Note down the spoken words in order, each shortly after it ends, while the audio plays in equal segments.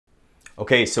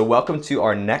Okay, so welcome to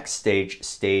our next stage,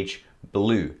 stage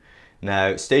blue.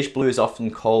 Now, stage blue is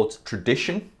often called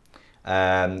tradition.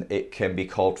 It can be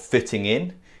called fitting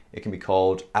in. It can be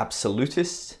called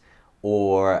absolutist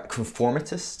or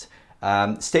conformitist.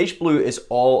 Stage blue is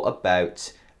all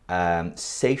about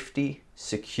safety,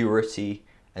 security,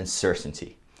 and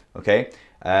certainty. Okay,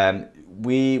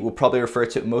 we will probably refer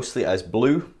to it mostly as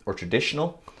blue or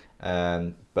traditional,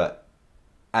 but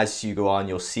as you go on,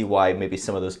 you'll see why maybe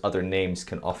some of those other names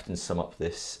can often sum up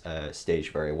this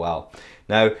stage very well.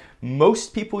 Now,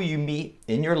 most people you meet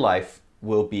in your life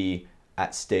will be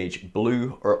at stage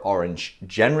blue or orange,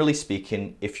 generally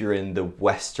speaking, if you're in the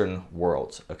Western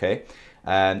world, okay?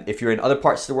 If you're in other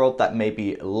parts of the world, that may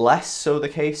be less so the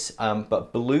case,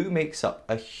 but blue makes up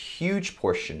a huge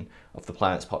portion of the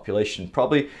planet's population.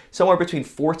 Probably somewhere between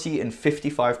 40 and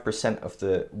 55% of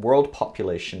the world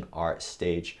population are at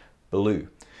stage blue.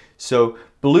 So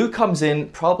blue comes in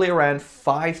probably around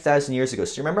 5,000 years ago.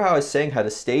 So remember how I was saying how the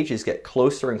stages get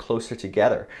closer and closer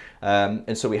together.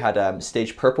 And so we had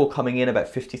stage purple coming in about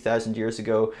 50,000 years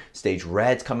ago, stage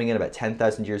red coming in about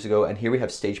 10,000 years ago, and here we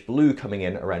have stage blue coming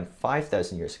in around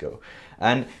 5,000 years ago.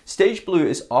 And stage blue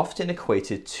is often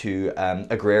equated to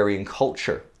agrarian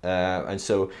culture. And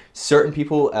so certain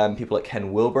people, people like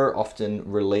Ken Wilber, often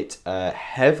relate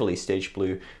heavily stage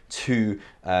blue to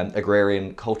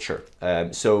agrarian culture.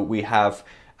 So we have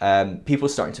people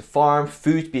starting to farm,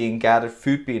 food being gathered,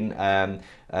 food being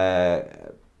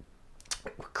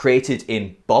created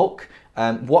in bulk.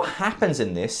 What happens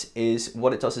in this is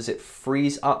what it does is it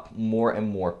frees up more and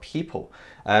more people.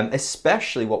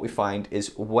 Especially what we find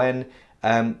is when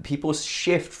people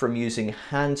shift from using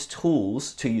hand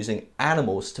tools to using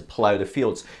animals to plow the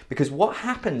fields. Because what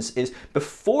happens is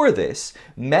before this,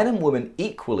 men and women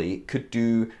equally could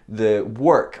do the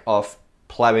work of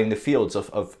plowing the fields,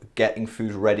 of getting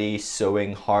food ready,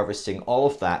 sowing, harvesting, all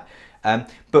of that.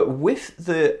 But with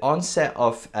the onset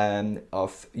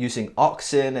of using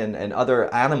oxen and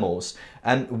other animals,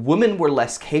 women were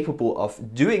less capable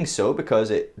of doing so because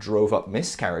it drove up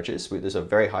miscarriages. There's a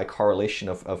very high correlation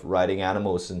of riding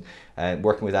animals and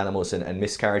working with animals and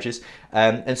miscarriages.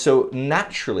 And so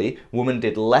naturally, women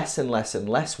did less and less and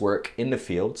less work in the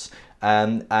fields.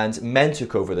 And men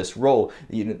took over this role.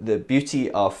 You know, the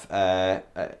beauty of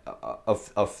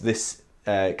this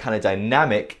kind of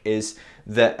dynamic is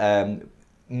that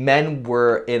men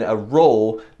were in a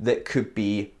role that could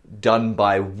be done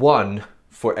by one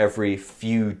for every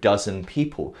few dozen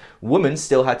people. Women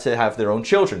still had to have their own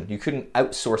children. You couldn't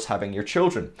outsource having your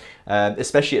children,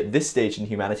 especially at this stage in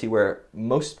humanity where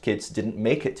most kids didn't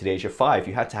make it to the age of 5.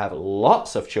 You had to have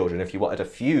lots of children if you wanted a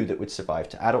few that would survive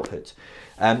to adulthood.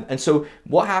 And so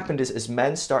what happened is as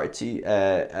men started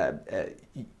to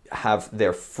have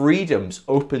their freedoms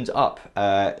opened up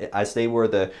as they were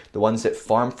the ones that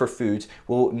farmed for food.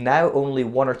 Well, now only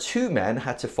 1 or 2 men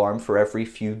had to farm for every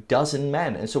few dozen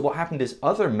men. And so what happened is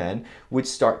other men would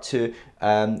start to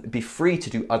be free to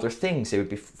do other things. They would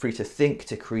be free to think,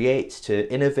 to create,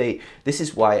 to innovate. This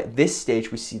is why at this stage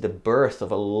we see the birth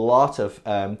of a lot of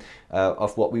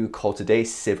what we would call today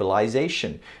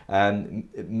civilization.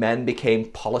 Men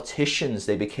became politicians.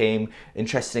 They became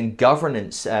interested in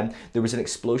governance. There was an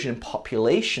explosion in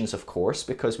populations, of course,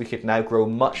 because we could now grow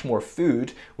much more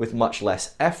food with much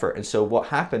less effort. And so what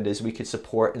happened is we could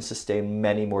support and sustain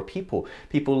many more people.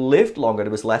 People lived longer. There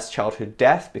was less childhood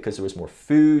death because there was more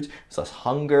food, there was less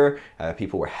hunger,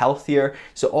 people were healthier.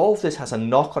 So all of this has a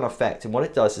knock-on effect. And what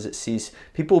it does is it sees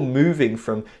people moving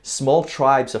from small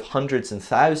tribes of hundreds and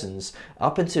thousands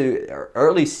up into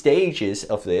early stages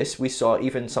of this. We saw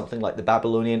even something like the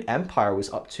Babylonian Empire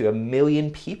was up to 1 million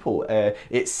people.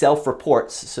 It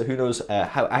self-reports, so who knows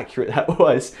how accurate that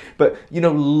was. But, you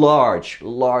know, large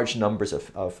numbers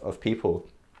of people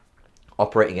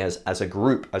operating as a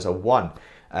group, as a one.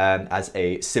 As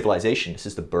a civilization. This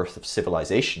is the birth of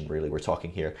civilization, really, we're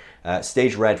talking here.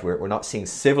 Stage red, we're not seeing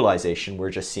civilization, we're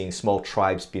just seeing small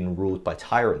tribes being ruled by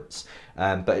tyrants.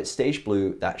 But at stage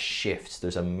blue, that shifts.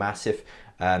 There's a massive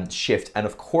shift. And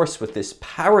of course, with this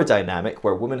power dynamic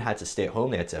where women had to stay at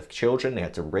home, they had to have children, they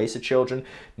had to raise the children,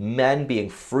 men being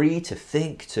free to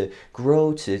think, to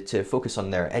grow, to focus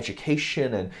on their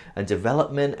education and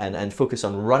development and focus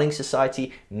on running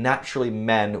society, naturally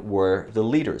men were the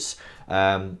leaders.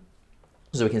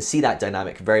 So we can see that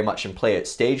dynamic very much in play. At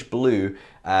stage blue,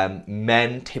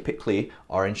 men typically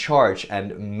are in charge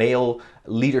and male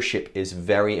leadership is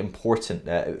very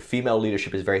important. Female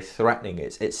leadership is very threatening.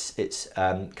 It's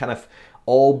kind of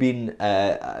all been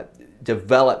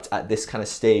developed at this kind of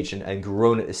stage and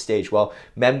grown at this stage. Well,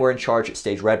 men were in charge at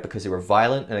stage red because they were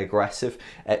violent and aggressive.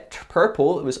 At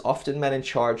purple, it was often men in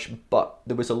charge, but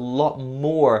there was a lot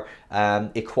more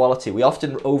equality. We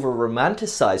often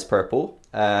over-romanticize purple,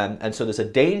 and so there's a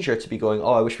danger to be going,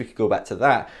 oh, I wish we could go back to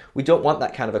that. We don't want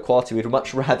that kind of equality. We'd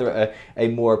much rather a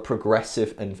more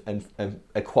progressive and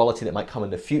equality that might come in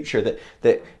the future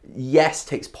that yes,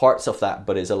 takes parts of that,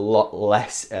 but is a lot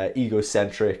less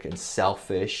egocentric and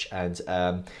selfish and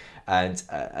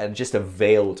just a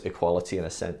veiled equality in a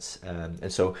sense.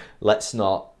 And so let's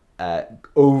not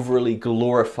overly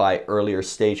glorify earlier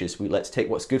stages. Let's take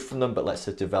what's good from them, but let's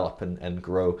develop and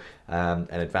grow and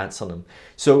advance on them.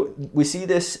 So we see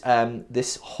this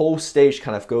this whole stage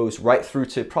kind of goes right through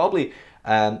to probably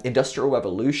Industrial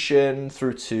Revolution,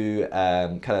 through to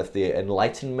kind of the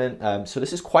Enlightenment. So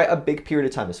this is quite a big period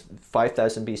of time. It's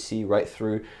 5000 BC right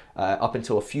through up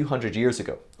until a few hundred years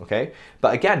ago, okay?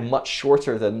 But again, much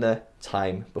shorter than the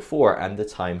time before and the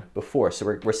time before. So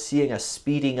we're seeing a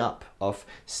speeding up of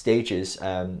stages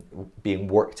being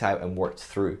worked out and worked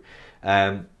through.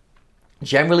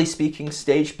 Generally speaking,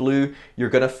 stage blue, you're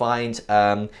going to find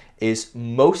is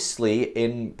mostly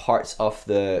in parts of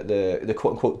the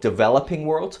quote-unquote developing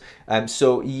world.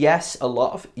 So yes, a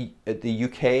lot of the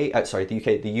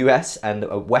US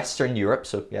and Western Europe,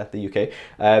 so yeah, the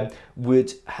UK,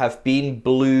 would have been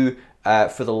blue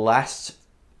for the last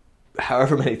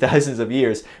however many thousands of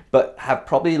years, but have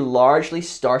probably largely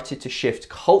started to shift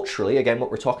culturally. Again, what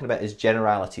we're talking about is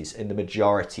generalities in the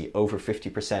majority, over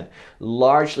 50%,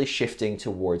 largely shifting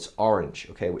towards orange,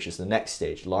 okay, which is the next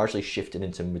stage, largely shifted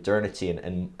into modernity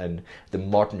and the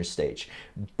modern stage.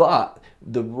 But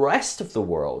the rest of the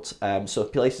world, so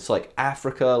places like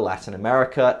Africa, Latin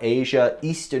America, Asia,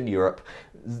 Eastern Europe,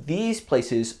 these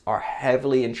places are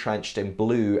heavily entrenched in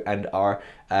blue and are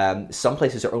some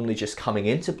places are only just coming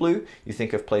into blue. You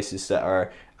think of places that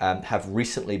are have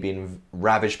recently been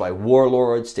ravaged by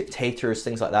warlords, dictators,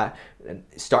 things like that, and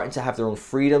starting to have their own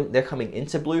freedom. They're coming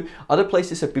into blue. Other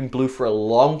places have been blue for a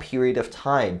long period of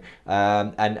time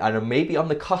and are maybe on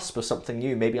the cusp of something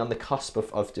new, maybe on the cusp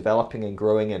of developing and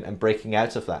growing and breaking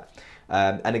out of that.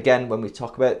 And again, when we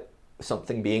talk about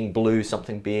something being blue,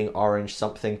 something being orange,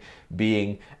 something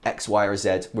being X, Y, or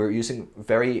Z, we're using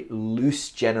very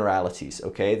loose generalities,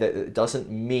 okay? That it doesn't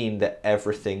mean that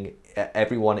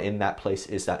everyone in that place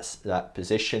is that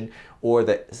position, or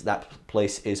that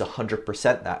place is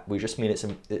 100% that. We just mean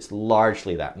it's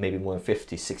largely that. Maybe more than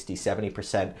 50, 60,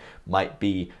 70% might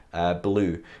be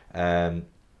blue.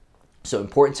 So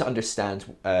important to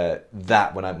understand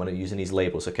that when I'm using these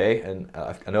labels, okay? And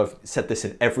I know I've said this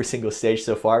in every single stage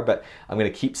so far, but I'm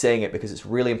going to keep saying it because it's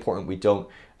really important we don't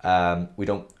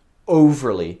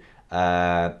overly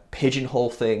pigeonhole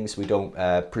things. We don't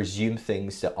presume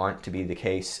things that aren't to be the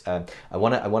case. I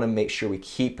want to make sure we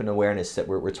keep an awareness that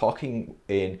we're talking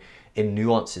in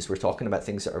nuances. We're talking about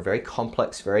things that are very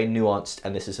complex, very nuanced,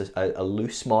 and this is a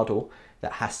loose model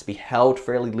that has to be held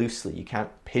fairly loosely. You can't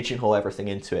pigeonhole everything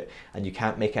into it, and you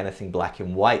can't make anything black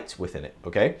and white within it,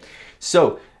 okay?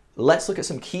 So let's look at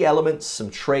some key elements,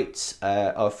 some traits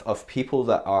of people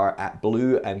that are at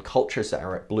blue and cultures that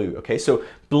are at blue, okay? So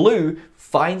blue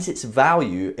finds its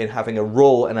value in having a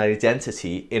role and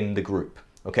identity in the group.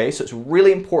 Okay, so it's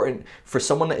really important for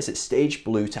someone that is at stage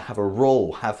blue to have a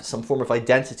role, have some form of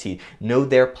identity, know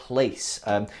their place.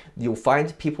 You'll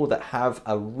find people that have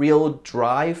a real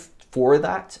drive for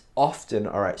that often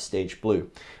are at stage blue.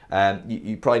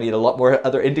 You probably need a lot more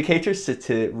other indicators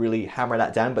to really hammer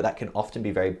that down, but that can often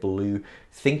be very blue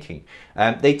thinking.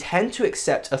 They tend to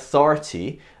accept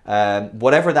authority,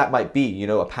 whatever that might be, you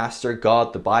know, a pastor,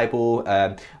 God, the Bible,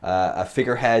 a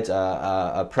figurehead,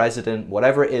 a president,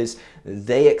 whatever it is,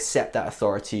 they accept that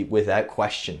authority without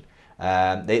question.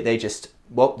 They just,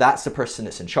 well, that's the person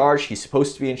that's in charge, he's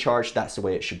supposed to be in charge, that's the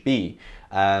way it should be.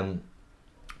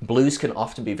 Blues can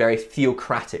often be very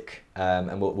theocratic,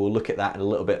 and we'll look at that in a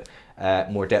little bit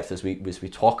more depth as we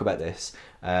talk about this.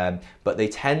 But they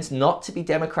tend not to be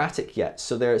democratic yet.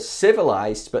 So they're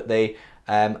civilized, but they,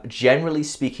 generally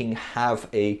speaking, have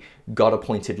a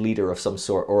God-appointed leader of some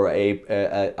sort, or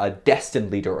a destined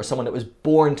leader, or someone that was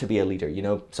born to be a leader, you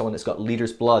know, someone that's got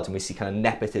leader's blood. And we see kind of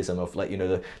nepotism of, like, you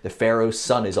know, the Pharaoh's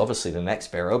son is obviously the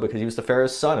next Pharaoh because he was the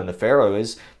Pharaoh's son, and the Pharaoh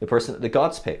is the person that the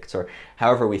gods picked, or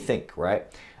however we think,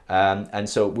 right? And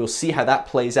so we'll see how that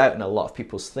plays out in a lot of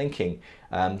people's thinking,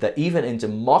 that even in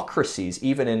democracies,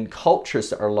 even in cultures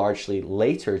that are largely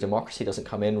later, democracy doesn't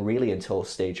come in really until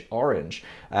stage orange.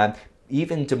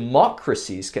 Even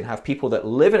democracies can have people that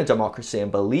live in a democracy and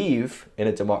believe in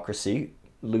a democracy,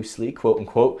 loosely, quote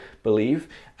unquote, believe,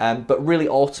 But really,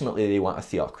 ultimately, they want a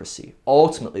theocracy.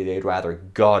 Ultimately, they'd rather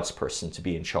God's person to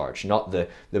be in charge, not the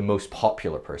most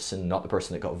popular person, not the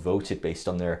person that got voted based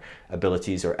on their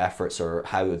abilities or efforts or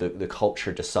how the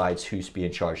culture decides who's to be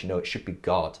in charge. No, it should be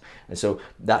God. And so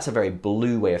that's a very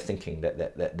blue way of thinking,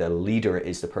 that the leader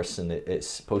is the person that is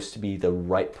supposed to be the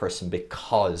right person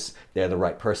because they're the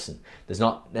right person. There's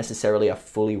not necessarily a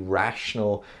fully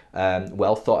rational,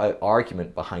 well thought out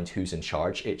argument behind who's in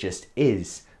charge. It just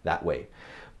is that way.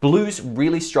 Blues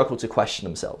really struggle to question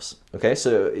themselves, okay?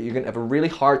 So you're going to have a really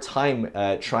hard time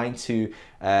trying to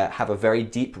have a very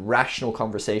deep, rational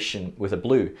conversation with a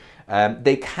blue.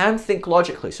 They can think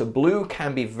logically, so blue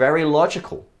can be very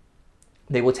logical.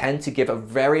 They will tend to give a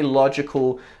very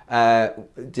logical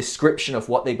description of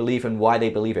what they believe and why they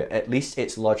believe it. At least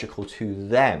it's logical to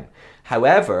them.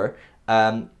 However,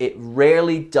 it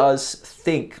rarely does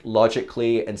think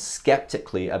logically and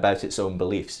skeptically about its own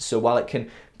beliefs. So while it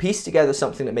can piece together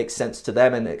something that makes sense to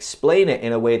them and explain it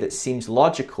in a way that seems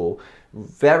logical,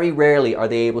 very rarely are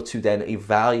they able to then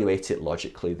evaluate it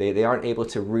logically. They aren't able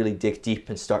to really dig deep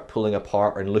and start pulling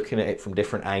apart and looking at it from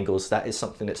different angles. That is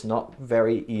something that's not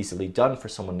very easily done for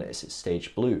someone that is at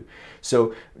stage blue.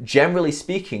 So generally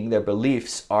speaking, their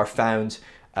beliefs are found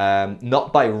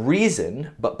not by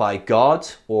reason, but by God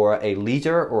or a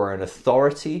leader or an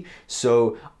authority.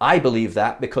 So I believe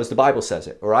that because the Bible says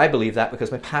it, or I believe that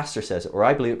because my pastor says it, or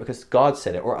I believe it because God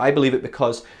said it, or I believe it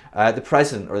because the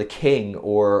president or the king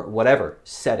or whatever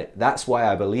said it. That's why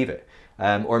I believe it.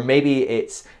 Or maybe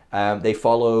it's they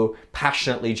follow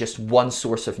passionately just one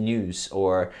source of news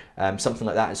or something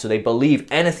like that. And so they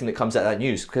believe anything that comes out of that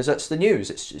news because that's the news,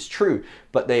 it's true.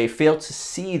 But they fail to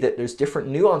see that there's different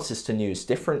nuances to news.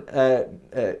 Different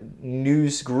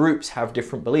news groups have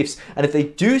different beliefs. And if they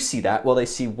do see that, well, they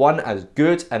see one as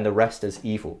good and the rest as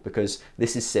evil because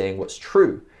this is saying what's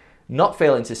true. Not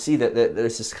failing to see that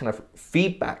there's this kind of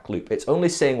feedback loop. It's only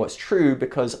saying what's true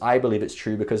because I believe it's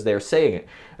true because they're saying it.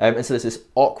 And so there's this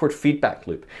awkward feedback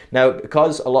loop. Now,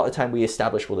 because a lot of the time we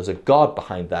establish, well, there's a God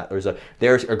behind that.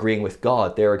 They're agreeing with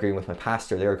God, they're agreeing with my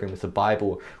pastor, they're agreeing with the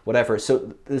Bible, whatever.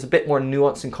 So there's a bit more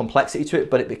nuance and complexity to it,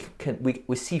 but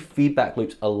we see feedback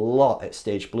loops a lot at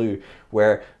stage blue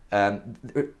where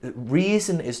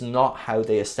reason is not how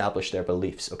they establish their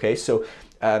beliefs, okay? So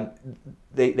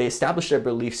they establish their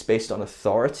beliefs based on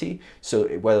authority. So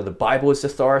whether the Bible is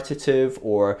authoritative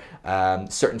or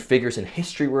certain figures in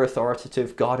history were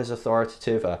authoritative, God is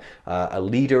authoritative, a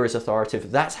leader is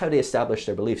authoritative, that's how they establish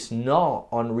their beliefs, not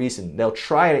on reason. They'll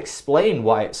try and explain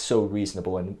why it's so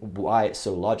reasonable and why it's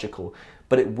so logical,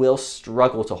 but it will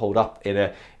struggle to hold up in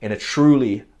a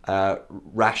truly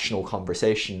rational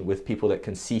conversation with people that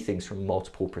can see things from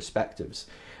multiple perspectives.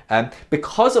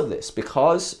 Because of this,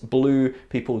 because blue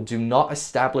people do not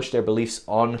establish their beliefs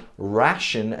on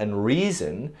ration and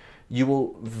reason, you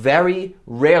will very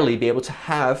rarely be able to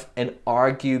have an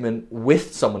argument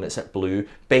with someone that's at blue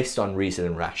based on reason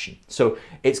and ration. So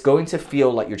it's going to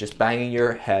feel like you're just banging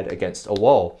your head against a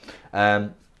wall.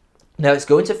 Now, it's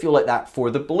going to feel like that for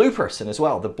the blue person as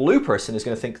well. The blue person is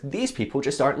going to think these people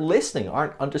just aren't listening,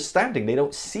 aren't understanding. They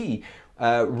don't see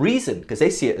reason because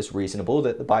they see it as reasonable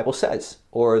that the Bible says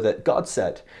or that God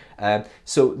said.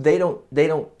 So they're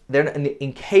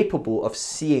incapable of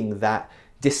seeing that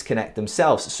disconnect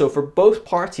themselves. So for both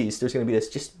parties, there's going to be this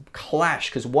just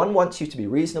clash because one wants you to be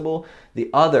reasonable,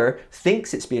 the other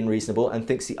thinks it's being reasonable and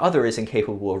thinks the other is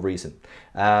incapable of reason.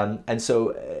 And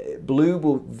so blue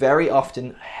will very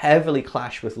often heavily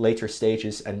clash with later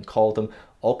stages and call them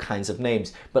all kinds of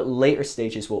names. But later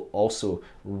stages will also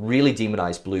really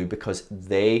demonize blue because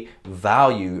they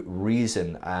value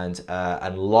reason and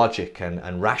logic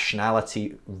and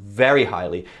rationality very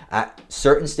highly. At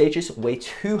certain stages, way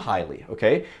too highly,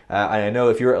 okay? And I know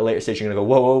if you're at a later stage, you're gonna go,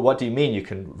 whoa, what do you mean you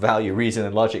can value reason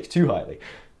and logic too highly?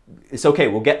 It's okay,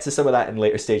 we'll get to some of that in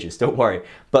later stages, don't worry.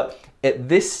 But at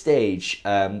this stage,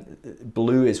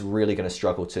 blue is really going to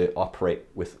struggle to operate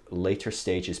with later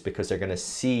stages because they're going to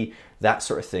see that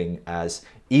sort of thing as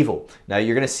evil. Now,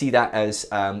 you're going to see that as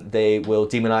they will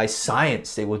demonize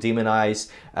science, they will demonize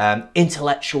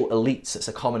intellectual elites. It's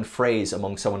a common phrase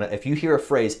among someone. If you hear a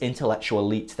phrase, intellectual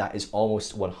elite, that is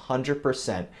almost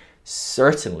 100%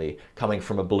 certainly coming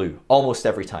from a blue, almost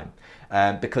every time.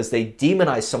 Because they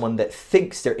demonize someone that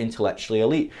thinks they're intellectually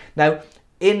elite. Now,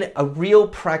 in a real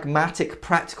pragmatic,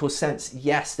 practical sense,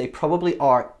 yes, they probably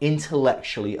are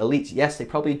intellectually elite. Yes, they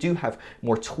probably do have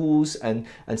more tools and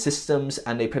systems,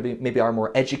 and they probably maybe are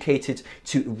more educated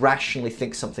to rationally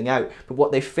think something out. But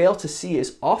what they fail to see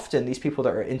is often these people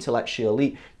that are intellectually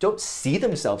elite don't see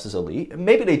themselves as elite.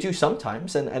 Maybe they do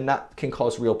sometimes, and that can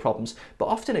cause real problems, but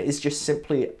often it is just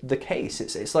simply the case.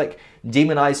 It's like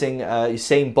demonizing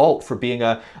Usain Bolt for being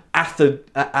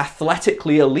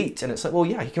athletically elite, and it's like, well,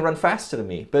 yeah, he can run faster than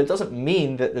me, but it doesn't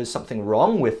mean that there's something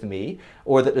wrong with me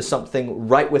or that there's something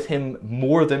right with him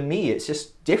more than me. It's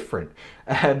just different.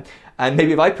 And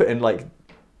maybe if I put in like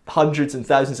hundreds and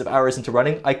thousands of hours into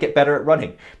running, I'd get better at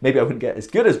running. Maybe I wouldn't get as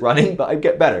good as running, but I'd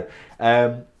get better.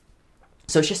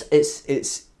 So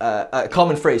it's a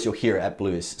common phrase you'll hear at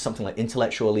Blue is something like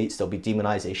intellectual elites. There'll be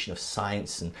demonization of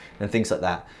science and things like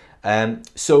that.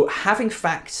 So having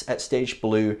facts at Stage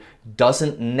Blue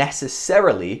doesn't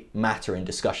necessarily matter in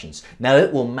discussions. Now,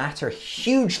 it will matter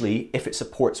hugely if it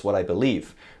supports what I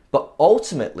believe, but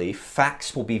ultimately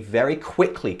facts will be very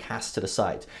quickly cast to the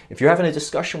side. If you're having a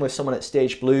discussion with someone at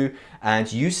Stage Blue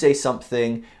and you say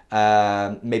something,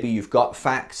 maybe you've got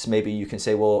facts, maybe you can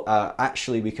say, well,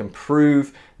 actually we can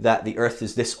prove that the Earth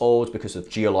is this old because of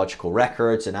geological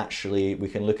records, and actually we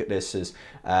can look at this as,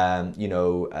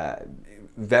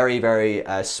 very, very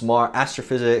smart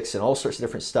astrophysics and all sorts of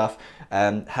different stuff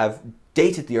have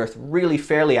dated the Earth really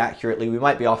fairly accurately. We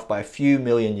might be off by a few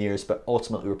million years, but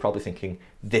ultimately we're probably thinking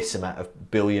this amount of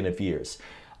billion of years.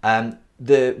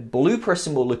 The Blue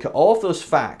person will look at all of those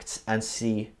facts and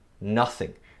see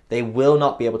nothing. They will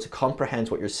not be able to comprehend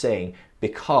what you're saying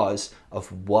because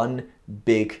of one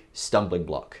big stumbling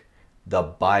block. The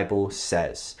Bible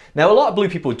says. Now, a lot of Blue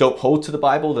people don't hold to the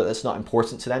Bible, that that's not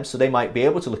important to them, so they might be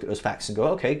able to look at those facts and go,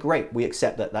 okay, great, we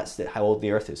accept that that's how old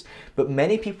the Earth is. But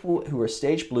many people who are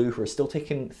Stage Blue, who are still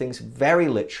taking things very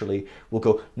literally, will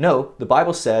go, no, the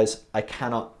Bible says I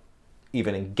cannot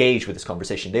even engage with this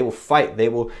conversation. They will fight. They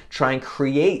will try and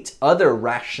create other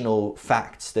rational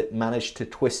facts that manage to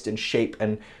twist and shape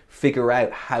and figure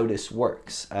out how this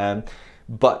works.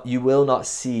 But you will not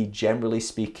see, generally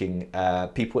speaking,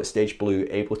 people at Stage Blue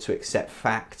able to accept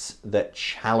facts that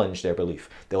challenge their belief.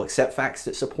 They'll accept facts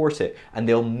that support it, and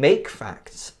they'll make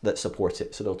facts that support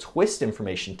it. So they'll twist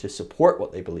information to support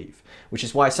what they believe, which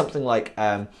is why something like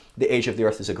the age of the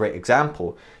Earth is a great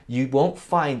example. You won't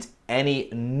find any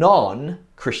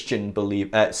non-Christian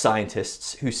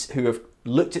scientists who have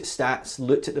looked at stats,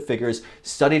 looked at the figures,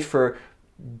 studied for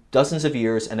dozens of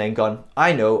years and then gone,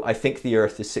 I think the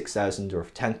Earth is 6,000 or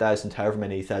 10,000, however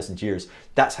many thousand years.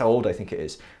 That's how old I think it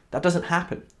is. That doesn't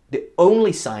happen. The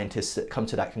only scientists that come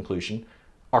to that conclusion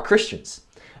are Christians.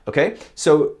 Okay,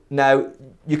 so now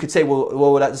you could say,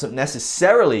 well, that doesn't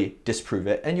necessarily disprove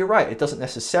it. And you're right, it doesn't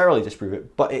necessarily disprove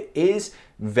it, but it is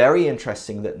very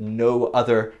interesting that no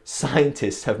other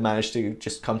scientists have managed to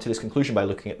just come to this conclusion by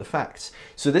looking at the facts.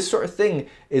 So this sort of thing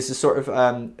is the sort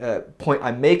of point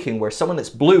I'm making, where someone that's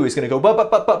Blue is going to go,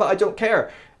 but I don't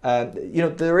care.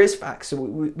 There is facts. So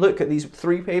we look at these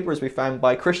 3 papers we found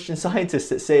by Christian scientists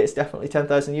that say it's definitely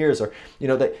 10,000 years, or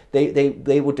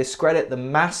they will discredit the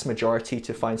mass majority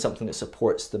to find something that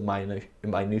supports the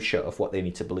minutia of what they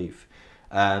need to believe.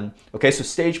 Okay, so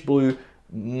Stage Blue,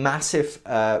 massive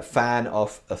fan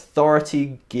of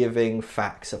authority-giving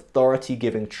facts,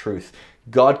 authority-giving truth.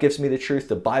 God gives me the truth,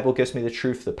 the Bible gives me the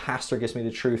truth, the pastor gives me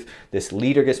the truth, this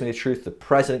leader gives me the truth, the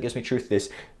president gives me truth,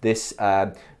 this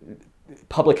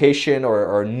publication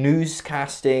or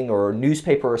newscasting or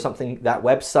newspaper or something, that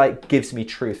website gives me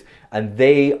truth, and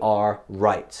they are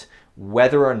right,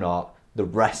 whether or not the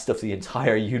rest of the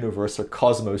entire universe or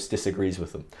cosmos disagrees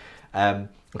with them.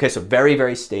 Okay, so very,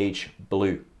 very Stage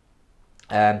Blue.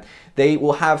 They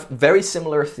will have very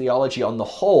similar theology on the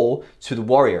whole to the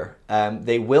Warrior.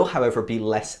 They will, however, be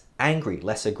less angry,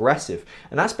 less aggressive.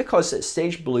 And that's because at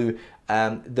Stage Blue,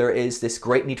 there is this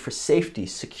great need for safety,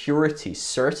 security,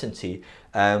 certainty.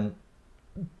 Their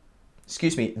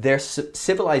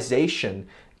civilization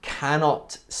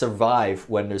cannot survive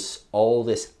when there's all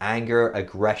this anger,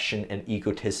 aggression, and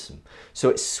egotism. So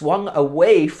it's swung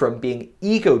away from being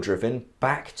ego-driven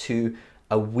back to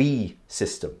a we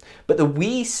system. But the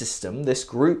we system, this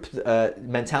group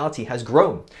mentality, has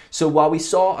grown. So while we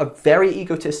saw a very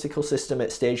egotistical system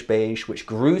at Stage Beige, which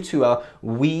grew to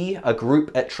a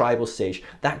group at Tribal Stage,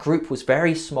 that group was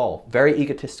very small, very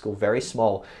egotistical, very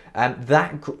small. And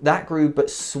that grew but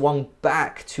swung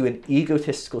back to an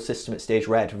egotistical system at Stage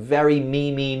Red, very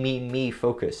me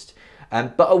focused.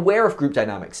 But aware of group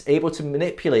dynamics, able to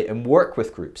manipulate and work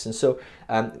with groups. And so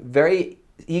very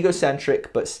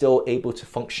egocentric, but still able to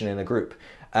function in a group.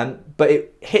 But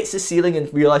it hits the ceiling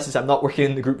and realizes I'm not working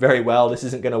in the group very well, this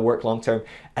isn't going to work long term,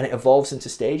 and it evolves into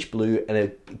stage blue, and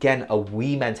again, a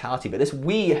we mentality. But this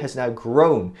we has now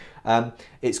grown.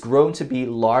 It's grown to be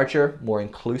larger, more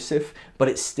inclusive, but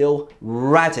it's still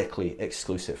radically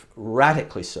exclusive,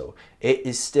 radically so. It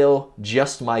is still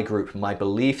just my group, my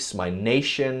beliefs, my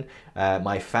nation,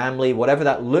 my family, whatever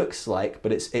that looks like,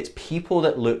 but it's people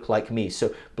that look like me.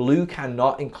 So blue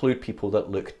cannot include people that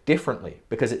look differently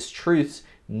because its truths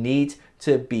need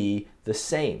to be the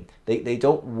same. They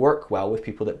don't work well with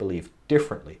people that believe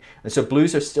differently. And so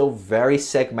blues are still very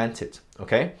segmented,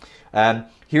 okay?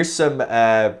 Here's some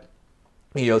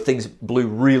things blue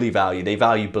really value. They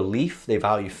value belief, they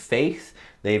value faith,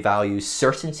 they value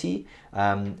certainty,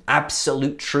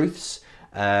 absolute truths.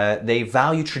 They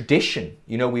value tradition.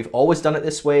 We've always done it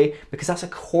this way because that's a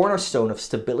cornerstone of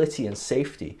stability and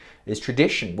safety, is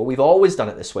tradition. Well, we've always done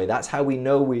it this way. That's how we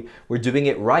know we're doing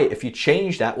it right. If you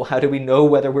change that, well, how do we know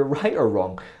whether we're right or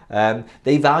wrong?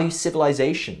 They value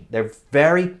civilization. They're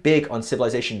very big on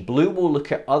civilization. Blue will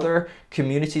look at other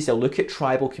communities. They'll look at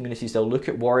tribal communities. They'll look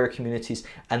at warrior communities,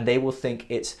 and they will think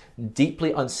it's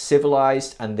deeply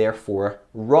uncivilized and therefore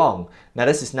wrong. Now,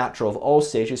 this is natural of all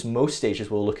stages. Most stages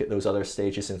will look at those other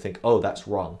stages and think, oh, that's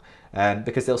wrong.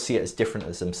 Because they'll see it as different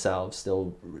as themselves.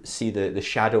 They'll see the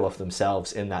shadow of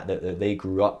themselves in that they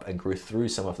grew up and grew through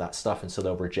some of that stuff, and so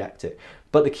they'll reject it.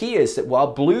 But the key is that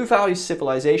while blue values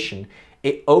civilization,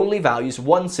 it only values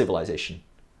one civilization,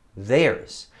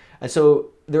 theirs. And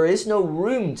so there is no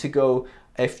room to go,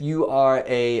 if you are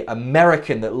an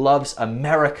American that loves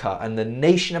America and the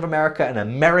nation of America and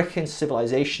American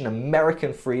civilization,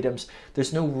 American freedoms,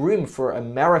 there's no room for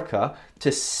America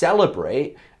to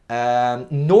celebrate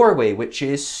Norway, which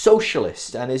is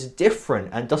socialist and is different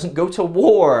and doesn't go to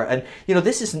war. And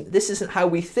this isn't how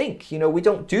we think. We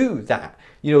don't do that.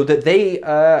 That they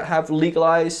have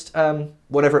legalized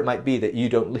whatever it might be that you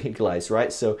don't legalize,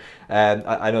 right? So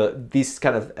I know these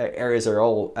kind of areas are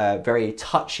all very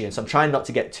touchy, and so I'm trying not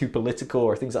to get too political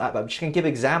or things like that, but I'm just going to give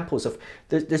examples of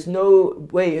there's no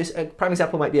way. A prime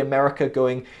example might be America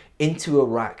going into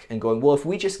Iraq and going, well, if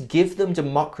we just give them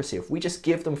democracy, if we just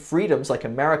give them freedoms like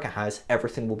America has,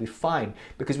 everything will be fine.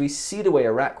 Because we see the way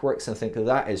Iraq works and think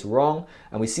that is wrong,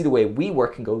 and we see the way we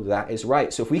work and go, that is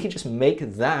right. So if we can just make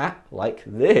that like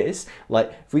this,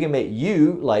 like if we can make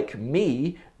you like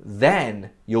me,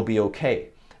 then you'll be okay.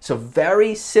 So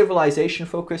very civilization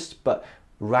focused, but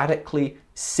radically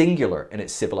singular in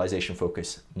its civilization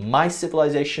focus. My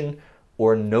civilization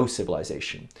or no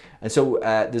civilization. And so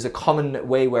there's a common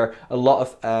way where a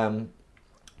lot of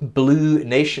blue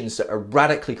nations that are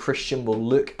radically Christian will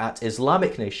look at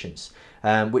Islamic nations,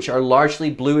 which are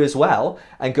largely blue as well,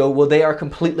 and go, well, they are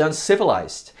completely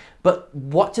uncivilized. But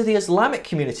what do the Islamic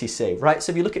community say, right?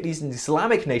 So if you look at these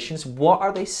Islamic nations, what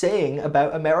are they saying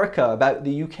about America, about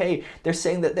the UK? They're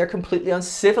saying that they're completely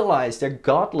uncivilized, they're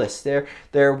godless, they're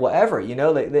whatever,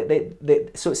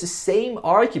 so it's the same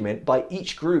argument by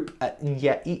each group, and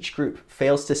yet each group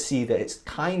fails to see that it's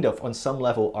kind of, on some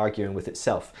level, arguing with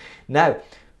itself. Now,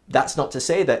 that's not to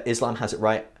say that Islam has it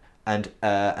right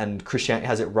and Christianity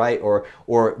has it right, or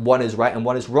one is right and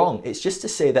one is wrong. It's just to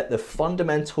say that the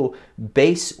fundamental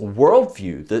base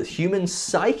worldview, the human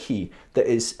psyche that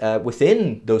is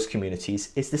within those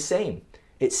communities is the same.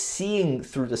 It's seeing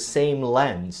through the same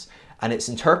lens, and it's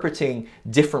interpreting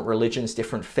different religions,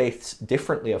 different faiths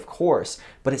differently, of course,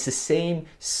 but it's the same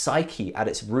psyche at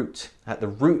its root. At the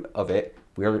root of it,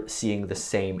 we're seeing the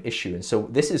same issue. And so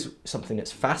this is something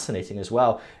that's fascinating as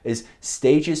well, is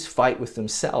stages fight with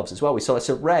themselves as well. We saw this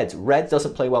at red. Red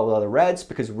doesn't play well with other reds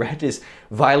because red is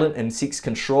violent and seeks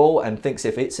control and thinks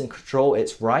if it's in control,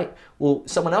 it's right. Well,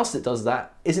 someone else that does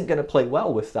that isn't going to play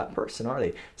well with that person, are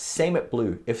they? Same at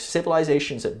blue. If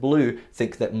civilizations at blue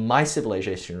think that my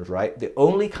civilization is right, the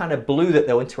only kind of blue that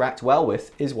they'll interact well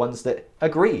with is ones that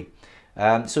agree.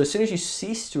 So as soon as you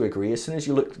cease to agree, as soon as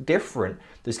you look different,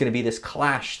 there's going to be this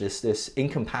clash, this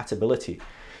incompatibility.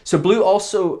 So blue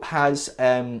also has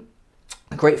a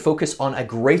great focus on a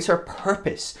greater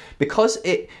purpose, because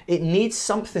it needs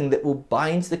something that will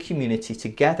bind the community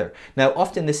together. Now,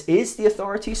 often this is the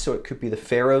authority, so it could be the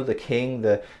pharaoh, the king,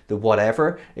 the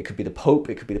whatever. It could be the pope,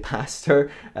 it could be the pastor,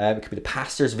 it could be the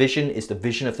pastor's vision is the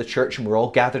vision of the church and we're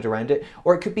all gathered around it,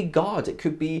 or it could be God, it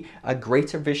could be a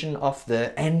greater vision of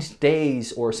the end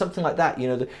days or something like that.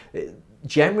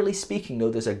 Generally speaking,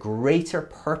 though, there's a greater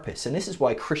purpose, and this is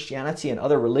why Christianity and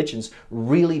other religions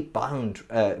really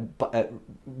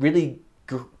really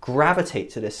gravitate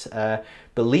to this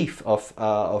belief of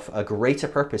a greater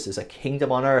purpose. There's a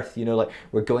kingdom on earth, you know, like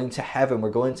we're going to heaven,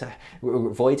 we're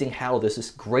avoiding hell. There's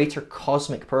this greater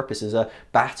cosmic purpose. There's a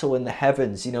battle in the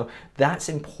heavens, you know. That's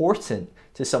important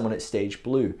to someone at stage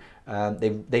blue.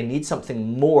 They need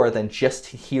something more than just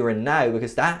here and now,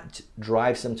 because that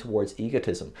drives them towards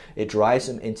egotism. It drives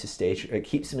them into stage, it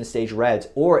keeps them in stage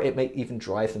red, or it may even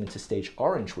drive them into stage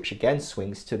orange, which again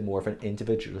swings to more of an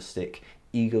individualistic,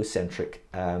 egocentric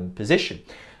position.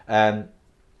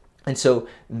 And so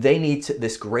they need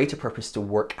this greater purpose to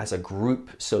work as a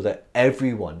group so that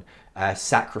everyone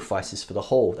sacrifices for the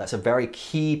whole. That's a very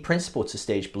key principle to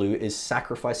stage blue, is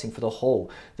sacrificing for the whole.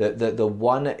 The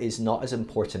one is not as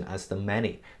important as the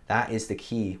many. That is the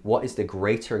key. What is the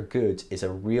greater good is a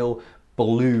real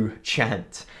blue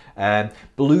chant.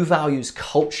 Blue values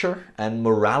culture and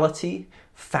morality,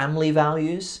 family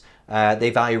values. They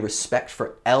value respect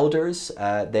for elders.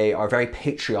 They are very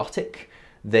patriotic.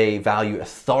 They value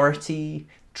authority,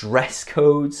 dress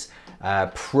codes,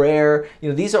 prayer. You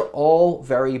know, these are all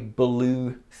very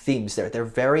blue themes. They're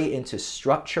very into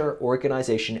structure,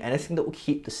 organization, anything that will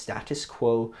keep the status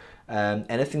quo,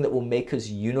 anything that will make us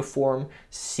uniform,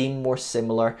 seem more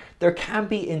similar. There can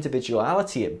be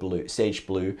individuality at stage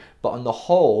blue, but on the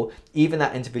whole, even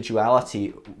that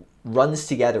individuality runs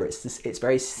together. It's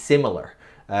very similar.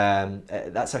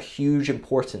 That's a huge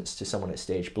importance to someone at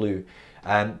stage blue.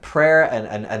 Prayer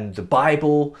and the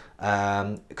Bible,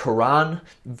 Quran,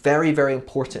 very, very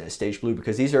important at stage blue,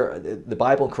 because these are the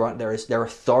Bible and Quran. They're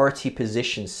authority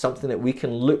positions, something that we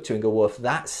can look to and go, well, if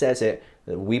that says it,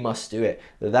 we must do it.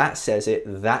 That says it,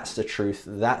 that's the truth,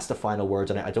 that's the final word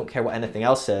on it. I don't care what anything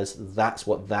else says, that's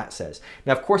what that says.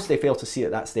 Now, of course, they fail to see that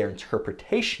that's their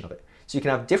interpretation of it. So you can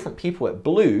have different people at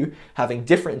blue having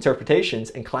different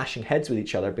interpretations and clashing heads with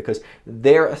each other, because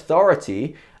their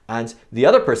authority and the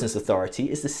other person's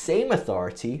authority is the same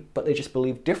authority, but they just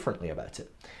believe differently about it.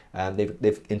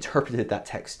 They've interpreted that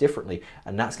text differently,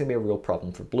 and that's going to be a real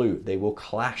problem for blue. They will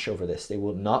clash over this. They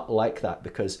will not like that,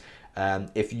 because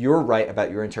if you're right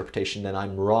about your interpretation, then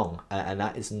I'm wrong. And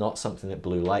that is not something that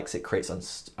blue likes. It creates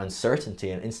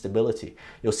uncertainty and instability.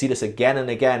 You'll see this again and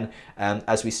again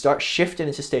as we start shifting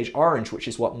into stage orange, which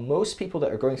is what most people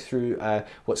that are going through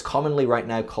what's commonly right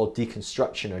now called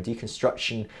deconstruction, or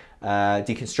deconstructing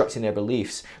their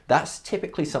beliefs. That's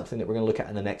typically something that we're going to look at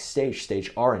in the next stage,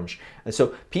 stage orange. And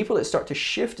so people that start to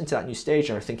shift into that new stage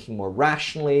and are thinking more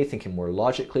rationally, thinking more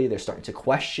logically, they're starting to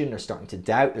question, they're starting to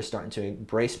doubt, they're starting to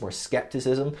embrace more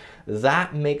skepticism,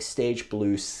 that makes stage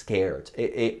blue scared.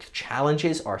 It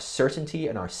challenges our certainty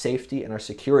and our safety and our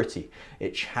security.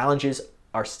 It challenges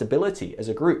our stability as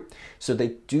a group. So they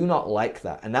do not like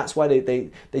that. And that's why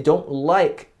they don't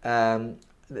like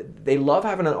they love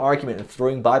having an argument and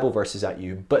throwing Bible verses at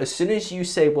you, but as soon as you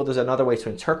say, well, there's another way to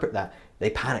interpret that, they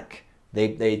panic.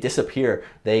 They disappear.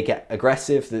 They get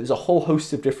aggressive. There's a whole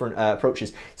host of different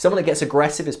approaches. Someone that gets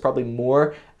aggressive is probably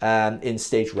more in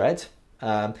stage red,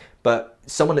 but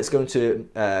someone that's going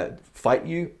to fight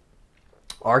you,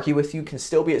 argue with you, can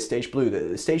still be at stage blue.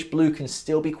 The stage blue can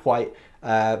still be quite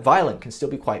violent, can still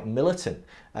be quite militant.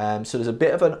 So there's a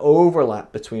bit of an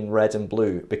overlap between red and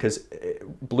blue, because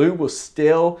blue will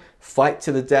still fight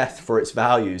to the death for its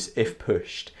values if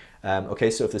pushed.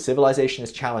 Okay, so if the civilization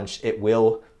is challenged, it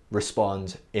will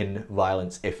respond in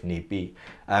violence if need be.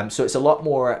 So it's a lot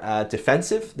more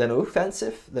defensive than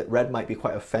offensive. That red might be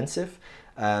quite offensive,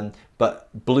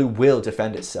 but blue will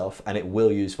defend itself, and it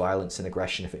will use violence and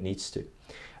aggression if it needs to.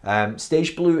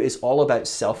 Stage blue is all about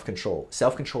self-control.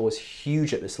 Self-control is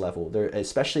huge at this level,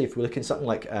 especially if we look at something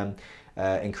like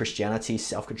in Christianity.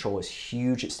 Self-control is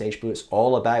huge at stage blue. It's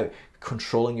all about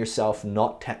controlling yourself,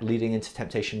 not leading into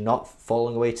temptation, not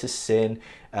falling away to sin,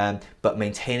 but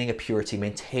maintaining a purity,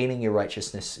 maintaining your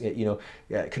righteousness,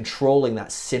 controlling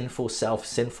that sinful self,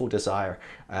 sinful desire.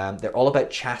 They're all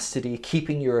about chastity,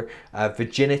 keeping your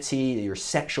virginity, your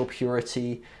sexual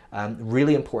purity.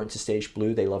 Really important to stage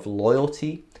blue. They love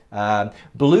loyalty.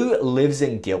 Blue lives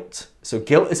in guilt. So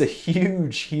guilt is a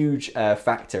huge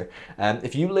factor.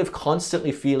 If you live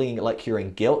constantly feeling like you're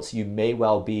in guilt, you may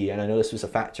well be, and I know this was a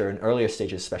factor in earlier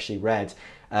stages, especially red,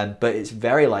 but it's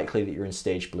very likely that you're in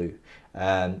stage blue.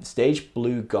 Stage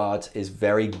blue God is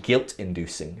very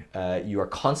guilt-inducing. You are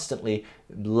constantly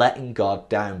letting God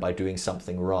down by doing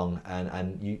something wrong,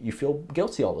 and you feel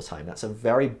guilty all the time. That's a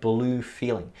very blue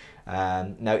feeling.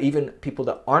 Now, even people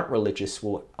that aren't religious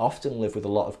will often live with a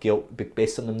lot of guilt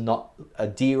based on them not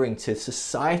adhering to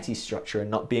society structure and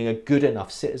not being a good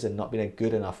enough citizen, not being a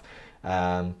good enough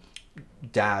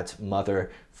dad,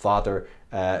 mother, father,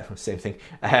 same thing,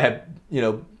 you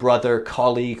know, brother,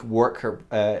 colleague, worker,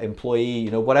 employee,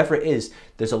 you know, whatever it is,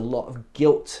 there's a lot of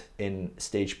guilt in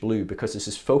stage blue because this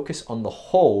is focus on the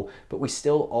whole, but we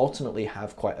still ultimately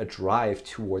have quite a drive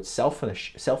towards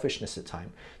selfishness at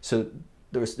time. So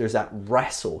there's that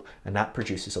wrestle, and that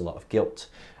produces a lot of guilt.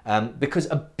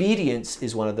 Because obedience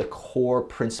is one of the core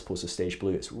principles of stage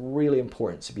blue. It's really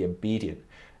important to be obedient.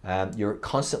 You're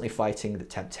constantly fighting the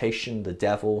temptation, the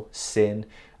devil, sin,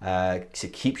 to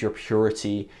keep your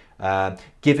purity.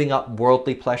 Giving up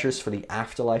worldly pleasures for the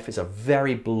afterlife is a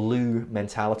very blue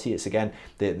mentality. It's again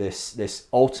this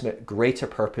ultimate greater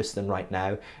purpose than right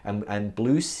now. And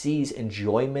blue sees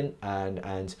enjoyment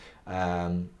and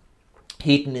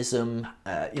hedonism,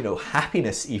 you know,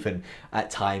 happiness even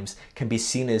at times can be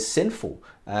seen as sinful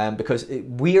because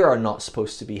we are not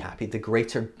supposed to be happy. The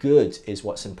greater good is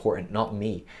what's important, not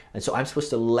me. And so I'm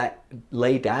supposed to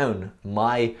lay down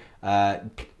my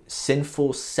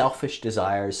sinful, selfish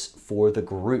desires for the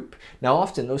group. Now,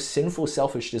 often those sinful,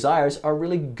 selfish desires are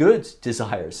really good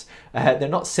desires. They're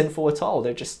not sinful at all.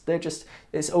 They're just,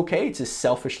 it's okay to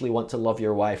selfishly want to love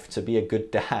your wife, to be a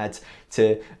good dad,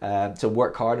 to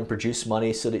work hard and produce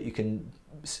money so that you can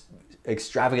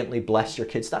extravagantly bless your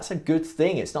kids. That's a good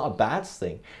thing. It's not a bad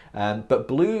thing. But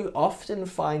blue often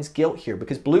finds guilt here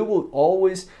because blue will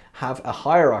always have a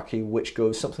hierarchy which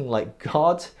goes something like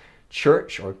God,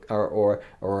 church,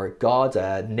 or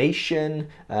God, nation,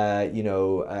 you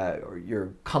know, or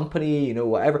your company, you know,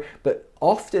 whatever. But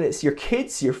often it's your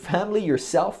kids, your family,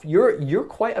 yourself. You're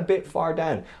quite a bit far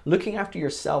down. Looking after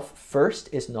yourself first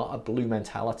is not a blue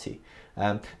mentality.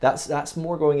 That's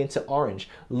more going into orange.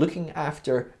 Looking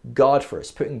after God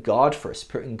first, putting God first,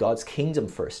 putting God's kingdom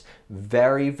first.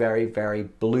 Very, very, very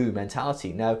blue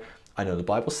mentality. Now, I know the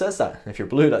Bible says that. If you're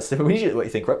blue, that's immediately what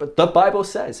you think, right? But the Bible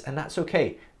says, and that's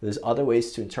okay. There's other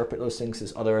ways to interpret those things.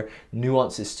 There's other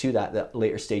nuances to that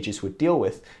later stages would deal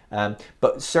with.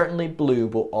 But certainly blue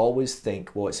will always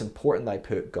think, well, it's important that I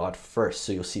put God first.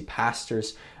 So you'll see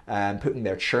pastors putting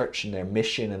their church and their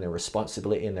mission and their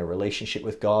responsibility and their relationship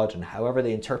with God and however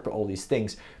they interpret all these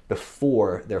things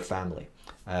before their family.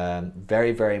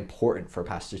 Very, very important for a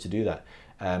pastor to do that.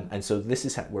 And so this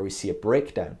is where we see a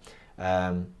breakdown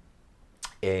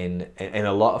in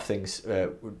a lot of things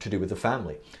to do with the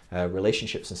family,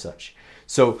 relationships and such.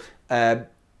 So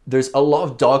there's a lot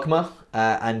of dogma,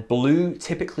 and blue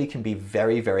typically can be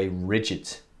very, very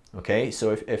rigid. Okay,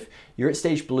 so if you're at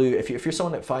stage blue, if you're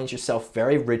someone that finds yourself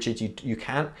very rigid, you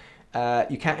can't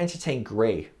entertain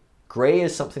gray. Gray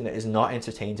is something that is not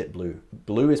entertained at blue.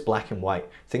 Blue is black and white.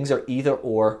 Things are either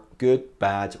or, good,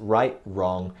 bad, right,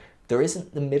 wrong. There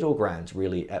isn't the middle ground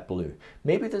really at blue.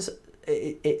 Maybe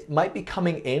it might be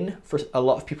coming in for a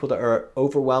lot of people that are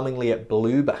overwhelmingly at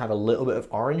blue but have a little bit of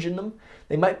orange in them.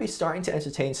 They might be starting to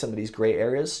entertain some of these gray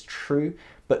areas, true,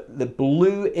 but the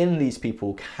blue in these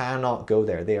people cannot go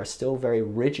there. They are still very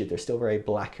rigid. They're still very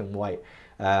black and white.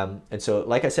 And so,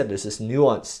 like I said, there's this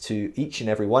nuance to each and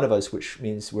every one of us, which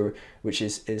means which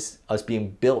is us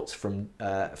being built from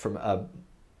a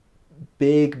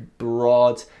big,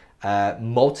 broad,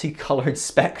 multicolored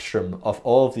spectrum of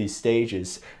all of these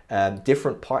stages.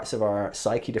 Different parts of our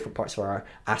psyche, different parts of our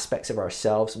aspects of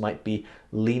ourselves might be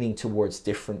leaning towards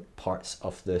different parts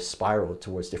of the spiral,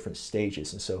 towards different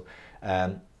stages. And so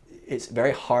it's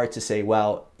very hard to say,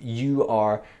 well, you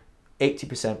are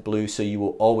 80% blue, so you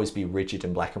will always be rigid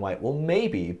and black and white. Well,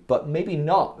 maybe, but maybe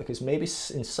not, because maybe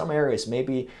in some areas,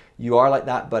 maybe you are like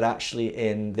that, but actually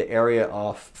in the area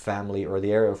of family or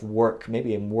the area of work,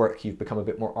 maybe in work, you've become a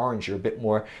bit more orange, you're a bit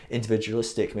more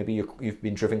individualistic. Maybe you've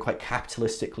been driven quite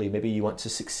capitalistically. Maybe you want to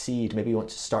succeed. Maybe you want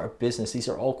to start a business. These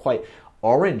are all quite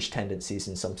orange tendencies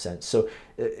in some sense. So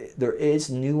there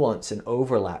is nuance and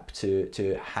overlap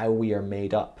to how we are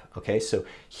made up. Okay, so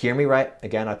hear me right.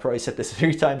 Again, I probably said this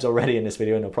 3 times already in this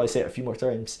video, and I'll probably say it a few more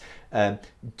times.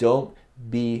 Don't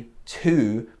be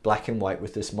too black and white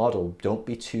with this model. Don't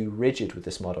be too rigid with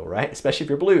this model, right? Especially if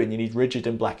you're blue and you need rigid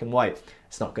and black and white.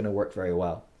 It's not going to work very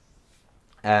well.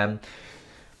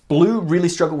 Blue really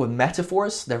struggle with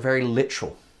metaphors. They're very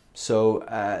literal. So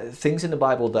things in the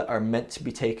Bible that are meant to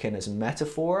be taken as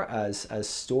metaphor, as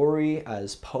story,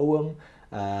 as poem,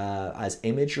 as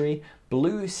imagery,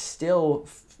 blue still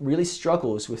really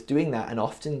struggles with doing that and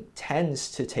often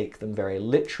tends to take them very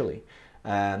literally.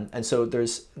 And so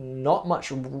there's not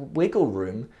much wiggle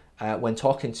room when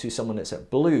talking to someone that's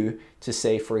at blue to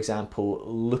say, for example,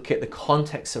 look at the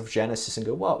context of Genesis and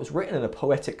go, well, it was written in a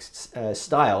poetic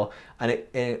style and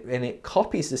it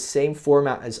copies the same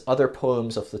format as other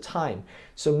poems of the time.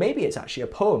 So maybe it's actually a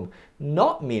poem,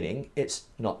 not meaning it's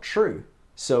not true.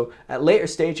 So at later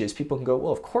stages, people can go,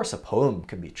 well, of course a poem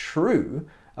can be true,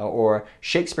 or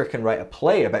Shakespeare can write a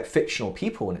play about fictional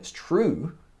people and it's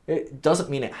true. It doesn't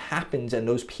mean it happened and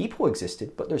those people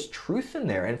existed, but there's truth in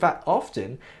there. In fact,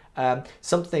 often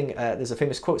there's a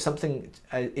famous quote, something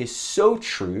is so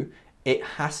true, it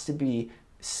has to be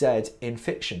said in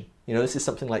fiction. You know, this is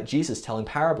something like Jesus telling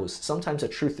parables. Sometimes a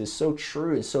truth is so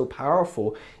true and so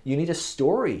powerful, you need a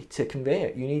story to convey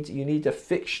it. You need a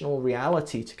fictional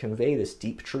reality to convey this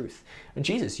deep truth. And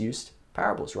Jesus used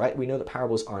parables, right? We know that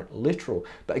parables aren't literal,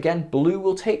 but again, Blue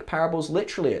will take parables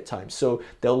literally at times. So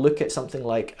they'll look at something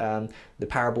like the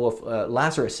parable of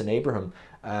Lazarus and Abraham,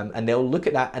 and they'll look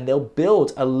at that and they'll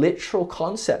build a literal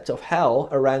concept of hell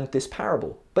around this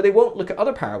parable. But they won't look at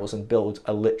other parables and build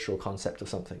a literal concept of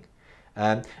something.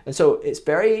 And so it's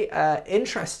very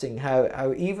interesting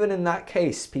how even in that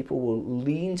case, people will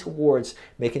lean towards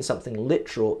making something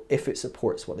literal if it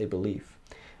supports what they believe.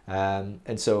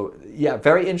 And so, yeah,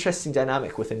 very interesting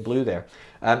dynamic within Blue there.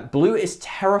 Blue is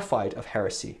terrified of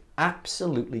heresy,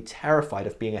 absolutely terrified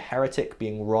of being a heretic,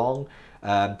 being wrong,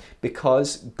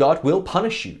 because God will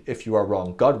punish you if you are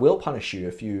wrong. God will punish you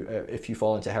if you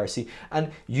fall into heresy,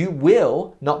 and you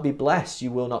will not be blessed.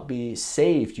 You will not be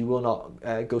saved. You will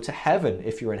not go to heaven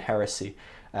if you're in heresy.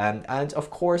 And of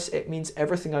course, it means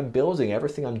everything I'm building,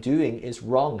 everything I'm doing is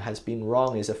wrong, has been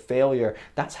wrong, is a failure.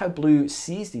 That's how Blue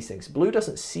sees these things. Blue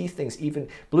doesn't see things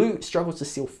Blue struggles to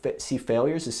see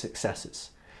failures as successes.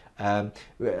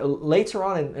 Later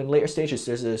on in later stages,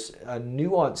 there's this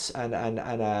nuance and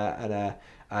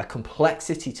a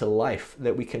complexity to life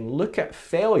that we can look at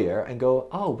failure and go,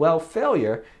 oh, well,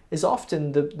 failure is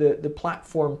often the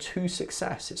platform to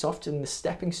success. It's often the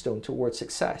stepping stone towards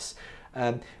success.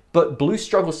 But Blue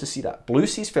struggles to see that. Blue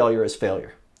sees failure as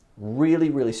failure. Really,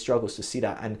 really struggles to see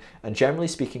that. And generally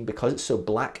speaking, because it's so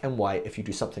black and white, if you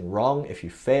do something wrong, if you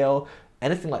fail,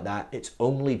 anything like that, it's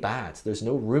only bad. There's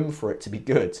no room for it to be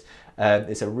good.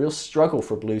 It's a real struggle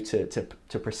for Blue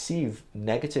to perceive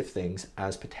negative things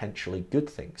as potentially good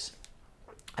things.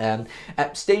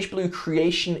 At stage Blue,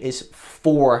 creation is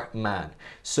for man.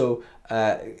 So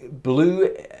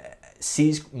Blue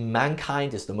sees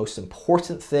mankind as the most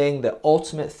important thing, the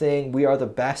ultimate thing. We are the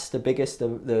best, the biggest,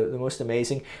 the most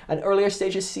amazing. And earlier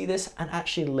stages see this, and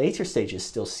actually later stages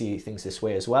still see things this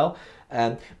way as well.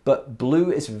 But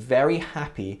Blue is very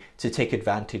happy to take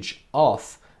advantage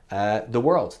of the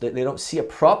world. They don't see a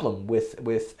problem with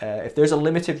if there's a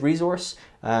limited resource,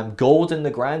 gold in the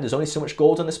ground, there's only so much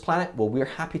gold on this planet, well, we're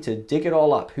happy to dig it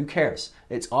all up. Who cares?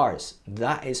 It's ours.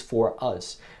 That is for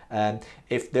us.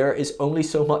 If there is only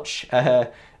so much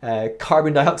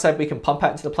carbon dioxide we can pump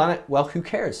out into the planet, well, who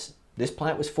cares? This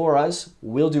planet was for us.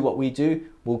 We'll do what we do.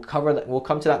 We'll cover that. We'll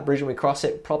come to that bridge when we cross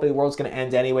it. Probably the world's going to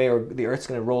end anyway, or the Earth's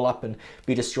going to roll up and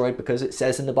be destroyed because it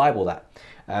says in the Bible that.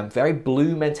 Very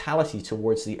Blue mentality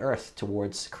towards the Earth,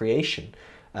 towards creation.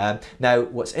 Now,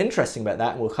 what's interesting about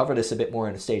that, and we'll cover this a bit more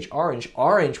in stage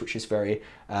Orange, which is very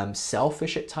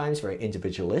selfish at times, very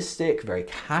individualistic, very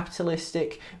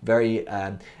capitalistic, very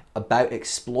about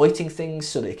exploiting things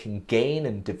so they can gain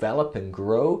and develop and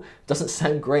grow. Doesn't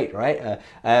sound great, right?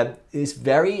 Is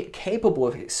very capable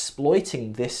of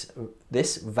exploiting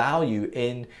this value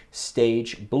in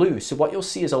stage Blue. So what you'll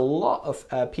see is a lot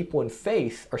of people in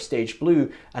faith are stage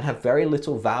Blue and have very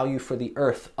little value for the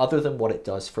earth other than what it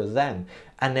does for them.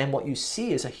 And then what you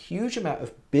see is a huge amount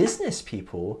of business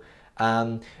people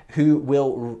who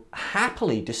will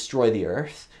happily destroy the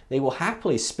earth. They will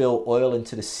happily spill oil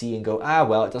into the sea and go,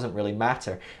 well, it doesn't really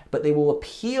matter. But they will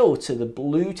appeal to the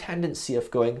Blue tendency of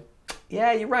going,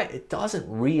 yeah, you're right, it doesn't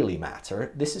really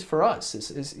matter. This is for us.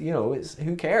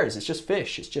 Who cares? It's just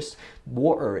fish. It's just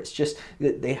water. It's just,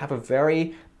 they have a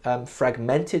very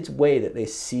fragmented way that they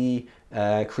see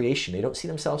creation. They don't see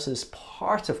themselves as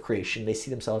part of creation. They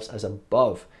see themselves as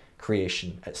above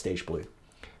creation at stage Blue.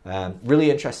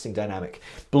 Really interesting dynamic.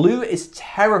 Blue is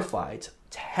terrified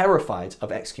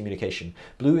of excommunication.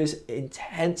 Blue is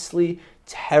intensely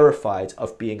terrified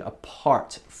of being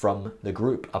apart from the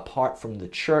group, apart from the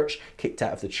church, kicked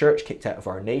out of the church, kicked out of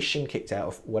our nation, kicked out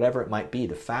of whatever it might be,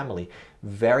 the family.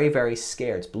 Very, very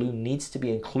scared. Blue needs to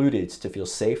be included to feel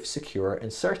safe, secure,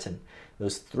 and certain.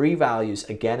 Those three values,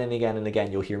 again and again and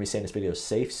again, you'll hear me say in this video: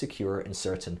 safe, secure, and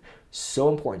certain. So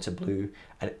important to Blue,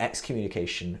 and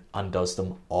excommunication undoes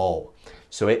them all.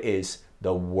 So it is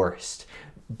the worst.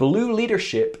 Blue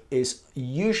leadership is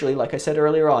usually, like I said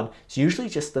earlier on, it's usually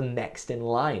just the next in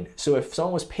line. So if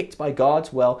someone was picked by God,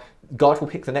 well, God will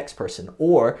pick the next person,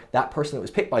 or that person that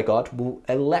was picked by God will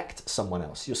elect someone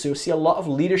else. You'll see a lot of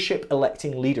leadership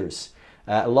electing leaders,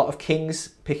 a lot of kings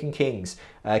picking kings,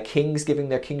 kings giving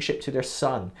their kingship to their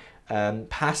son.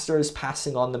 pastors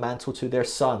passing on the mantle to their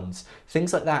sons,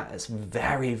 things like that. It's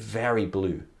very, very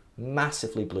blue,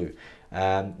 massively blue.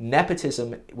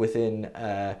 Nepotism within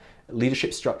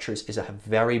leadership structures is a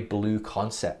very blue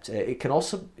concept. It can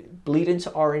also bleed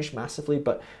into orange massively,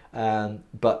 but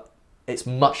it's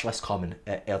much less common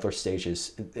at other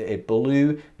stages.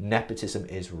 Blue nepotism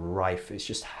is rife. It's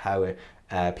just how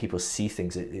people see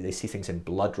things. They see things in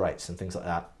blood rights and things like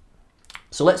that.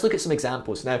 So let's look at some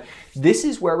examples. Now, this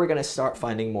is where we're going to start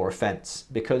finding more offense,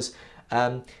 because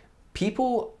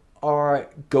people are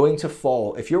going to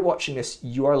fall. If you're watching this,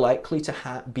 you are likely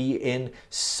to be in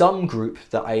some group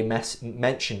that I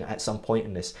mention at some point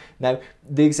in this. Now,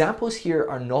 the examples here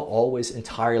are not always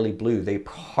entirely blue. They're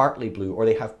partly blue, or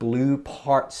they have blue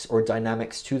parts or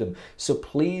dynamics to them. So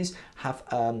please have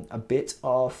a bit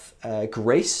of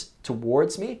grace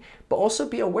towards me, but also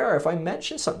be aware if I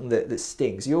mention something that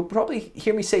stings, you'll probably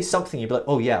hear me say something, you'll be like,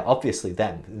 oh yeah, obviously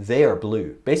them, they are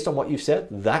blue. Based on what you've said,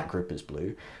 that group is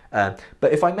blue.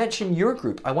 But if I mention your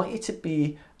group, I want you to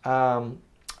be, I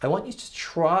want you to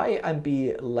try and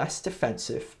be less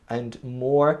defensive and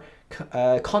more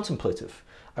contemplative.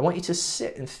 I want you to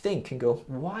sit and think and go,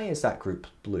 why is that group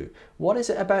blue? What is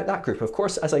it about that group? Of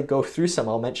course, as I go through some,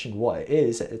 I'll mention what it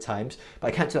is at the times, but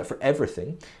I can't do that for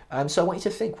everything. So I want you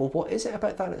to think, well, what is it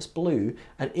about that that's blue?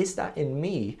 And is that in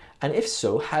me? And if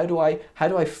so, how do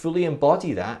I fully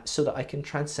embody that so that I can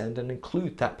transcend and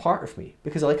include that part of me?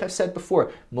 Because like I've said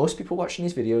before, most people watching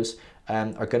these videos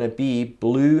are going to be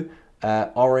blue,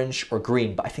 orange, or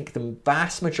green. But I think the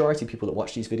vast majority of people that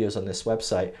watch these videos on this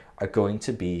website are going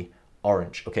to be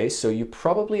orange. Okay, so you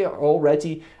probably are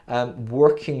already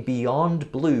working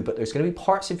beyond blue, but there's going to be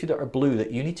parts of you that are blue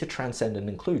that you need to transcend and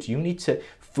include. You need to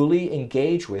fully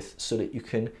engage with so that you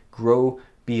can grow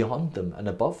beyond them and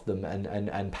above them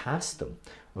and past them.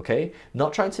 Okay,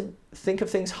 not trying to think of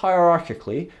things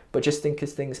hierarchically, but just think of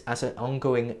things as an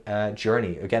ongoing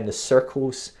journey. Again, the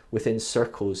circles within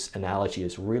circles analogy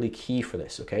is really key for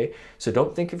this. Okay, so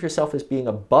don't think of yourself as being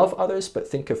above others, but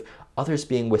think of others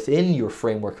being within your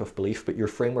framework of belief, but your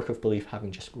framework of belief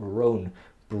having just grown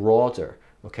broader.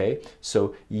 Okay,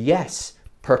 so yes,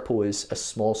 purple is a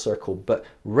small circle, but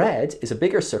red is a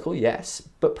bigger circle, yes,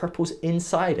 but purple's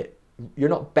inside it. You're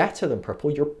not better than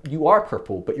purple, you are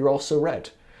purple, but you're also red.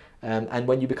 And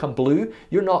when you become blue,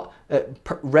 you're not,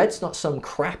 red's not some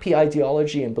crappy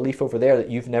ideology and belief over there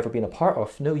that you've never been a part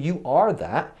of. No, you are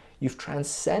that. You've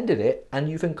transcended it and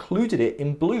you've included it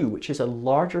in blue, which is a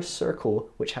larger circle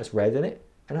which has red in it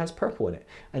and has purple in it,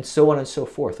 and so on and so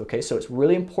forth. Okay, so it's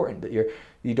really important that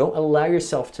you don't allow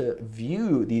yourself to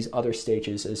view these other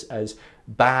stages as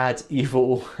bad,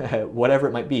 evil, whatever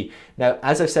it might be. Now,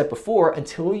 as I've said before,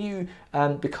 until you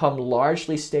become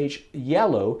largely stage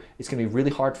yellow, it's going to be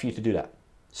really hard for you to do that.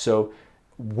 So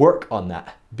work on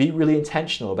that. Be really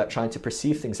intentional about trying to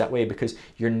perceive things that way, because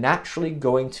you're naturally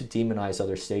going to demonize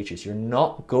other stages. You're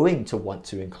not going to want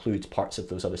to include parts of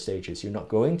those other stages. You're not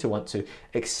going to want to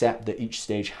accept that each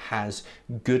stage has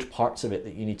good parts of it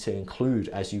that you need to include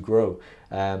as you grow.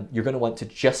 You're going to want to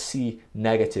just see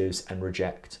negatives and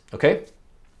reject. Okay?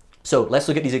 So let's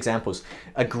look at these examples.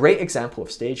 A great example of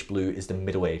stage blue is the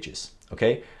Middle Ages.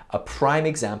 Okay? A prime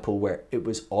example where it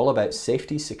was all about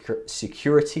safety,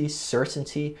 security,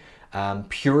 certainty.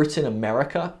 Puritan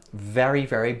America, very,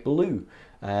 very blue.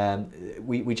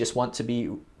 We just want to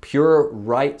be pure,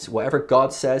 right, whatever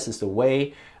God says is the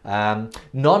way.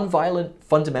 Non-violent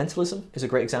fundamentalism is a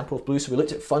great example of blue. So we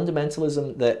looked at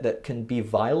fundamentalism that can be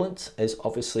violent, is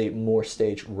obviously more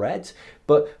stage red,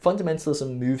 but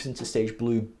fundamentalism moves into stage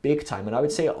blue big time. And I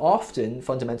would say often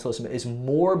fundamentalism is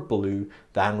more blue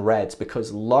than red,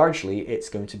 because largely it's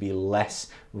going to be less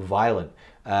violent.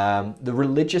 The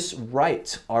religious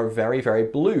right are very, very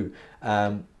blue.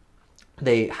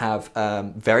 They have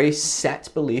very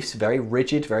set beliefs, very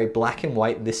rigid, very black and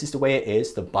white. This is the way it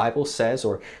is. The Bible says,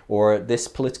 or this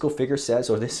political figure says,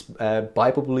 or this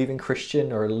Bible-believing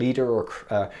Christian or leader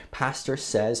or pastor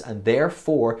says, and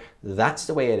therefore that's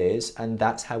the way it is, and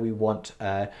that's how we want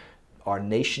our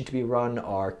nation to be run,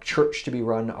 our church to be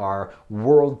run, our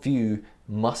worldview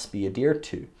must be adhered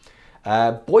to.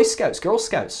 Boy Scouts, Girl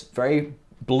Scouts, very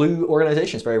blue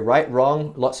organizations, very right,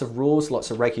 wrong, lots of rules, lots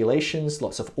of regulations,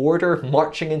 lots of order,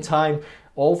 marching in time,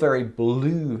 all very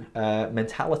blue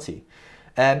mentality.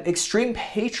 Extreme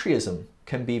patriotism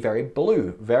can be very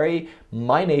blue, very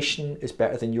my nation is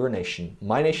better than your nation.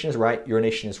 My nation is right, your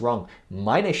nation is wrong.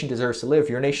 My nation deserves to live,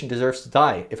 your nation deserves to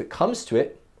die. If it comes to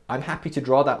it, I'm happy to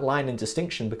draw that line and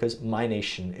distinction, because my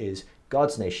nation is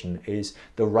God's nation, is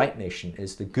the right nation,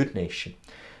 is the good nation.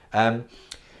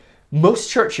 Most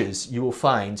churches you will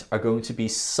find are going to be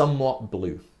somewhat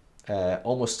blue.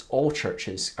 almost all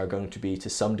churches are going to be to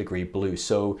some degree blue.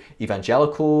 So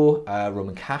evangelical,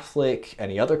 Roman Catholic,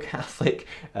 any other Catholic,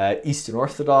 Eastern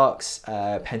Orthodox,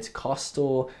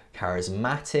 Pentecostal,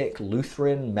 Charismatic,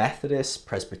 Lutheran, Methodist,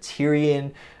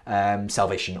 Presbyterian,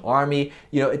 Salvation Army,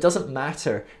 you know, it doesn't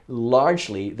matter.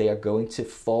 Largely, they are going to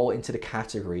fall into the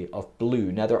category of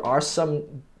blue. Now, there are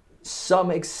some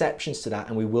exceptions to that,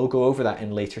 and we will go over that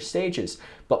in later stages.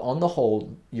 But on the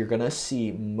whole, you're going to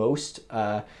see most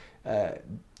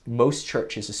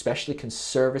churches, especially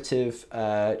conservative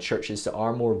churches that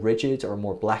are more rigid or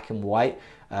more black and white,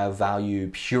 value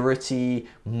purity,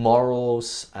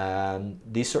 morals,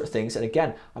 these sort of things. And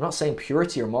again, I'm not saying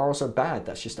purity or morals are bad.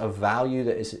 That's just a value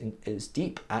that is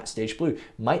deep at stage blue.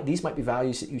 These might be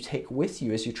values that you take with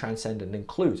you as you transcend and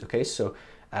include. Okay, so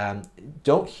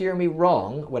don't hear me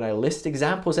wrong when I list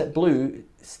examples at blue,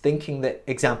 thinking that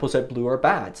examples at blue are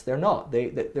bad. They're not.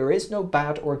 There is no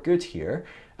bad or good here.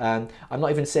 I'm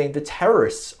not even saying the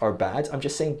terrorists are bad. I'm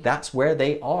just saying that's where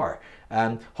they are.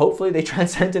 Hopefully they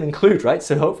transcend and include, right?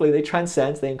 So hopefully they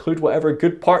transcend, they include whatever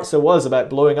good parts there was about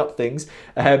blowing up things.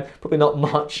 Probably not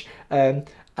much. And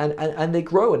they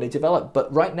grow and they develop.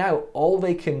 But right now, all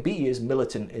they can be is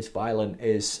militant, is violent,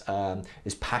 is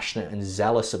passionate and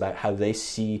zealous about how they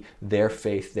see their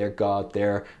faith, their God,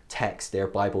 their text, their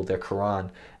Bible, their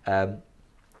Quran.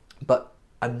 But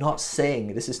I'm not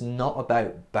saying, this is not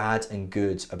about bad and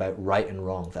good, about right and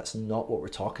wrong. That's not what we're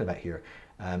talking about here.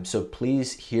 So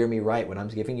please hear me right. When I'm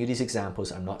giving you these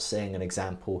examples, I'm not saying an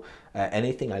example,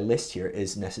 anything I list here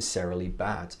is necessarily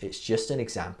bad. It's just an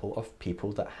example of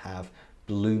people that have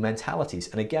blue mentalities.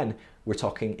 And again, we're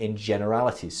talking in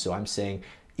generalities. So I'm saying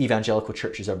evangelical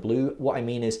churches are blue. What I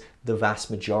mean is the vast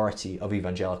majority of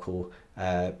evangelical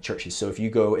churches. So if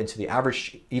you go into the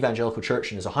average evangelical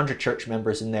church and there's 100 church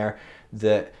members in there,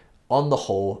 that on the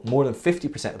whole, more than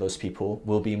 50% of those people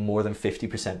will be more than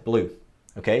 50% blue.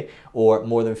 Okay, or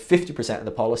more than 50% of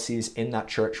the policies in that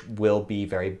church will be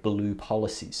very blue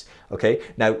policies. Okay,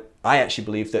 now I actually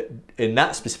believe that in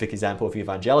that specific example of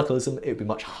evangelicalism, it would be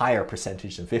much higher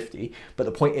percentage than 50. But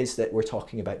the point is that we're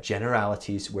talking about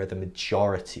generalities where the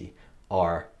majority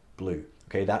are blue.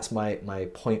 Okay, that's my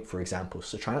point, for example.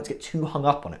 So try not to get too hung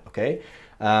up on it. Okay,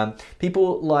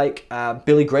 people like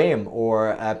Billy Graham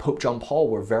or Pope John Paul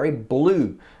were very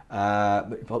blue.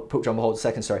 Pope John Paul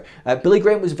II, sorry. Billy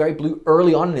Graham was very blue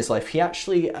early on in his life. He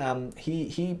actually,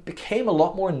 he became a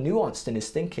lot more nuanced in his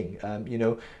thinking.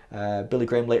 Billy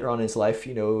Graham later on in his life,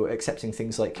 accepting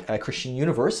things like Christian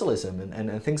universalism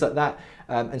and things like that.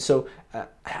 And so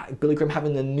Billy Graham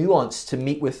having the nuance to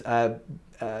meet with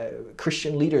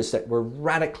Christian leaders that were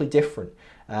radically different.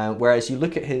 Whereas you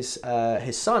look at his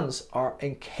sons are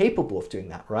incapable of doing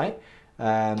that, right?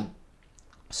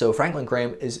 So Franklin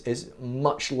Graham is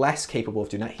much less capable of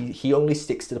doing that. He only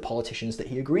sticks to the politicians that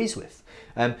he agrees with.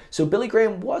 So Billy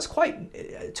Graham was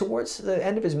quite, towards the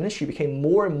end of his ministry, became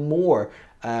more and more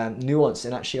nuanced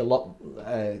and actually a lot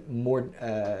more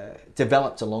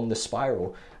developed along the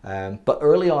spiral. But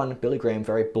early on, Billy Graham,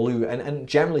 very blue. And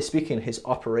generally speaking, his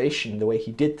operation, the way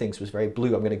he did things was very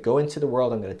blue. I'm going to go into the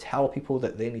world. I'm going to tell people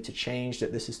that they need to change,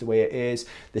 that this is the way it is.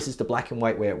 This is the black and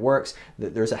white way it works,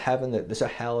 that there's a heaven, that there's a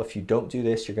hell. If you don't do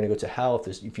this, you're going to go to hell.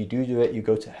 If you do it, you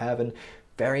go to heaven.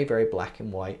 Very, very black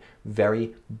and white,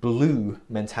 very blue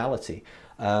mentality.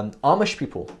 Amish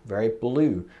people, very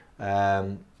blue.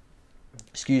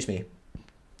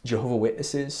 Jehovah's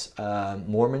Witnesses,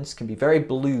 Mormons can be very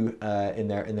blue in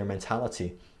their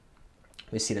mentality.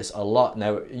 We see this a lot.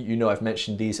 Now, I've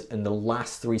mentioned these in the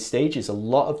last 3 stages. A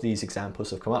lot of these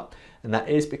examples have come up, and that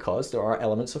is because there are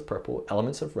elements of purple,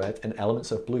 elements of red, and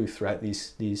elements of blue throughout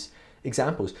these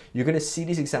examples. You're going to see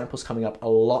these examples coming up a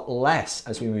lot less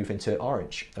as we move into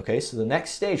orange. Okay, so the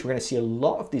next stage, we're going to see a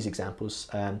lot of these examples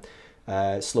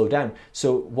slow down.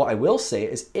 So what I will say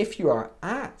is, if you are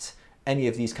at any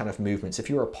of these kind of movements, if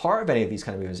you're a part of any of these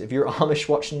kind of movements, if you're Amish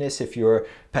watching this, if you're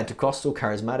Pentecostal,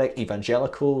 Charismatic,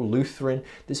 Evangelical, Lutheran,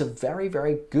 there's a very,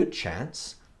 very good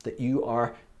chance that you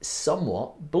are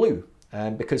somewhat blue,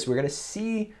 because we're going to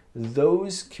see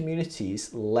those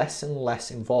communities less and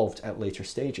less involved at later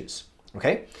stages.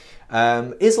 Okay,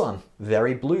 Islam,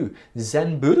 very blue.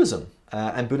 Zen Buddhism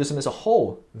and Buddhism as a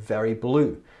whole, very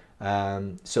blue.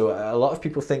 So a lot of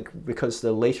people think because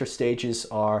the later stages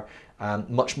are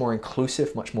much more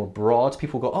inclusive, much more broad,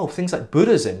 people go, oh, things like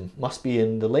Buddhism must be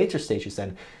in the later stages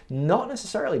then. Not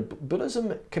necessarily.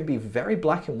 Buddhism can be very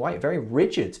black and white, very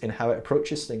rigid in how it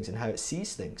approaches things and how it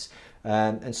sees things.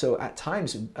 And so at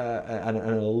times, and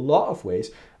in a lot of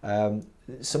ways,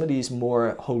 some of these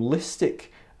more holistic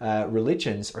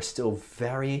religions are still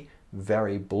very,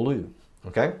 very blue.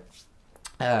 Okay?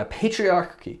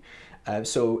 Patriarchy.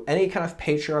 So any kind of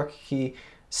patriarchy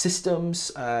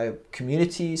systems,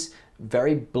 communities,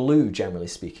 very blue, generally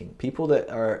speaking. People that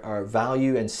are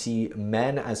value and see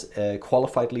men as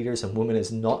qualified leaders and women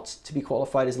as not to be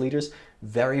qualified as leaders,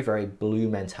 very, very blue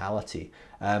mentality.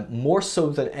 More so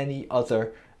than any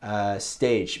other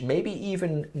stage, maybe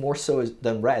even more so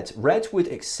than red. Red would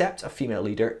accept a female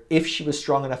leader if she was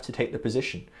strong enough to take the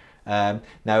position. Now,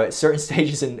 at certain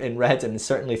stages in red, and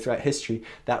certainly throughout history,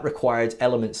 that required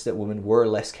elements that women were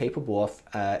less capable of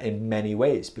in many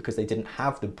ways, because they didn't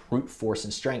have the brute force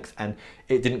and strength, and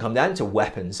it didn't come down to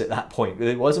weapons at that point.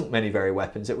 There wasn't many very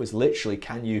weapons. It was literally,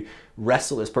 can you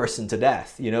wrestle this person to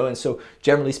death, you know? And so,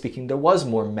 generally speaking, there was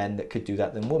more men that could do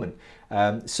that than women.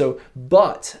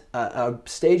 But a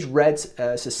stage red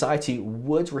society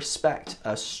would respect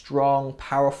a strong,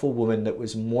 powerful woman that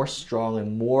was more strong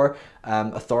and more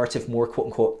authoritative, more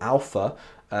quote-unquote alpha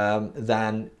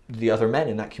than the other men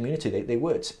in that community. They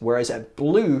would. Whereas at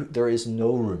blue, there is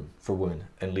no room for women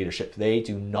in leadership. They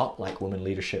do not like women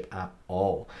leadership at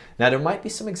all. Now, there might be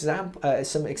some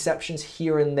exceptions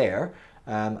here and there.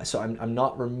 So I'm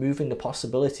not removing the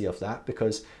possibility of that,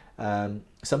 because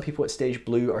some people at stage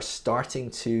blue are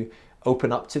starting to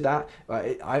open up to that.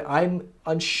 I'm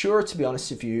unsure, to be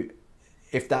honest with you,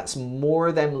 if that's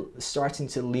more them starting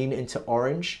to lean into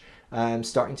orange,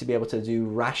 starting to be able to do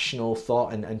rational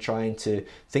thought and trying to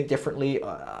think differently.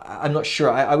 I'm not sure.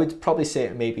 I would probably say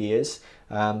it maybe is,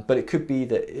 but it could be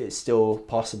that it's still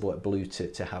possible at blue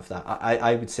to have that.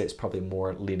 I would say it's probably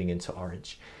more leaning into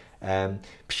orange.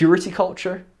 Purity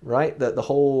culture, right? The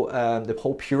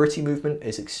whole purity movement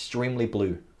is extremely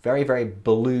blue, very, very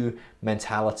blue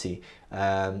mentality.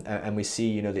 And we see,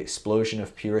 you know, the explosion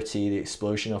of purity, the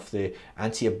explosion of the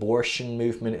anti-abortion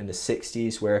movement in the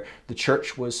 60s, where the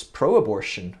church was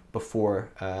pro-abortion before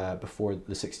the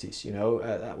 60s. You know,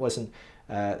 that wasn't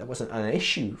an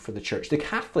issue for the church. The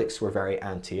Catholics were very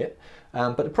anti it,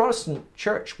 but the Protestant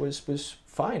church was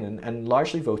fine and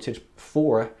largely voted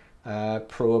for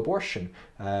pro-abortion,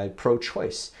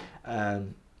 pro-choice.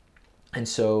 And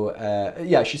so,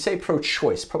 yeah, I should say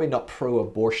pro-choice, probably not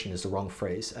pro-abortion is the wrong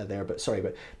phrase there, but sorry,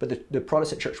 but the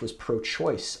Protestant church was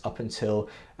pro-choice up until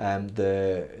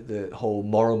the whole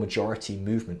moral majority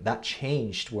movement. That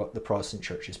changed what the Protestant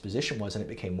church's position was, and it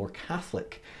became more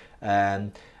Catholic.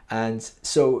 And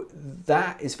so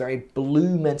that is very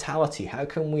blue mentality. How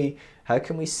can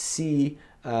we see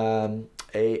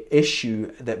a issue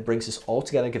that brings us all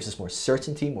together, gives us more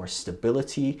certainty, more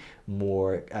stability,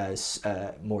 more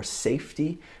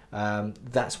safety?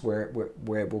 That's where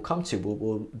we'll come to.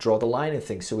 We'll draw the line in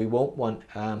things. So we won't want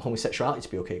homosexuality to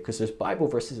be okay, because there's Bible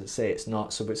verses that say it's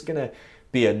not. So it's going to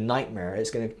be a nightmare.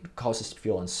 It's going to cause us to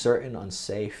feel uncertain,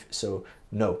 unsafe. So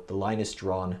no, the line is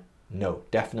drawn. No,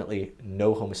 definitely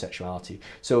no homosexuality.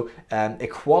 So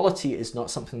equality is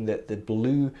not something that the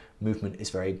blue movement is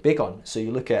very big on. So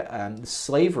you look at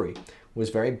slavery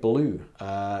was very blue.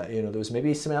 You know, there was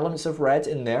maybe some elements of red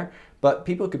in there, but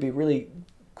people could be really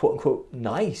quote unquote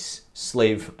nice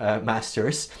slave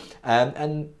masters,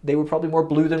 and they were probably more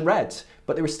blue than red,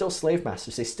 but they were still slave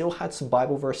masters. They still had some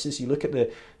Bible verses. You look at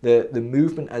the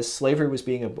movement as slavery was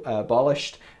being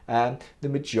abolished. The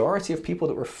majority of people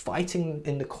that were fighting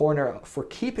in the corner for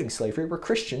keeping slavery were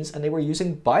Christians, and they were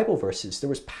using Bible verses. There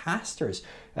was pastors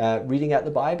reading out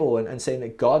the Bible and saying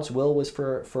that God's will was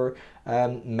for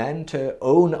men to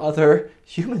own other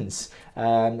humans,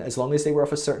 as long as they were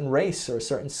of a certain race or a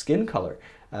certain skin color.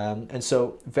 And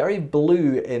so very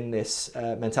blue in this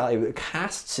mentality.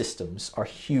 Caste systems are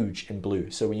huge in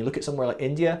blue. So when you look at somewhere like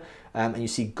India, and you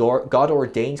see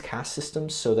God-ordained caste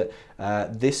systems, so that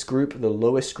this group, the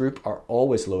lowest group, are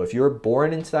always low. If you're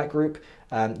born into that group,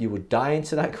 you would die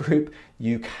into that group.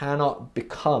 You cannot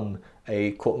become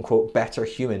a quote-unquote better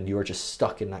human. You are just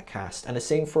stuck in that caste. And the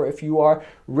same for if you are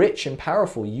rich and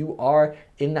powerful, you are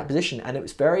in that position. And it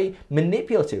was very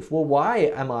manipulative. Well, why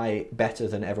am I better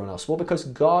than everyone else? Well, because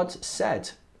God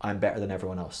said I'm better than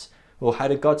everyone else. Well, how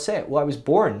did God say it? Well, I was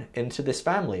born into this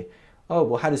family. Oh,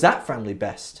 well, how does that family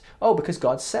best? Oh, because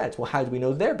God said. Well, how do we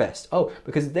know they're best? Oh,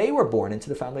 because they were born into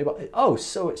the family. Oh,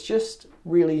 so it's just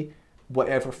really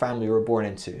whatever family you were born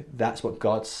into. That's what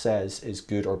God says is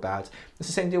good or bad. It's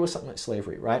the same deal with something like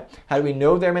slavery, right? How do we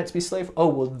know they're meant to be slaves? Oh,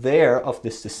 well, they're of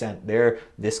this descent. They're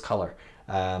this color.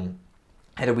 How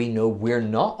do we know we're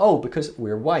not? Oh, because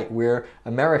we're white, we're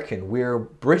American, we're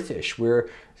British, we're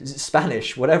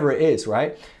Spanish, whatever it is,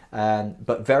 right?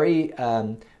 But very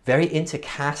into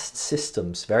caste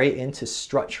systems, very into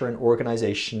structure and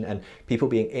organization, and people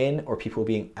being in or people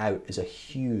being out is a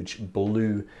huge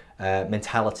blue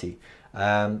mentality.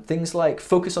 Things like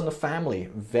focus on the family,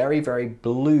 very, very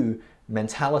blue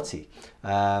mentality.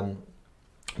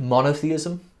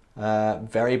 Monotheism,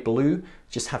 very blue.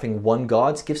 Just having one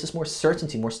God gives us more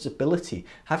certainty, more stability.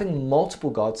 Having multiple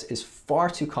gods is far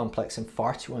too complex and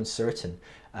far too uncertain.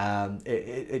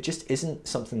 It just isn't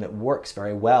something that works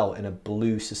very well in a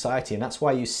blue society. And that's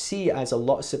why you see, as a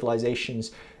lot of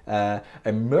civilizations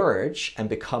emerge and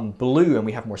become blue, and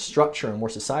we have more structure and more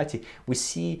society, we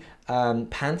see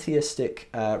pantheistic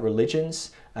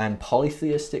religions and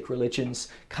polytheistic religions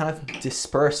kind of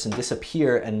disperse and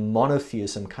disappear, and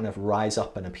monotheism kind of rise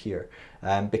up and appear,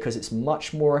 because it's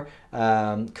much more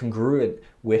congruent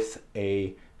with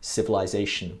a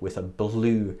civilization, with a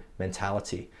blue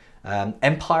mentality.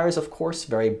 Empires, of course,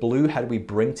 very blue. How do we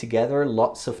bring together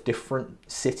lots of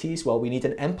different cities? Well, we need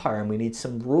an empire, and we need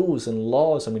some rules and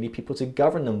laws, and we need people to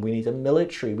govern them. We need a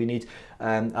military. We need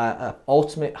a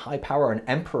ultimate high power, an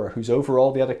emperor who's over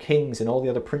all the other kings and all the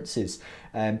other princes.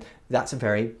 That's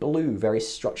very blue, very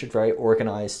structured, very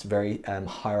organized, very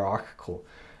hierarchical.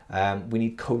 We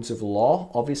need codes of law,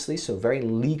 obviously, so very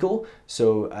legal.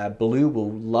 So blue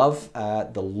will love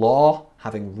the law,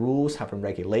 having rules, having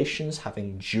regulations,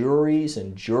 having juries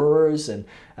and jurors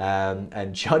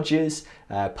and judges,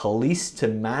 police to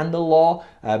man the law.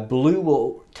 Blue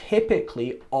will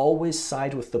typically always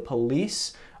side with the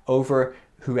police over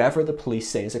whoever the police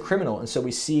say is a criminal. And so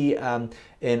we see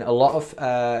in a lot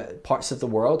of parts of the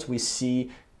world, we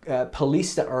see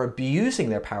police that are abusing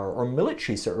their power, or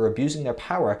militaries that are abusing their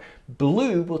power.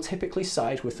 Blue will typically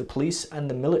side with the police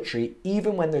and the military,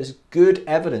 even when there's good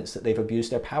evidence that they've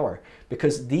abused their power,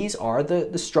 because these are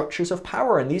the structures of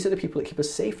power, and these are the people that keep us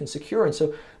safe and secure. And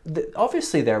so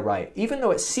obviously they're right, even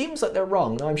though it seems like they're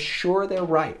wrong. No, I'm sure they're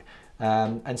right.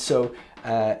 And so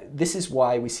this is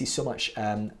why we see so much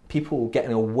people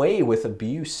getting away with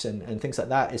abuse and things like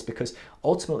that, is because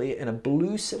ultimately in a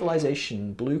blue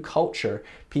civilization, blue culture,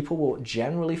 people will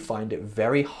generally find it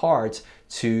very hard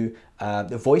to,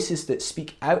 the voices that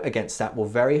speak out against that will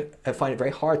find it very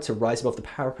hard to rise above the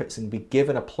parapets and be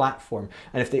given a platform.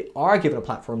 And if they are given a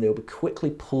platform, they'll be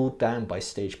quickly pulled down by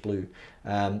stage blue.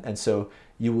 And so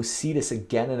you will see this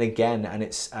again and again, and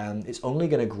it's only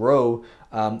going to grow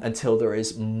until there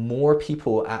is more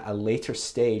people at a later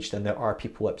stage than there are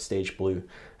people at stage blue,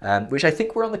 which I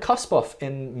think we're on the cusp of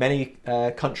in many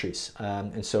countries.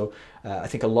 And so I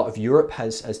think a lot of Europe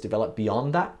has developed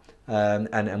beyond that,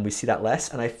 and we see that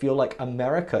less. And I feel like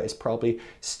America is probably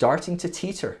starting to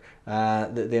teeter.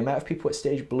 The amount of people at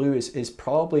stage blue is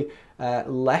probably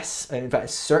less, in fact,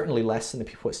 it's certainly less than the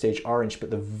people at stage orange,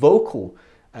 but the vocal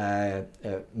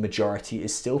majority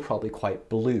is still probably quite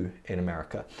blue in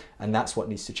America, and that's what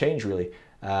needs to change, really.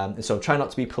 And so I'm trying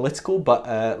not to be political,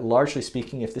 but largely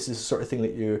speaking, if this is the sort of thing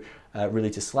that you really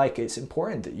dislike, it's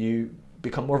important that you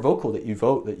become more vocal, that you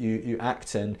vote, that you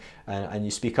act and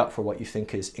you speak up for what you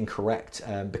think is incorrect,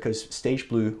 because stage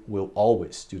blue will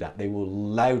always do that. They will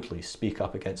loudly speak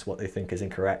up against what they think is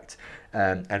incorrect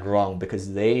and wrong,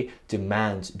 because they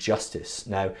demand justice.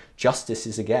 Now, justice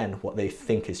is, again, what they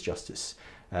think is justice.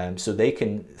 So they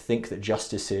can think that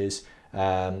justice is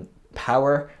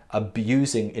power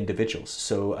abusing individuals.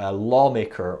 So a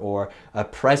lawmaker or a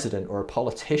president or a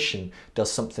politician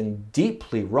does something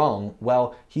deeply wrong.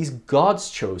 Well, he's God's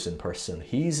chosen person.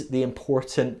 He's the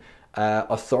important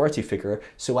authority figure.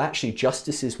 So actually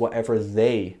justice is whatever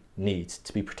they need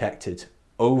to be protected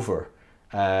over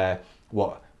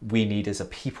what we need as a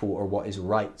people, or what is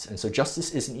right. And so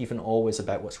justice isn't even always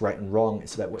about what's right and wrong.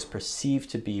 It's about what's perceived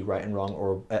to be right and wrong,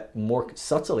 or more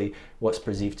subtly, what's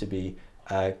perceived to be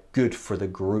good for the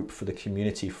group, for the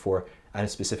community, and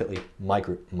specifically my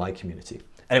group, my community.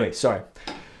 Anyway, sorry,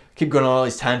 keep going on all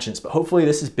these tangents, but hopefully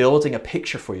this is building a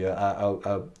picture for you,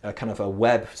 a kind of a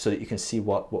web, so that you can see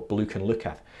what blue can look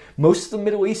at. Most of the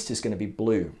Middle East is going to be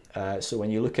blue. So when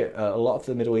you look at a lot of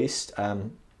the Middle East,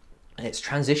 it's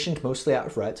transitioned mostly out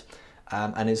of red,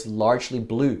 and is largely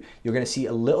blue. You're going to see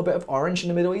a little bit of orange in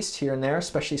the Middle East here and there,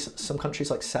 especially some countries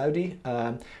like Saudi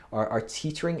are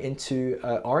teetering into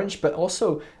orange, but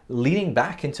also leaning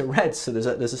back into red. So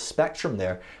there's a spectrum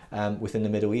there within the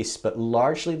Middle East, but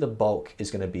largely the bulk is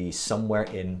going to be somewhere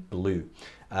in blue.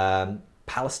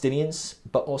 Palestinians,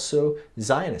 but also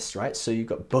Zionists, right? So you've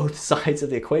got both sides of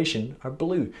the equation are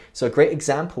blue. So a great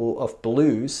example of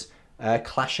blues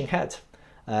clashing head.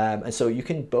 And so you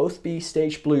can both be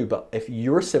stage blue, but if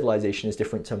your civilization is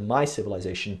different to my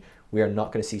civilization, We are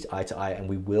not going to see eye to eye, and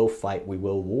we will fight, we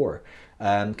will war.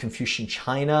 Confucian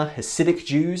China, Hasidic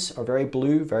Jews are very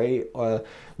blue, very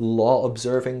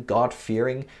law-observing,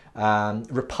 God-fearing.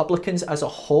 Republicans as a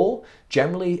whole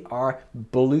generally are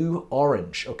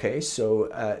blue-orange, okay?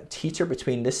 So teeter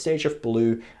between this stage of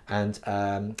blue and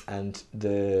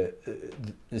the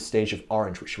stage of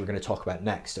orange, which we're going to talk about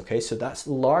next, okay? So that's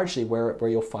largely where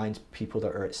you'll find people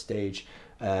that are at stage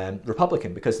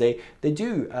Republican, because they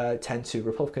do tend to,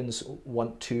 Republicans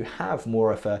want to have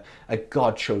more of a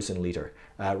God-chosen leader.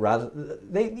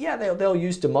 They'll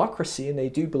use democracy, and they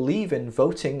do believe in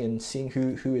voting and seeing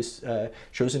who is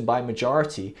chosen by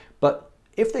majority. But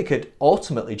if they could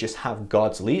ultimately just have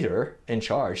God's leader in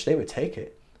charge, they would take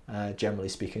it. Generally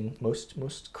speaking,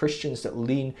 most Christians that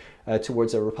lean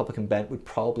towards a Republican bent would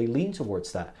probably lean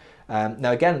towards that.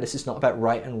 Now again, this is not about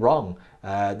right and wrong.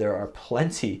 There are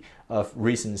plenty of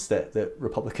reasons that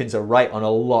Republicans are right on a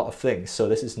lot of things. So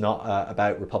this is not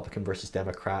about Republican versus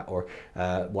Democrat, or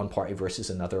one party versus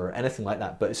another, or anything like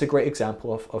that. But it's a great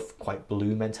example of quite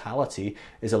blue mentality,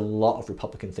 is a lot of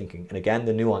Republican thinking. And again,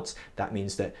 the nuance, that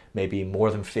means that maybe more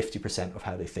than 50% of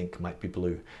how they think might be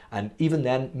blue. And even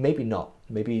then, maybe not.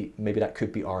 Maybe that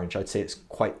could be orange. I'd say it's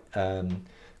quite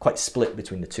split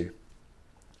between the two.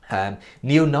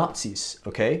 Neo-Nazis,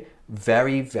 okay?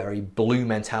 Very, very blue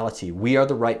mentality. We are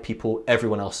the right people,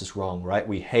 everyone else is wrong, right?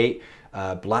 We hate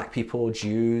black people,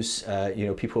 Jews,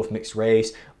 people of mixed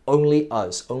race, only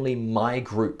us, only my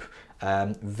group.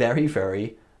 Very,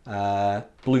 very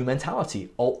blue mentality.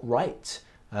 Alt-right,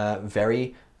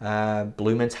 very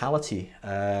blue mentality.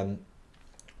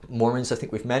 Mormons, I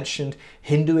think we've mentioned.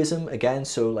 Hinduism, again,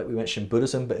 so like we mentioned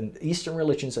Buddhism, but Eastern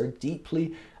religions are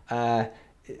deeply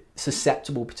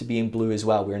susceptible to being blue as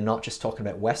well. We're not just talking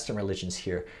about Western religions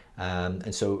here.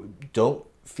 And so don't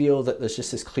feel that there's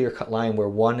just this clear-cut line where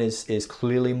one is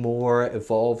clearly more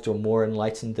evolved or more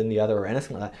enlightened than the other, or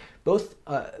anything like that. Both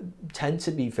tend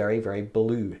to be very, very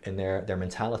blue in their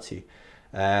mentality.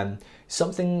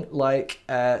 Something like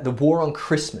the War on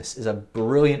Christmas is a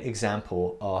brilliant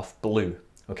example of blue.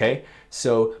 Okay,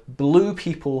 so blue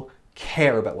people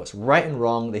care about what's right and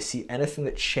wrong. They see anything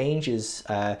that changes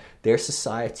their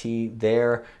society,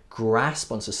 their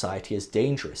grasp on society, as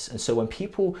dangerous. And so when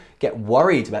people get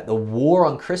worried about the war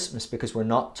on Christmas because we're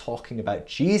not talking about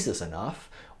Jesus enough,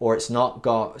 or it's not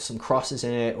got some crosses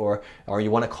in it, or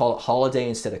you want to call it holiday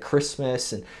instead of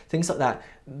Christmas, and things like that,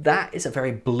 that is a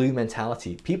very blue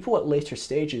mentality. People at later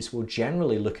stages will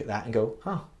generally look at that and go,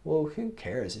 oh, well, who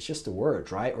cares? It's just a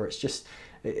word, right? Or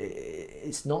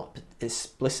it's not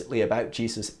explicitly about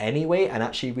Jesus anyway, and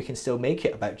actually we can still make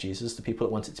it about Jesus, the people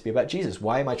that want it to be about Jesus.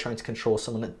 Why am I trying to control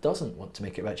someone that doesn't want to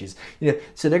make it about Jesus?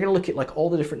 So they're going to look at like all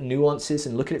the different nuances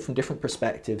and look at it from different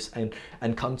perspectives,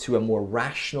 and come to a more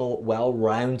rational,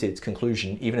 well-rounded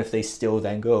conclusion, even if they still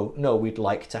then go, no, we'd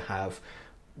like to have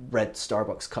red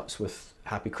Starbucks cups with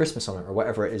Happy Christmas on it, or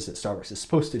whatever it is that Starbucks is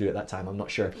supposed to do at that time. I'm not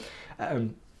sure.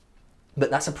 But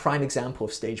that's a prime example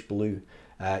of stage blue.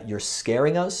 You're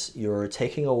scaring us. You're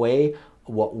taking away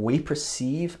what we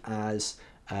perceive as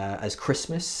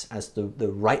Christmas, as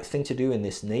the right thing to do in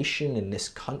this nation, in this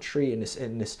country, in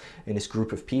this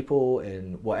group of people,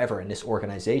 in whatever, in this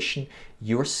organization.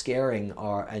 You're scaring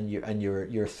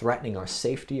you're threatening our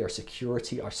safety, our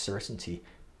security, our certainty.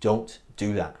 Don't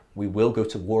do that. We will go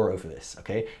to war over this,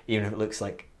 okay? Even if it looks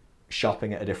like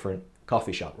shopping at a different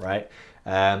coffee shop, right?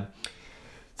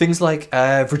 Things like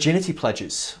virginity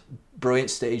pledges.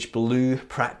 Brilliant stage blue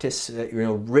practice,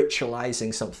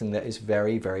 ritualizing something that is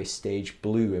very, very stage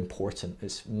blue important.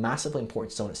 It's massively important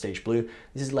to someone at stage blue.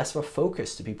 This is less of a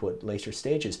focus to people at later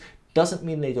stages. Doesn't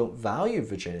mean they don't value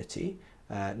virginity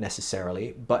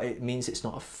necessarily, but it means it's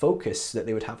not a focus, that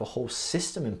they would have a whole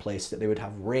system in place, that they would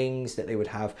have rings, that they would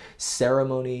have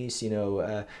ceremonies, they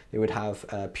would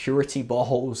have purity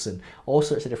balls and all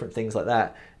sorts of different things like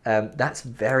that. That's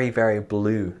very, very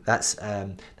blue. That's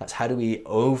how do we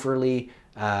overly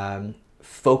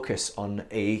focus on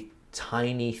a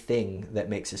tiny thing that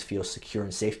makes us feel secure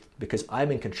and safe, because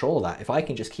I'm in control of that. If I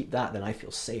can just keep that, then I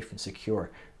feel safe and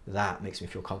secure. That makes me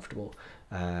feel comfortable.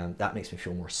 That makes me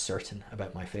feel more certain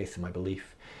about my faith and my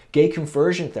belief. Gay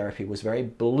conversion therapy was very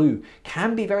blue,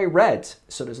 can be very red.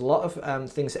 So there's a lot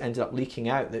of things that ended up leaking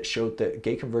out that showed that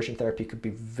gay conversion therapy could be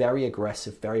very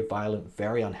aggressive, very violent,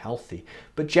 very unhealthy.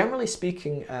 But generally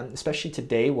speaking, especially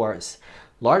today where it's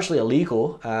largely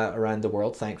illegal around the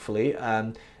world, thankfully,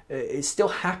 it still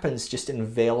happens, just in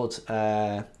veiled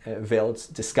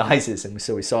disguises. And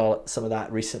so we saw some of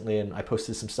that recently, and I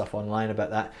posted some stuff online about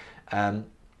that.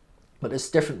 But there's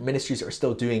different ministries that are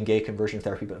still doing gay conversion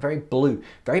therapy, but very blue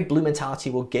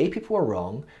mentality. Well, gay people are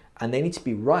wrong and they need to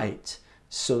be right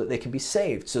so that they can be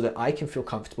saved, so that I can feel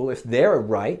comfortable. If they're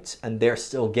right and they're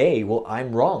still gay, well,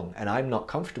 I'm wrong and I'm not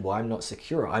comfortable, I'm not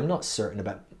secure, I'm not certain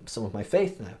about some of my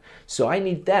faith now. So I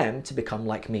need them to become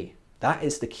like me. That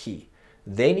is the key.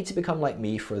 They need to become like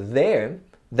me for their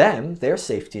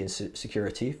safety and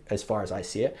security, as far as I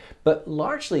see it. But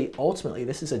largely, ultimately,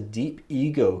 this is a deep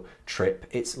ego trip.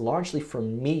 It's largely for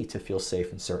me to feel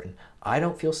safe and certain. I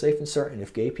don't feel safe and certain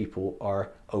if gay people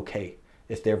are okay.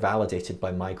 If they're validated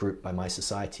by my group, by my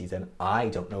society, then I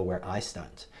don't know where I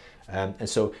stand. And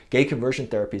so gay conversion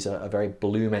therapy is a very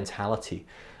blue mentality.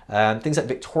 Things like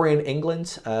Victorian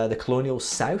England, the colonial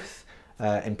South,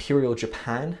 Imperial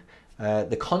Japan,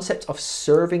 the concept of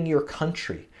serving your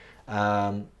country.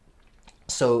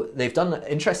 So they've done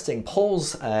interesting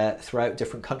polls throughout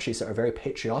different countries that are very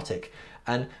patriotic,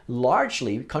 and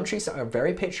largely countries that are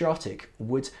very patriotic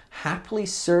would happily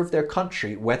serve their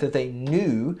country whether they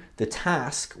knew the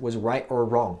task was right or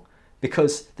wrong,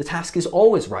 because the task is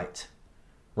always right,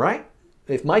 right?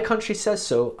 If my country says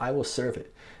so, I will serve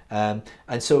it. And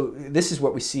so this is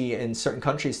what we see in certain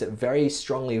countries that very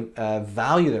strongly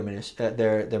value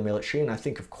their military. And I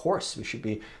think, of course, we should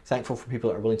be thankful for people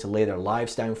that are willing to lay their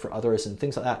lives down for others and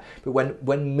things like that. But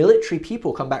when military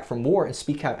people come back from war and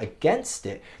speak out against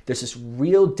it, there's this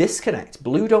real disconnect.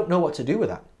 Blue don't know what to do with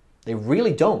that. They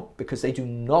really don't, because they do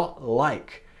not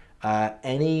like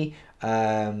anyone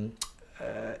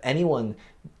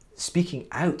speaking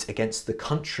out against the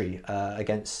country,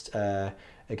 against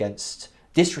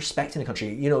disrespecting the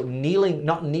country. You know,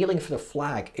 not kneeling for the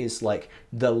flag is like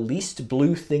the least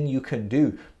blue thing you can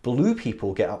do. Blue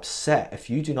people get upset if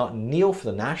you do not kneel for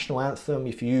the national anthem,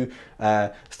 if you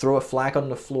throw a flag on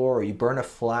the floor or you burn a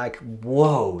flag.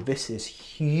 Whoa, this is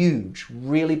huge,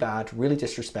 really bad, really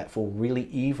disrespectful, really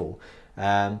evil.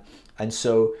 And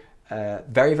so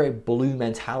very, very blue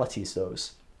mentalities,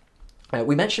 those.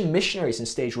 We mentioned missionaries in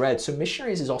stage red. So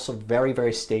missionaries is also very,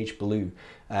 very stage blue.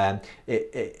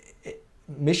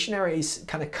 Missionaries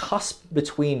kind of cusp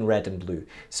between red and blue.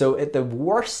 So at the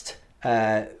worst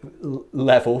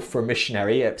level for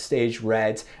missionary, at stage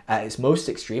red, at its most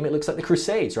extreme, it looks like the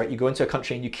Crusades, right? You go into a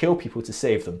country and you kill people to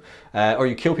save them, or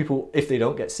you kill people if they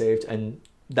don't get saved, and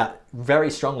that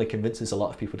very strongly convinces a lot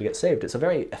of people to get saved. It's a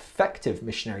very effective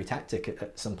missionary tactic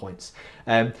at some points.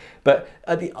 But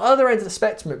at the other end of the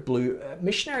spectrum at blue,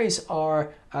 missionaries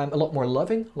are a lot more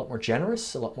loving, a lot more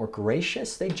generous, a lot more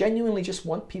gracious. They genuinely just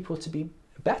want people to be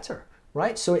better,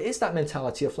 right? So it is that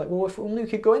mentality of like, well, if only we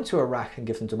could go into Iraq and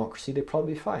give them democracy, they'd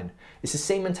probably be fine. It's the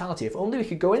same mentality. If only we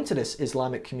could go into this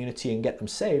Islamic community and get them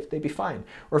saved, they'd be fine.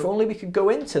 Or if only we could go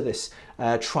into this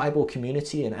tribal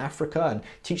community in Africa and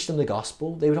teach them the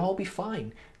gospel, they would all be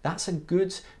fine. That's a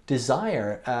good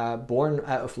desire born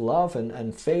out of love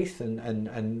and faith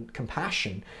and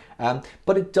compassion.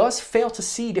 But it does fail to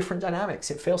see different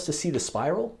dynamics. It fails to see the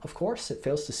spiral, of course. It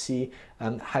fails to see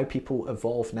how people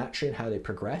evolve naturally and how they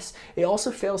progress. It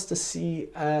also fails to see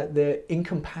the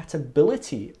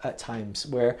incompatibility at times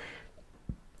where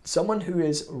someone who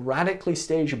is radically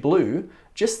stage blue,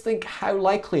 just think how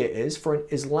likely it is for an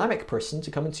Islamic person to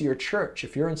come into your church.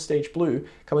 If you're in stage blue,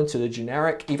 come into the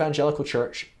generic evangelical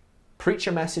church, preach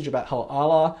a message about how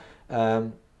Allah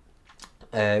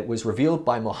was revealed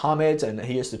by Muhammad and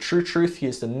he is the true truth, he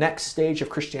is the next stage of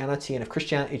Christianity, and if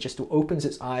Christianity just opens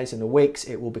its eyes and awakes,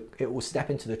 it will step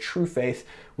into the true faith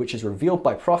which is revealed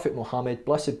by Prophet Muhammad,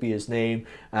 blessed be his name,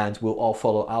 and we'll all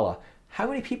follow Allah. How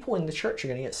many people in the church are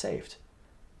going to get saved?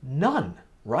 None,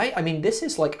 right? I mean, this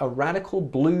is like a radical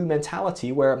blue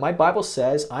mentality where my Bible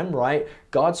says I'm right,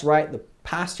 God's right, the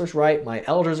pastor's right, my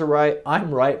elders are right,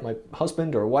 I'm right, my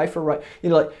husband or wife are right.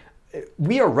 You know, like,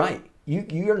 we are right.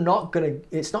 You're not gonna.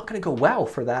 It's not gonna go well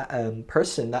for that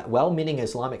person, that well-meaning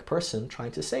Islamic person trying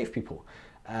to save people.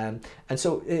 And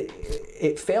so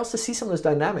it fails to see some of those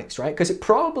dynamics, right? Because it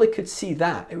probably could see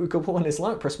that. It would go, well, an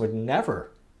Islamic person would never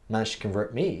manage to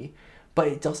convert me. But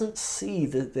it doesn't see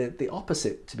the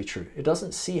opposite to be true. It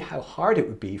doesn't see how hard it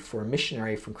would be for a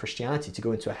missionary from Christianity to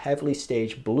go into a heavily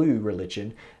stage blue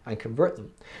religion and convert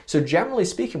them. So generally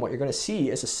speaking, what you're going to see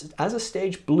is as a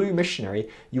stage blue missionary,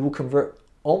 you will convert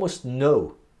almost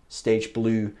no stage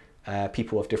blue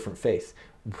people of different faith.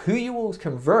 Who you will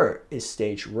convert is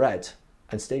stage red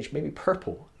and stage maybe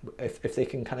purple, if they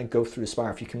can kind of go through the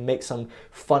spiral, if you can make some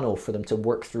funnel for them to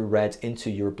work through red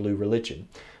into your blue religion.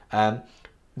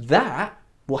 That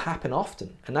will happen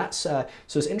often, and that's so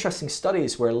there's interesting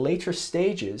studies where later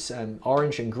stages,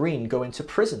 orange and green, go into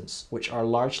prisons, which are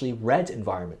largely red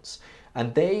environments,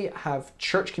 and they have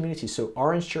church communities. So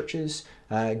orange churches,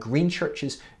 green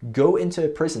churches go into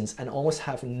prisons and almost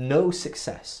have no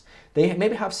success. They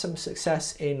maybe have some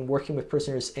success in working with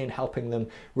prisoners in helping them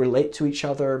relate to each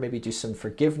other, maybe do some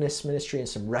forgiveness ministry and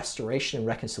some restoration and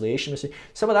reconciliation ministry.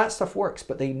 Some of that stuff works,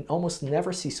 but they almost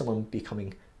never see someone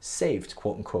becoming saved,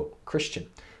 quote unquote, Christian,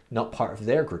 not part of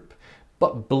their group.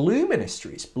 But blue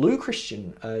ministries, blue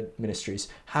Christian ministries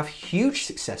have huge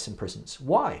success in prisons.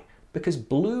 Why? Because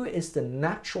blue is the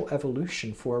natural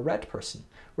evolution for a red person.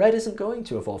 Red isn't going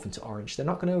to evolve into orange. They're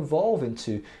not going to evolve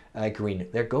into green.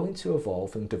 They're going to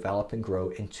evolve and develop and grow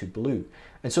into blue.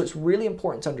 And so it's really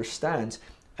important to understand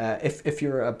if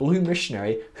you're a blue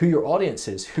missionary, who your audience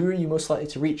is, who are you most likely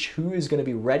to reach, who is going to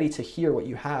be ready to hear what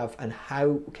you have, and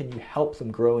how can you help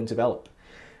them grow and develop.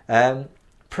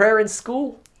 Prayer in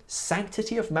school,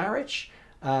 sanctity of marriage,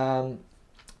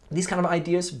 these kind of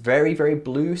ideas, very, very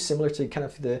blue, similar to kind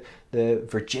of the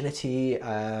virginity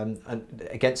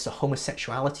against the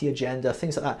homosexuality agenda,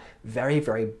 things like that. Very,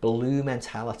 very blue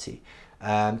mentality.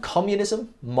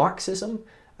 Communism, Marxism,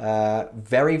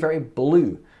 very, very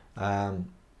blue.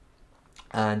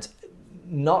 And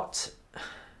not,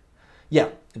 yeah,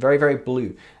 very, very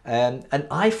blue. An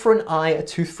eye for an eye, a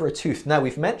tooth for a tooth. Now,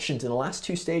 we've mentioned in the last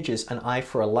two stages an eye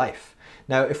for a life.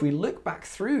 Now, if we look back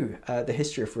through the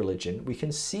history of religion, we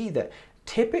can see that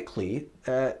typically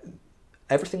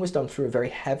everything was done through a very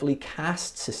heavily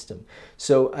caste system.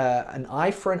 So an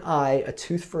eye for an eye, a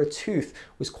tooth for a tooth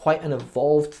was quite an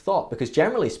evolved thought, because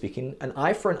generally speaking, an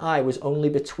eye for an eye was only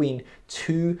between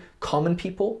two common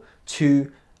people,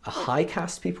 two high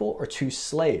caste people, or two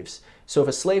slaves. So if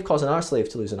a slave caused another slave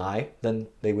to lose an eye, then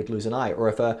they would lose an eye. Or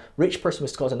if a rich person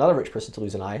was to cause another rich person to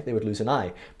lose an eye, they would lose an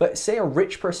eye. But say a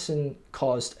rich person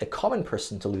caused a common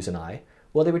person to lose an eye,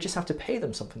 well, they would just have to pay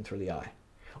them something through the eye.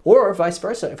 Or vice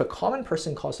versa, if a common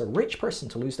person caused a rich person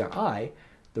to lose their eye,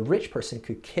 the rich person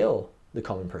could kill the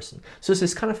common person. So there's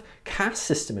this kind of caste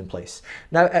system in place.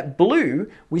 Now at blue,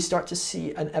 we start to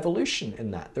see an evolution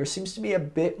in that. There seems to be a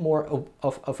bit more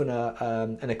of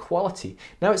an equality.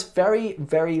 Now it's very,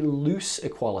 very loose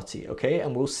equality, okay?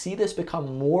 And we'll see this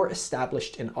become more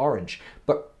established in orange.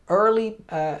 But early,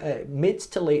 mid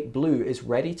to late blue is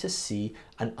ready to see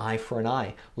an eye for an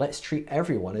eye. Let's treat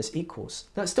everyone as equals.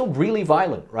 Now it's still really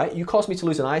violent, right? You caused me to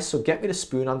lose an eye, so get me the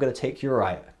spoon, I'm gonna take your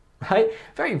eye. Right?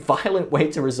 Very violent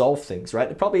way to resolve things, right?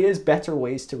 There probably is better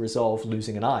ways to resolve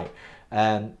losing an eye.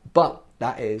 But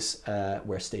that is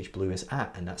where stage blue is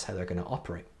at, and that's how they're going to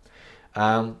operate.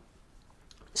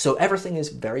 So everything is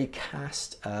very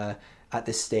caste at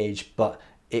this stage, but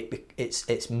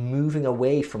it's moving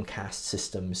away from caste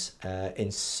systems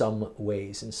in some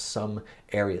ways, in some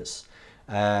areas.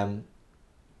 Yeah,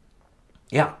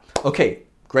 okay,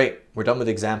 great. We're done with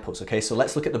examples, okay? So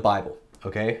let's look at the Bible.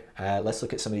 Okay, let's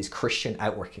look at some of these Christian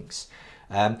outworkings.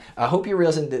 I hope you're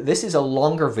realizing that this is a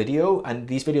longer video, and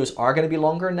these videos are going to be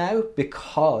longer now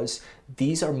because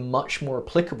these are much more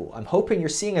applicable. I'm hoping you're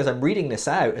seeing as I'm reading this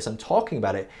out, as I'm talking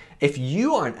about it, if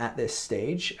you aren't at this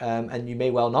stage, and you may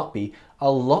well not be, a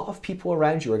lot of people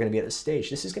around you are going to be at this stage.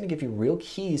 This is going to give you real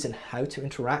keys in how to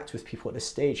interact with people at this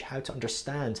stage, how to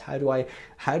understand, how do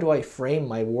I frame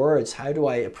my words, how do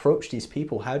I approach these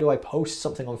people, how do I post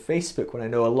something on Facebook when I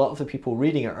know a lot of the people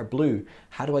reading it are blue,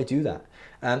 how do I do that?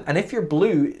 And if you're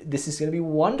blue, this is going to be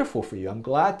wonderful for you. I'm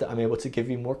glad that I'm able to give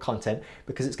you more content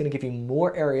because it's going to give you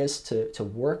more areas to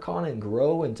work on and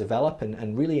grow and develop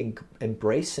and really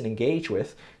embrace and engage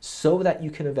with, so that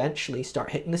you can eventually start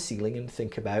hitting the ceiling and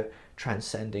think about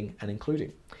transcending and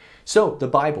including. So the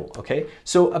Bible, okay?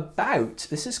 So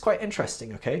this is quite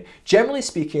interesting, okay? Generally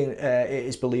speaking, it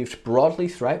is believed broadly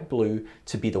throughout blue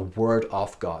to be the Word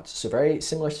of God. So very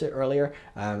similar to earlier,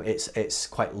 it's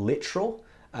quite literal.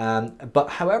 But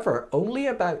however, only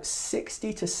about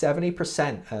 60 to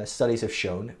 70% studies have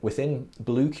shown within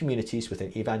blue communities,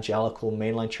 within evangelical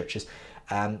mainline churches,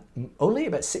 only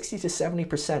about 60 to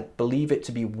 70% believe it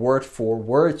to be word for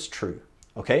words true,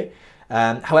 okay?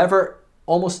 However,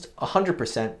 almost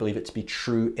 100% believe it to be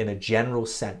true in a general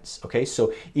sense, okay?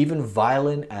 So even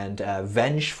violent and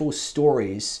vengeful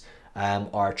stories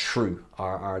are true,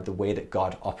 are the way that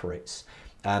God operates.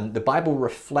 The Bible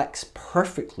reflects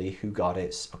perfectly who God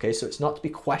is, okay? So it's not to be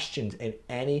questioned in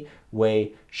any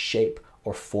way, shape,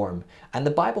 or form. And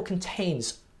the Bible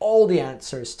contains all the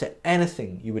answers to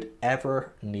anything you would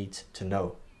ever need to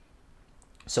know.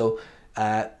 So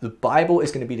the Bible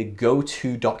is going to be the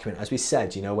go-to document. As we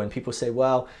said, you know, when people say,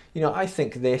 well, you know, I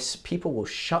think this, people will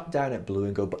shut down at blue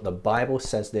and go, but the Bible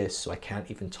says this, so I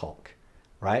can't even talk,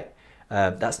 right?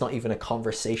 That's not even a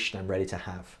conversation I'm ready to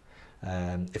have.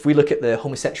 If we look at the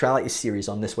homosexuality series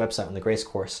on this website, on the Grace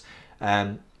course,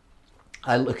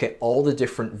 I look at all the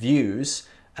different views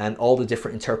and all the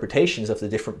different interpretations of the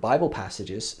different Bible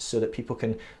passages so that people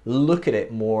can look at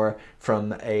it more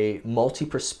from a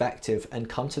multi-perspective and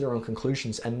come to their own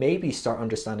conclusions and maybe start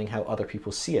understanding how other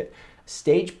people see it.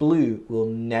 Stage Blue will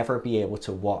never be able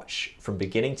to watch from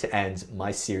beginning to end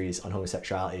my series on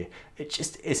homosexuality. It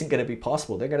just isn't going to be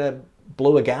possible. They're going to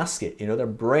blow a gasket, you know, their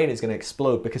brain is going to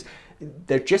explode because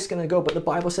they're just going to go, but the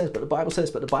Bible says, but the Bible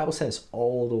says, but the Bible says,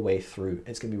 all the way through.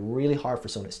 It's going to be really hard for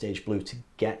someone at Stage Blue to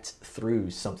get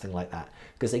through something like that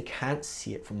because they can't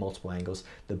see it from multiple angles.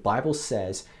 The Bible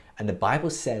says, and the Bible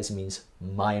says means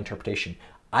my interpretation.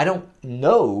 I don't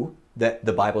know that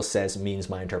the Bible says means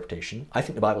my interpretation. I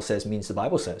think the Bible says means the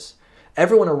Bible says.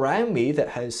 Everyone around me that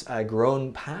has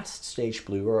grown past Stage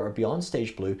Blue or beyond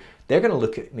Stage Blue, they're going to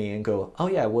look at me and go, oh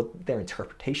yeah, well, their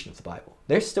interpretation of the Bible.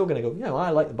 They're still going to go, yeah, well, I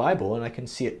like the Bible and I can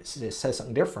see it says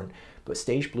something different. But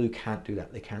Stage Blue can't do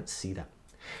that. They can't see that.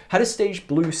 How does Stage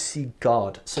Blue see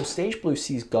God? So Stage Blue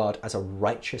sees God as a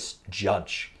righteous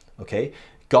judge, okay?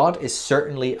 God is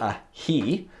certainly a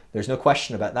he. There's no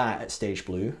question about that at Stage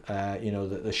Blue. You know,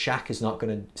 the shack is not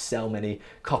going to sell many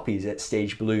copies at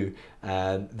Stage Blue,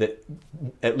 that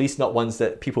at least not ones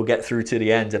that people get through to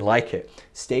the end and like it.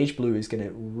 Stage Blue is going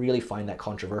to really find that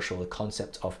controversial, the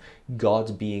concept of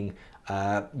God being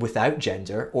without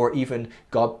gender, or even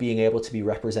God being able to be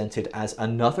represented as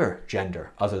another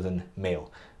gender other than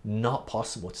male. Not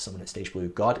possible to someone at Stage Blue.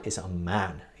 God is a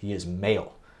man. He is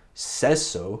male. Says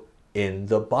so in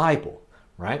the Bible.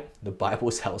 Right? The Bible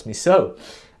tells me so.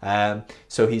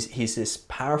 So he's this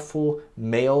powerful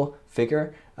male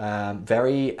figure,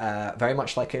 very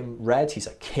much like him read. He's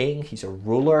a king, he's a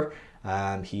ruler,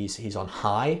 he's on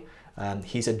high,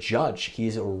 he's a judge,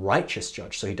 he's a righteous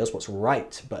judge, so he does what's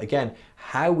right. But again,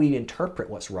 how we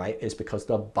interpret what's right is because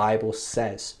the Bible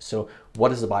says. So what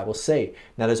does the Bible say?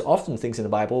 Now there's often things in the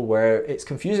Bible where it's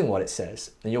confusing what it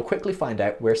says, and you'll quickly find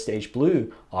out where Stage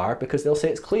Blue are because they'll say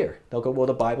it's clear. They'll go, well,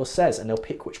 the Bible says, and they'll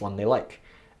pick which one they like,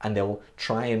 and they'll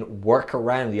try and work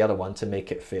around the other one to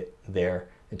make it fit their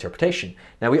interpretation.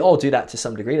 Now we all do that to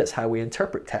some degree. That's how we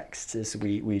interpret texts, is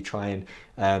we try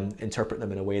and interpret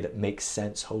them in a way that makes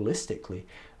sense holistically.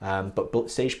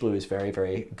 But Stage Blue is very,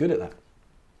 very good at that.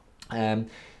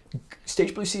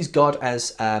 Stage Blue sees God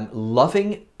as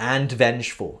loving and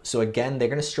vengeful. So again, they're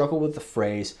going to struggle with the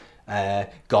phrase,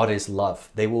 God is love.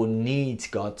 They will need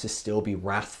God to still be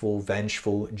wrathful,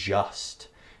 vengeful, just.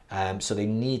 So they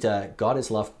need God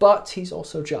is love, but he's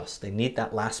also just. They need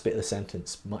that last bit of the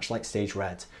sentence, much like Stage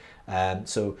Red.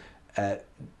 So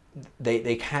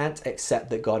they can't accept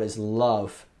that God is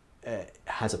love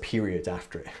has a period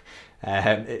after it.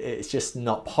 It's just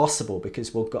not possible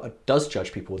because, well, God does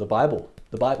judge people. The Bible,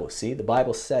 see, the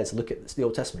Bible says, look at the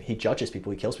Old Testament, he judges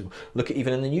people, he kills people. Look at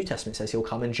even in the New Testament, it says he'll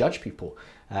come and judge people.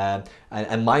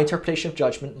 And my interpretation of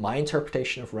judgment, my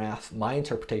interpretation of wrath, my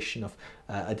interpretation of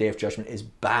a day of judgment is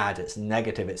bad, it's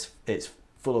negative, it's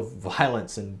full of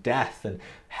violence and death and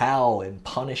hell and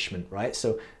punishment, right?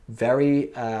 So very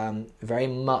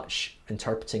much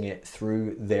interpreting it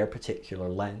through their particular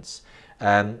lens.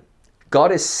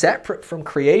 God is separate from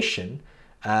creation,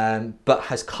 but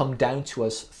has come down to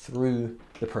us through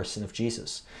the person of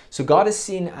Jesus. So God is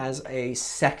seen as a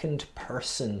second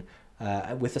person,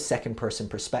 with a second person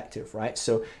perspective, right?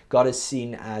 So God is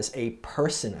seen as a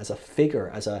person, as a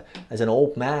figure, as an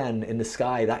old man in the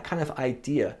sky, that kind of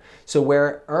idea. So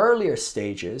where earlier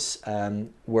stages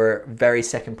were very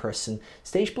second person,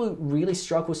 Stage Blue really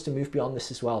struggles to move beyond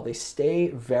this as well. They stay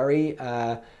very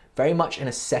much in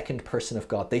a second person of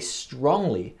God. They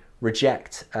strongly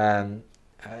reject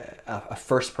a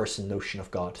first person notion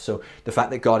of God. So the fact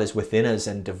that God is within us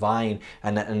and divine,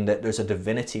 and that there's a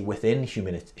divinity within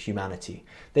humanity.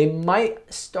 They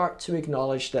might start to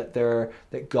acknowledge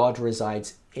that God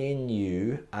resides in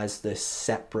you as this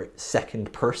separate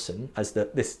second person, as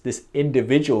this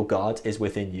individual God is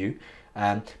within you.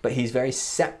 But he's very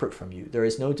separate from you. There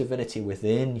is no divinity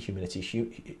within humanity.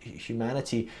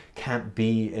 Humanity can't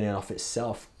be in and of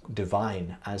itself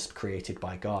divine as created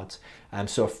by God.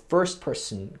 So a first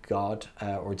person God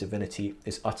or divinity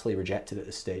is utterly rejected at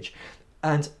this stage.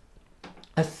 And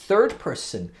a third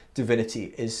person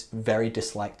divinity is very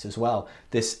disliked as well.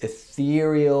 This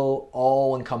ethereal,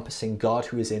 all-encompassing God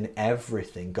who is in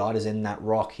everything. God is in that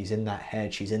rock, he's in that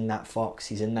hedge, he's in that fox,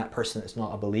 he's in that person that's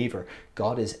not a believer.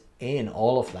 God is in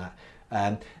all of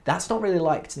that. That's not really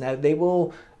liked. Now, they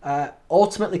will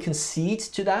ultimately concede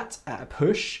to that at a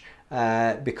push,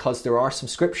 because there are some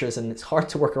scriptures and it's hard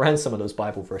to work around some of those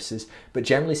Bible verses, but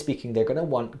generally speaking, they're going to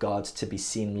want God to be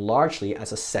seen largely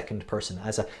as a second person,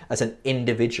 as an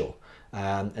individual.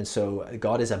 And so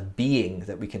God is a being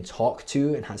that we can talk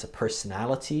to and has a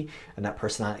personality, and that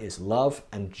personality is love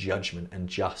and judgment and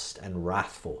just and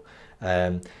wrathful.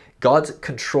 God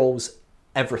controls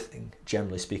everything,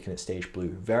 generally speaking, at Stage Blue.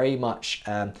 Very much,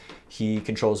 he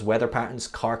controls weather patterns,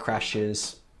 car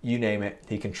crashes, you name it,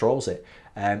 he controls it.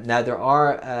 Now, there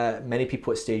are many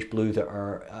people at Stage Blue that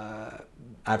are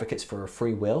advocates for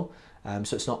free will,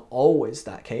 so it's not always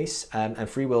that case, and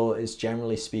free will is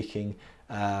generally speaking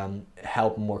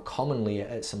held more commonly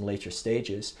at some later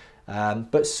stages,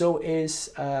 but so is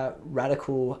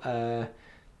radical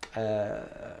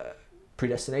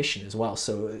predestination as well.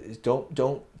 So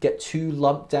don't get too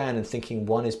lumped down and thinking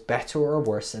one is better or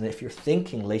worse. And if you're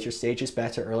thinking later stage is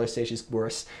better, earlier stage is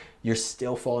worse, you're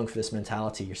still falling for this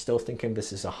mentality. You're still thinking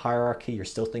this is a hierarchy. You're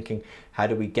still thinking, how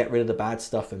do we get rid of the bad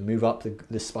stuff and move up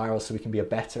the spiral so we can be a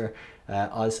better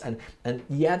us? And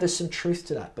yeah, there's some truth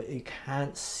to that, but you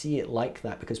can't see it like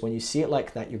that, because when you see it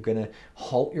like that, you're going to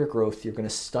halt your growth. You're going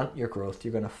to stunt your growth.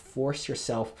 You're going to force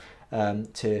yourself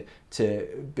to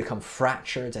become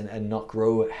fractured and not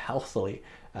grow healthily.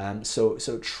 So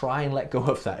try and let go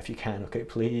of that if you can. Okay,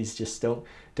 please just don't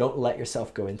let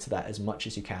yourself go into that as much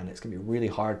as you can. It's gonna be really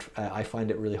hard. I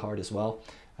find it really hard as well,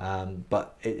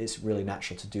 but it's really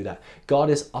natural to do that. God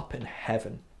is up in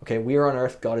heaven. Okay, we are on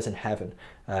earth. God is in heaven.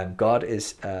 God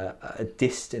is a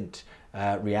distant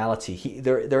reality.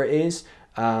 There is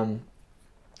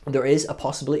a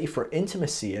possibility for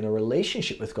intimacy in a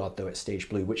relationship with God, though, at Stage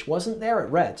Blue, which wasn't there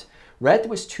at Red. Red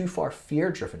was too far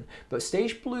fear-driven, but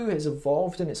Stage Blue has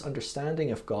evolved in its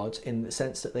understanding of God, in the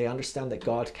sense that they understand that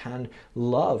God can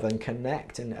love and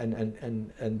connect,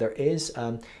 and there is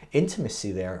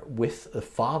intimacy there with the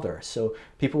Father. So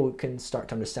people can start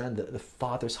to understand that the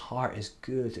Father's heart is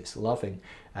good, it's loving,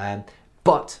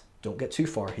 but don't get too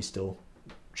far. He's still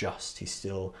just. He's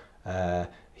still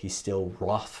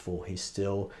wrathful. He's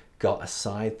still got a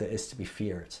side that is to be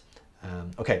feared.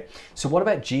 Okay, so what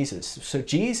about Jesus? So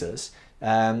Jesus,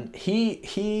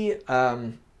 he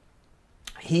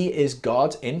is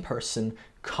God in person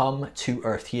come to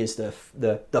earth. He is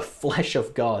the flesh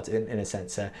of God in a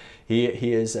sense.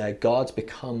 He is God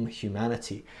become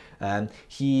humanity.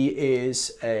 He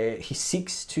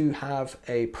seeks to have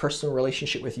a personal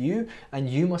relationship with you, and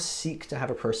you must seek to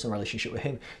have a personal relationship with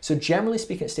him. So generally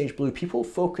speaking, at Stage Blue, people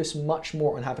focus much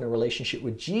more on having a relationship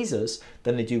with Jesus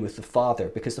than they do with the Father,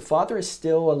 because the Father is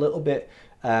still a little bit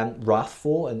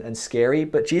wrathful and scary,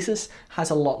 but Jesus has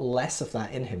a lot less of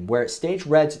that in him. Where at Stage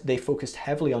Red, they focused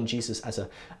heavily on Jesus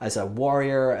as a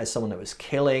warrior, as someone that was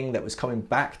killing, that was coming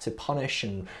back to punish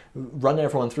and run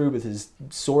everyone through with his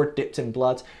sword dipped in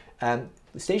blood.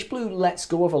 Stage Blue lets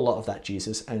go of a lot of that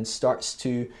Jesus and starts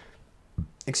to,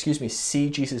 see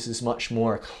Jesus as much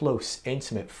more a close,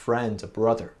 intimate friend, a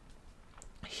brother.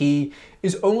 He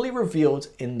is only revealed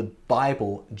in the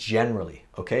Bible generally,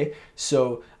 okay?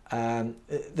 So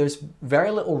there's very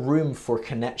little room for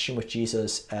connection with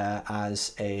Jesus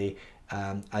as an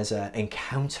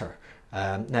encounter.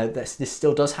 Now this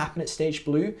still does happen at Stage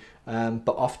Blue,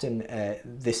 but often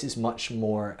this is much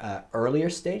more earlier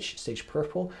stage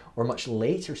purple, or much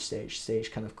later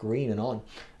stage kind of green and on.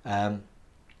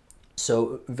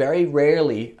 So very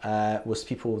rarely was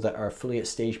people that are fully at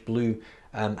Stage Blue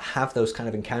have those kind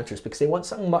of encounters, because they want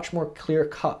something much more clear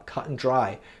cut and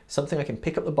dry, something I can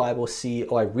pick up the Bible, see,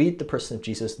 oh, I read the person of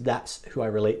Jesus, that's who I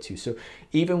relate to. So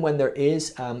even when there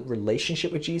is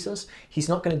relationship with Jesus, he's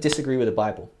not going to disagree with the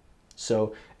Bible.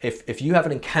 So if you have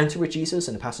an encounter with Jesus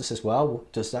and the pastor says, well,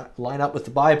 does that line up with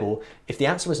the Bible? If the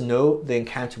answer was no, the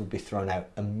encounter would be thrown out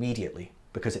immediately,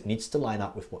 because it needs to line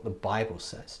up with what the Bible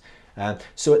says.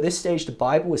 So at this stage, the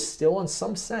Bible is still, in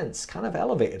some sense, kind of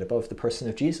elevated above the person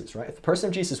of Jesus, right? If the person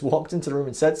of Jesus walked into the room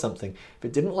and said something, if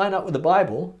it didn't line up with the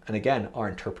Bible, and again, our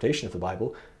interpretation of the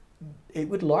Bible, it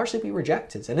would largely be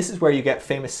rejected. And this is where you get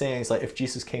famous sayings like, if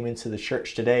Jesus came into the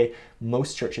church today,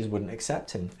 most churches wouldn't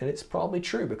accept him. And it's probably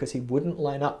true, because he wouldn't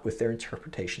line up with their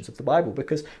interpretations of the Bible,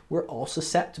 because we're all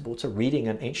susceptible to reading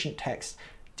an ancient text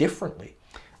differently.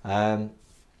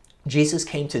 Jesus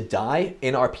came to die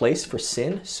in our place for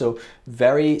sin, so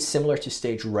very similar to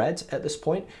Stage Red at this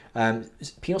point.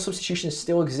 Penal substitution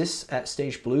still exists at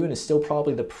Stage Blue and is still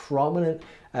probably the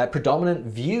predominant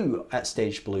view at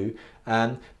Stage Blue,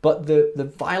 but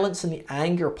the violence and the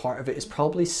anger part of it is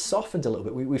probably softened a little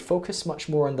bit. We focus much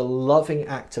more on the loving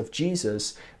act of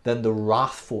Jesus than the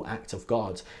wrathful act of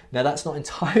God. Now, that's not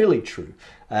entirely true.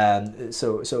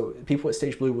 So people at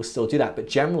stage blue will still do that, but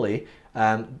generally,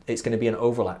 it's going to be an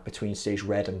overlap between stage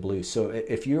red and blue. So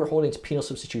if you're holding to penal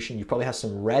substitution, you probably have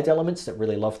some red elements that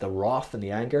really love the wrath and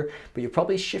the anger, but you're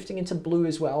probably shifting into blue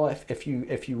as well if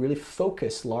you really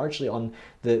focus largely on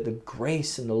the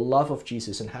grace and the love of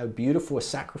Jesus and how beautiful a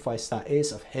sacrifice that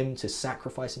is of him to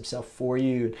sacrifice himself for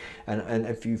you. And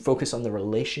if you focus on the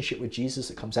relationship with Jesus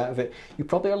that comes out of it, you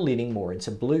probably are leaning more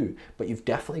into blue, but you've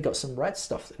definitely got some red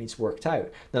stuff that needs worked out.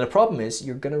 Now the problem is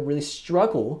you're going to really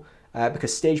struggle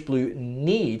because stage blue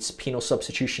needs penal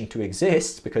substitution to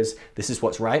exist, because this is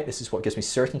what's right, this is what gives me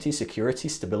certainty, security,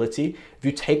 stability. If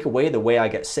you take away the way I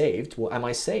get saved, well, am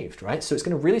I saved, right? So it's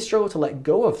going to really struggle to let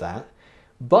go of that,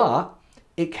 but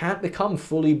it can't become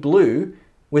fully blue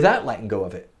without letting go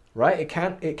of it, right? It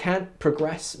can't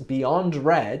progress beyond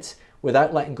red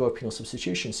without letting go of penal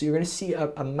substitution. So you're going to see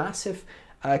a massive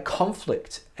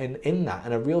conflict in that,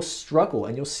 and a real struggle.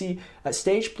 And you'll see at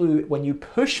stage blue, when you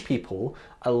push people,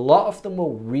 a lot of them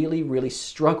will really, really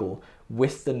struggle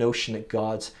with the notion that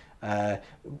God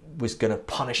was going to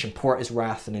punish and pour out his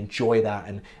wrath and enjoy that.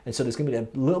 And so there's going to be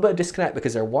a little bit of disconnect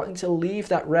because they're wanting to leave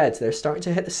that red. They're starting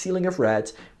to hit the ceiling of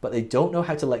red, but they don't know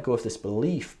how to let go of this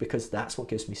belief, because that's what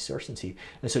gives me certainty.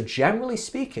 And so generally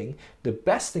speaking, the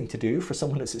best thing to do for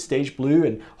someone that's at stage blue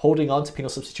and holding on to penal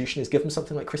substitution is give them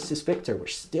something like Christus Victor,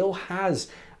 which still has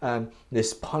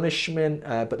this punishment,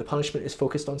 but the punishment is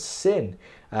focused on sin.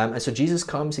 And so Jesus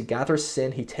comes, he gathers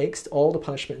sin, he takes all the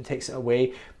punishment and takes it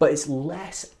away, but it's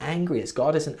less angry.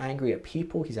 God isn't angry at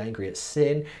people, he's angry at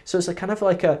sin. So it's a kind of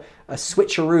like a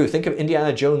switcheroo. Think of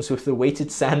Indiana Jones with the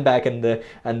weighted sandbag and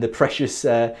the precious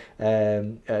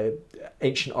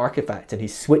ancient artifact, and he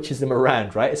switches them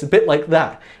around, right? It's a bit like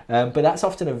that. But that's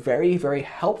often a very, very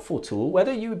helpful tool.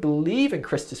 Whether you believe in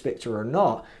Christus Victor or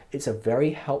not, it's a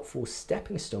very helpful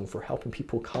stepping stone for helping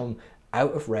people come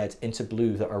out of red into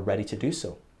blue that are ready to do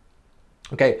so.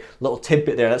 Okay, little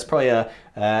tidbit there. That's probably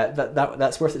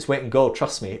that's worth its weight in gold.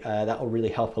 Trust me, that will really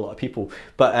help a lot of people.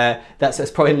 But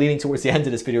that's probably leaning towards the end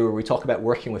of this video where we talk about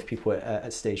working with people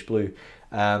at stage blue.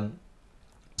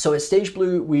 So at stage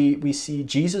blue, we see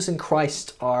Jesus and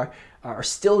Christ are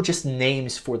still just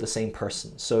names for the same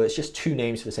person. So it's just two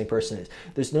names for the same person.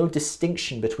 There's no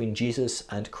distinction between Jesus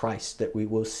and Christ that we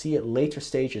will see at later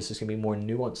stages. There's going to be more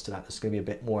nuance to that. There's going to be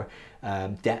a bit more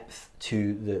depth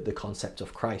to the concept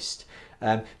of Christ.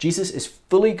 Jesus is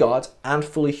fully God and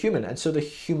fully human, and so the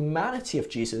humanity of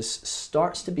Jesus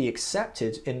starts to be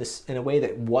accepted in a way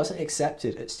that wasn't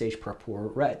accepted at stage purple or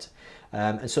red.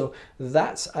 And so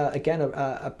that's, again,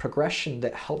 a progression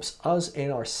that helps us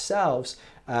in ourselves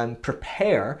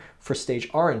prepare for stage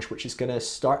orange, which is going to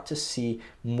start to see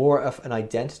more of an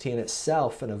identity in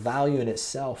itself and a value in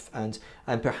itself, and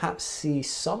perhaps see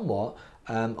somewhat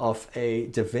of a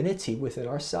divinity within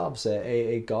ourselves,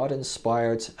 a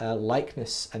God-inspired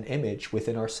likeness and image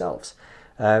within ourselves.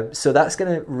 So that's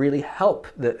going to really help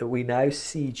that we now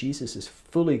see Jesus as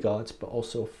fully God, but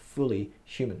also fully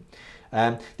human.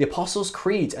 The Apostles'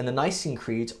 Creed and the Nicene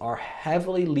Creed are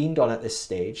heavily leaned on at this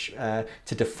stage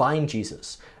to define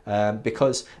Jesus,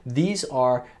 because these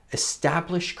are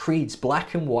established creeds,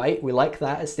 black and white. We like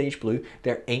that at stage blue.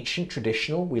 They're ancient,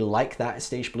 traditional. We like that at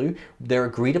stage blue. They're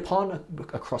agreed upon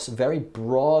across very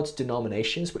broad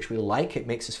denominations, which we like. It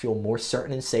makes us feel more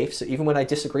certain and safe. So even when I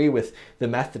disagree with the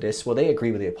Methodists, well, they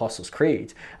agree with the Apostles'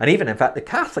 Creed. And even, in fact, the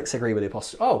Catholics agree with the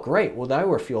Apostles'. Oh, great. Well, now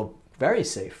we feel very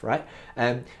safe, right?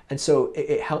 And so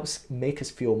it helps make us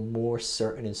feel more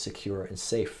certain and secure and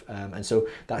safe. And so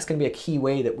that's going to be a key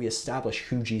way that we establish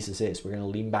who Jesus is. We're going to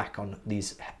lean back on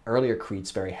these earlier creeds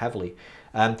very heavily.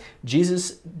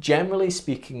 Jesus, generally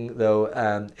speaking,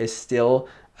 though, is still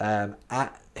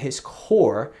at his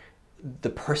core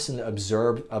the person that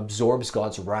absorbs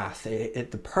God's wrath.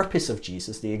 The purpose of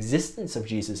Jesus, the existence of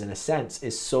Jesus in a sense,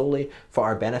 is solely for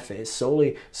our benefit. It's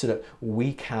solely so that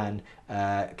we can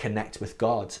connect with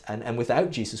God. And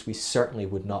without Jesus, we certainly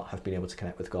would not have been able to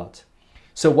connect with God.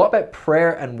 So what about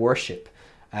prayer and worship?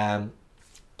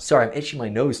 Sorry, I'm itching my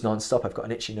nose non-stop. I've got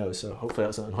an itchy nose, so hopefully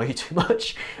that doesn't annoy you too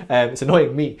much. It's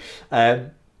annoying me.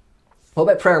 What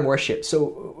about prayer and worship?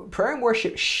 So prayer and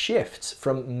worship shifts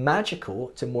from magical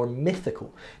to more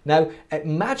mythical. Now, at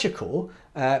magical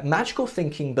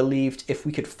thinking believed if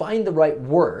we could find the right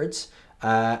words,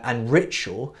 and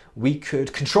ritual, we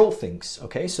could control things.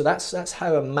 Okay, so that's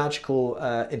how a magical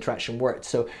interaction worked.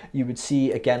 So you would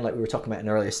see, again, like we were talking about in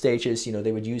earlier stages, you know,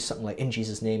 they would use something like "in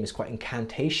Jesus' name" is quite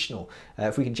incantational.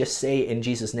 If we can just say "in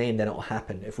Jesus' name," then it will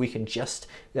happen. If we can just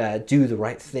do the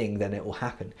right thing, then it will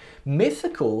happen.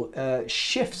 Mythical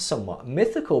shifts somewhat.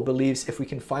 Mythical believes if we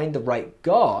can find the right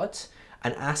God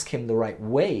and ask him the right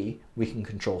way, we can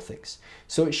control things.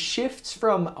 So it shifts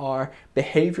from our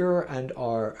behavior and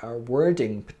our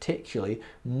wording particularly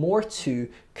more to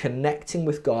connecting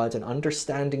with God and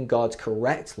understanding God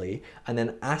correctly and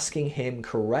then asking him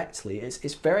correctly.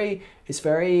 It's very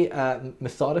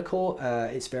methodical,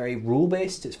 it's very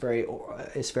rule-based,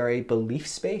 it's very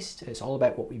beliefs-based. It's all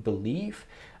about what we believe.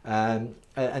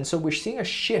 And so we're seeing a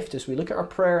shift as we look at our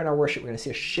prayer and our worship. We're going to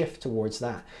see a shift towards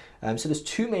that. So there's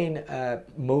two main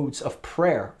modes of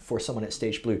prayer for someone at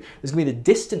stage blue. There's going to be the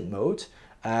distant mode,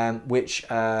 which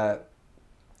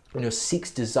seeks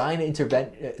divine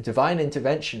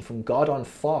intervention from God on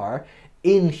far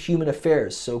in human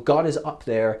affairs. So God is up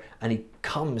there and he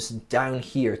comes down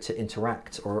here to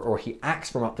interact, or he acts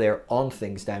from up there on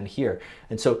things down here.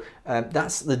 And so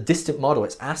that's the distant model.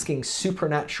 It's asking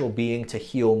supernatural being to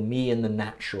heal me in the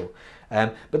natural.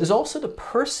 But there's also the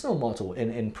personal model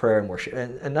in prayer and worship,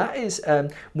 and that is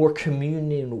more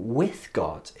communion with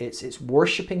God. It's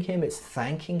worshiping him, it's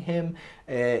thanking him,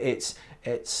 it's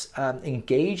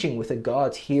engaging with a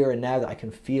God here and now that I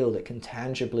can feel, that can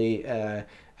tangibly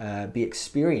be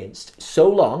experienced, so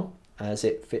long as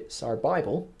it fits our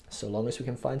Bible, so long as we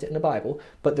can find it in the Bible.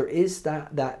 But there is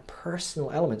that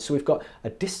personal element. So we've got a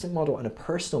distant model and a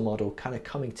personal model kind of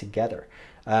coming together.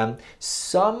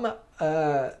 Some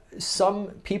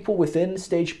people within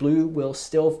stage blue will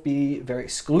still be very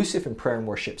exclusive in prayer and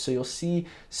worship. So you'll see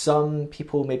some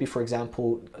people, maybe for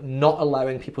example, not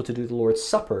allowing people to do the Lord's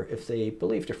Supper if they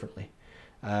believe differently.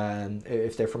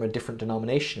 If they're from a different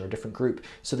denomination or a different group.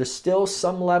 So there's still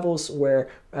some levels where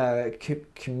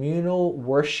communal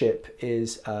worship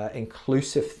is an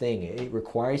inclusive thing. It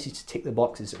requires you to tick the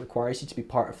boxes. It requires you to be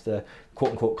part of the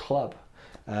quote-unquote club.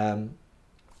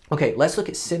 Okay, let's look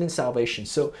at sin and salvation.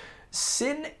 So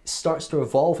sin starts to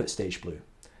evolve at stage blue.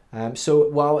 So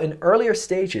while in earlier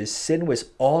stages, sin was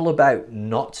all about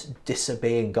not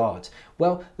disobeying God,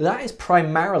 well, that is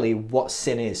primarily what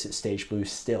sin is at stage blue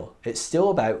still. It's still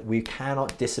about we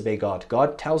cannot disobey God.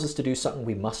 God tells us to do something,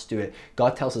 we must do it.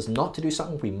 God tells us not to do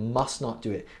something, we must not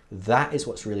do it. That is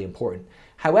what's really important.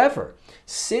 However,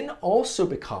 sin also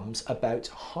becomes about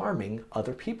harming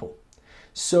other people.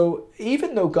 So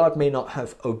even though God may not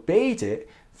have obeyed it,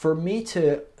 for me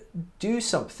to do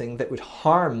something that would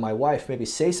harm my wife, maybe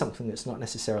say something that's not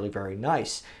necessarily very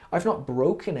nice, I've not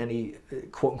broken any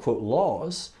quote-unquote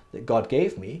laws that God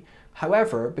gave me.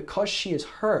 However, because she is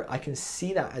hurt, I can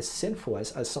see that as sinful,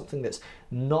 as something that's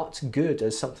not good,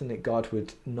 as something that God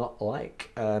would not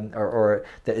like, or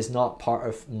that is not part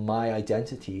of my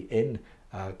identity in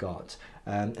God.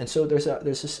 And so there's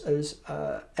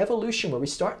evolution where we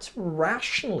start to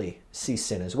rationally see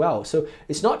sin as well. So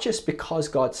it's not just because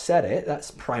God said it,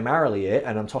 that's primarily it,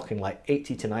 and I'm talking like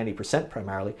 80 to 90%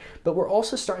 primarily, but we're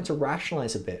also starting to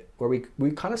rationalize a bit, where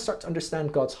we kind of start to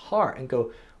understand God's heart and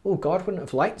go, oh, God wouldn't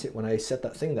have liked it when I said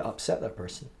that thing that upset that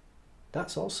person.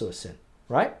 That's also a sin,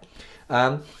 right?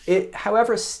 It,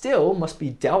 however, still must be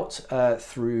dealt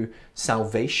through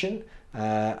salvation.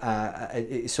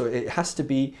 So it has to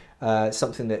be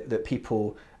something that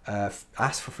people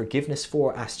ask for forgiveness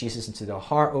for, ask Jesus into their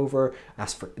heart over,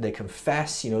 they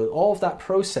confess. You know, all of that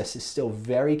process is still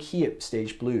very key at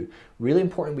stage blue. Really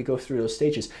important we go through those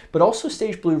stages. But also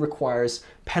stage blue requires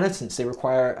penitence. They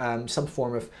require some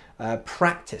form of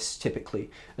practice typically.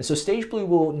 And so stage blue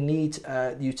will need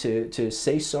you to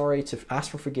say sorry, to ask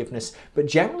for forgiveness. But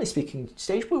generally speaking,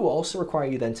 stage blue will also require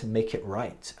you then to make it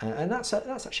right. And that's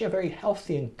actually a very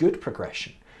healthy and good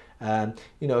progression.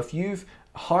 You know, if you've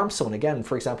harmed someone, again,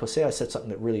 for example, say I said something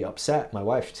that really upset my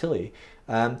wife, Tilly,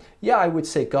 yeah, I would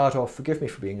say, God, oh, forgive me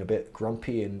for being a bit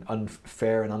grumpy and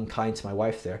unfair and unkind to my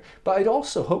wife there. But I'd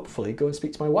also hopefully go and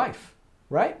speak to my wife,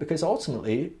 right? Because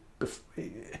ultimately,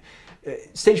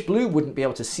 stage blue wouldn't be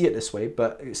able to see it this way,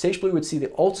 but stage blue would see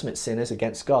the ultimate sin as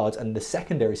against God and the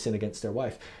secondary sin against their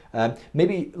wife.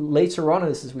 Maybe later on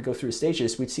as we go through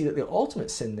stages, we'd see that the ultimate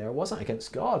sin there wasn't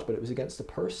against God, but it was against the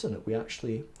person that we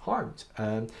actually harmed.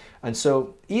 And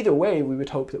so either way, we would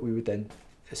hope that we would then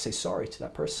say sorry to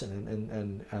that person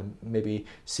and maybe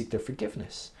seek their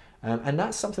forgiveness. And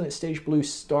that's something that stage blue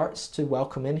starts to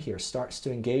welcome in here, starts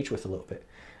to engage with a little bit.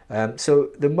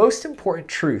 So the most important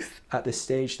truth at this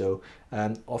stage, though,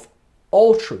 of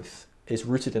all truth is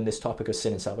rooted in this topic of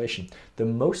sin and salvation. The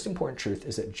most important truth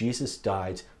is that Jesus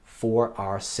died for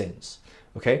our sins.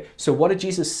 Okay, so what did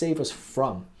Jesus save us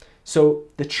from? So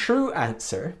the true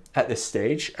answer at this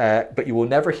stage, but you will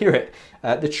never hear it,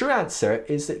 the true answer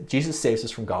is that Jesus saves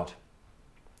us from God.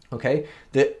 Okay,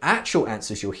 the actual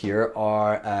answers you'll hear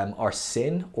are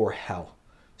sin or hell.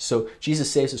 So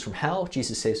Jesus saves us from hell,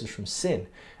 Jesus saves us from sin.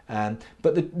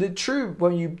 But the true,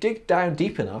 when you dig down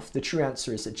deep enough, the true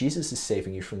answer is that Jesus is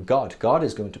saving you from God. God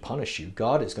is going to punish you.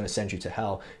 God is going to send you to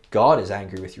hell. God is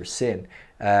angry with your sin,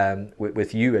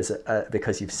 with you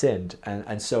because you've sinned.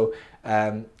 And so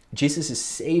Jesus is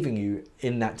saving you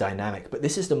in that dynamic. But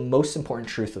this is the most important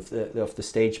truth of the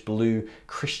stage blue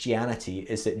Christianity,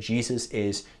 is that Jesus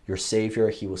is your Savior.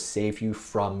 He will save you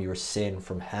from your sin,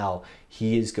 from hell.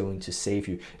 He is going to save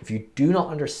you. If you do not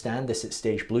understand this at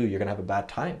stage blue, you're going to have a bad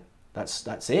time.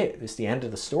 That's it. It's the end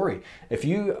of the story. If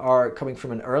you are coming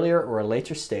from an earlier or a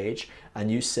later stage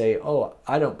and you say, oh,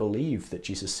 I don't believe that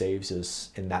Jesus saves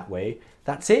us in that way,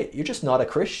 that's it. You're just not a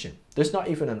Christian. There's not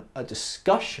even a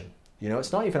discussion. You know,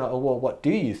 it's not even, oh, well, what do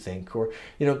you think? Or,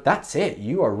 you know, that's it.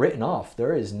 You are written off.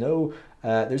 There's no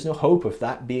hope of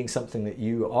that being something that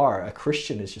you are. A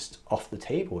Christian is just off the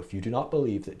table if you do not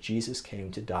believe that Jesus came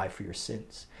to die for your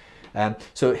sins.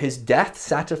 So his death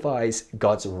satisfies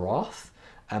God's wrath.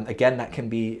 Again, that can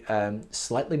be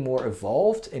slightly more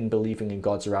evolved in believing in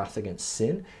God's wrath against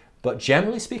sin. But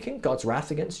generally speaking, God's wrath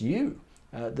against you,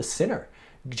 the sinner.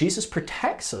 Jesus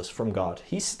protects us from God.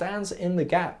 He stands in the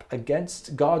gap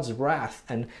against God's wrath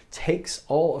and takes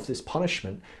all of this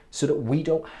punishment so that we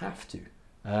don't have to.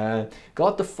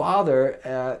 God the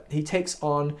Father, he takes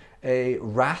on a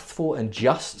wrathful and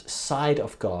just side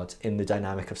of God in the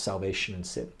dynamic of salvation and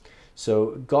sin.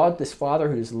 So God, this Father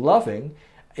who is loving,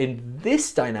 in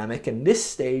this dynamic, in this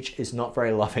stage, is not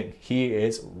very loving. He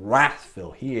is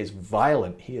wrathful. He is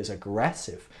violent. He is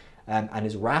aggressive. And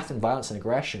his wrath and violence and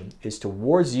aggression is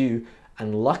towards you,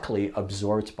 and luckily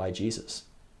absorbed by Jesus.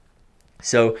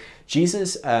 So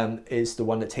Jesus is the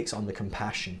one that takes on the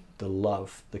compassion, the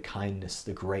love, the kindness,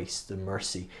 the grace, the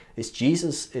mercy. It's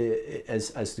Jesus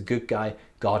as the good guy,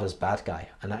 God as bad guy.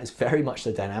 And that is very much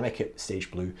the dynamic at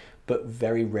stage blue, but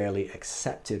very rarely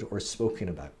accepted or spoken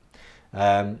about.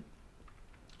 And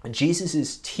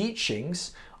Jesus's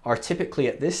teachings are typically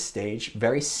at this stage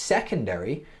very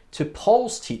secondary to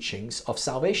Paul's teachings of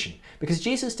salvation, because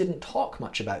Jesus didn't talk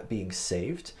much about being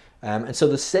saved. And so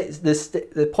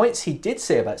the points he did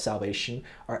say about salvation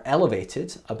are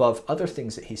elevated above other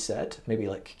things that he said, maybe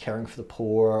like caring for the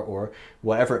poor or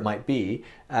whatever it might be.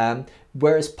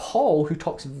 Whereas Paul, who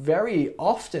talks very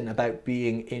often about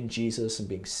being in Jesus and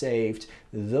being saved,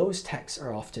 those texts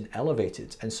are often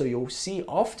elevated. And so you'll see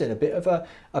often a bit of a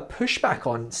pushback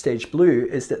on stage blue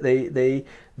is that they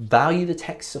value the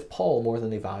texts of Paul more than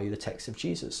they value the texts of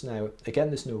Jesus. Now, again,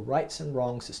 there's no rights and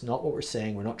wrongs. It's not what we're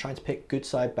saying. We're not trying to pick good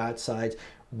side, bad side.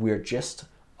 We're just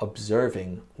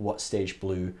observing what stage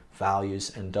blue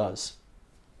values and does.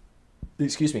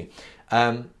 Excuse me.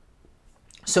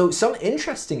 So some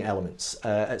interesting elements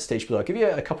at stage blue. I'll give you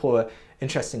a couple of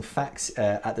interesting facts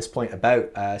at this point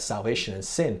about salvation and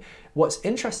sin. What's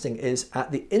interesting is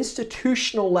at the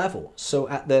institutional level, so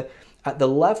at the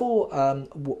level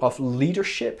of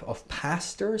leadership, of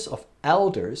pastors, of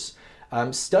elders,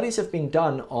 studies have been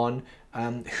done on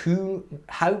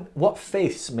what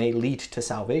faiths may lead to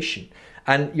salvation.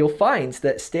 And you'll find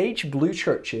that stage blue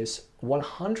churches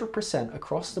 100%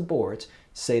 across the board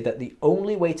say that the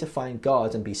only way to find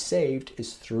God and be saved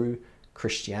is through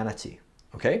Christianity.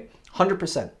 Okay?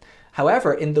 100%.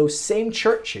 However, in those same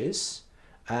churches,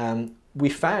 we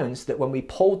found that when we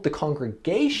polled the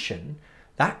congregation,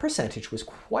 that percentage was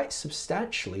quite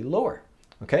substantially lower.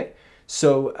 Okay?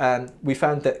 So we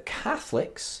found that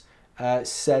Catholics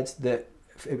said that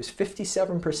it was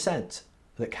 57%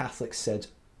 that Catholics said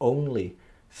only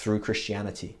through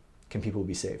Christianity can people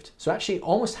be saved. So actually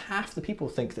almost half the people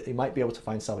think that they might be able to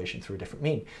find salvation through a different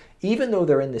mean. Even though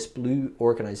they're in this blue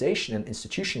organization and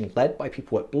institution led by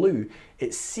people at blue,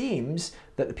 it seems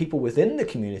that the people within the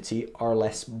community are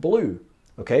less blue.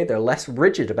 Okay, they're less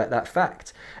rigid about that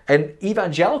fact. And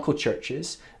evangelical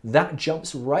churches, that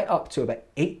jumps right up to about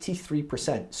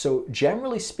 83%. So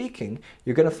generally speaking,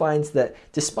 you're going to find that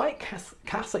despite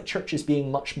Catholic churches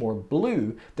being much more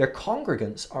blue, their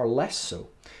congregants are less so.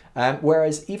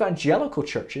 Whereas evangelical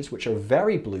churches, which are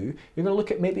very blue, you're going to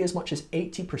look at maybe as much as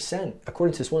 80%.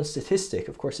 According to this one statistic,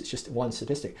 of course it's just one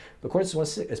statistic, but according to this one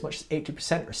statistic, as much as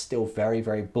 80% are still very,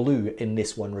 very blue in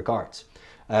this one regard.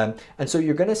 And so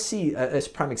you're going to see, as a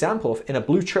prime example of, in a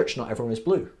blue church, not everyone is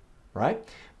blue, right?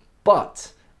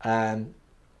 But in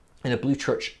a blue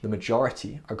church, the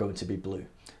majority are going to be blue.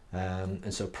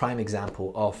 And so prime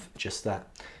example of just that.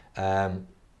 And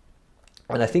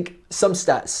I think some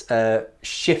stats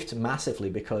shift massively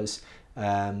because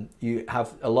you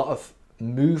have a lot of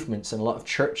movements and a lot of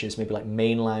churches, maybe like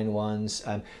mainline ones,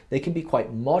 they can be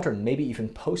quite modern, maybe even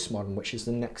postmodern, which is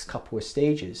the next couple of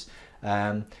stages,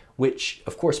 which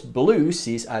of course Blue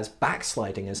sees as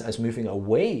backsliding, as moving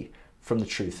away from the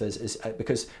truth,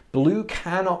 because Blue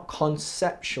cannot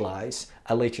conceptualize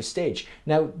a later stage.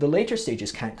 Now, the later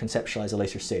stages can't conceptualize a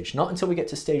later stage. Not until we get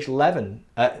to stage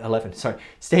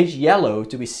stage yellow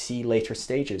do we see later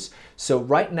stages. So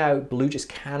right now, Blue just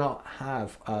cannot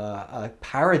have a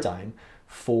paradigm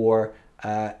for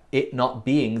it not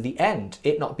being the end,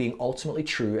 it not being ultimately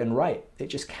true and right. It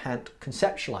just can't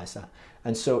conceptualize that.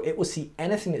 And so it will see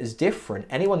anything that is different.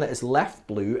 Anyone that has left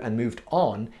Blue and moved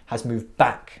on has moved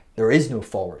back. There is no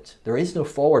forward. There is no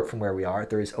forward from where we are.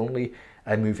 There is only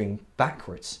moving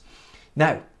backwards.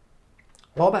 Now,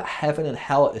 what about heaven and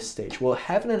hell at this stage? Well,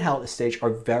 heaven and hell at this stage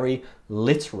are very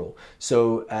literal.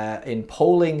 So in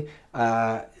polling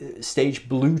stage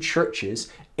Blue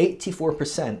churches,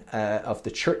 84% of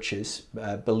the churches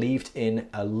believed in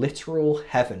a literal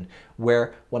heaven,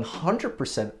 where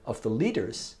 100% of the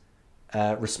leaders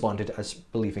responded as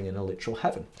believing in a literal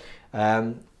heaven.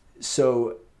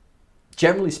 So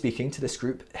generally speaking, to this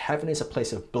group, heaven is a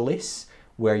place of bliss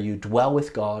where you dwell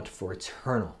with God for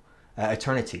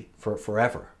eternity, for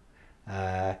forever.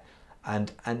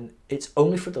 And it's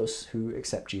only for those who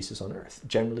accept Jesus on earth,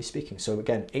 generally speaking. So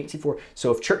again, 84.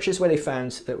 So if churches where they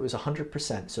found that it was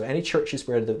 100%, so any churches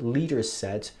where the leaders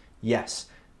said, yes,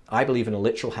 I believe in a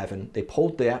literal heaven, they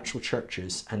polled the actual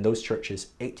churches, and those churches,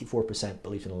 84%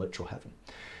 believed in a literal heaven.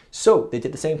 So they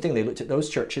did the same thing. They looked at those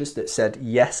churches that said,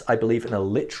 yes, I believe in a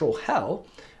literal hell,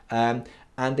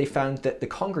 and they found that the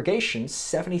congregation,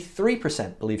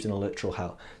 73% believed in a literal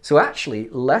hell. So actually,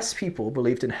 less people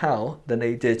believed in hell than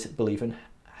they did believe in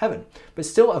heaven. But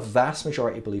still, a vast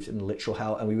majority believed in literal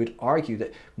hell, and we would argue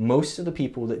that most of the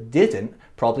people that didn't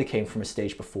probably came from a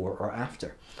stage before or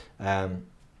after.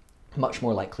 Much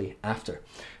more likely after.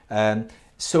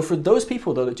 So for those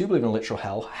people, though, that do believe in a literal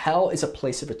hell, hell is a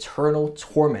place of eternal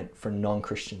torment for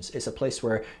non-Christians. It's a place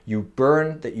where you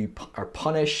burn, that you are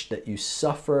punished, that you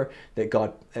suffer, that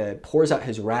God pours out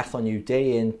his wrath on you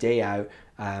day in, day out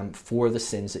for the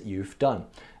sins that you've done.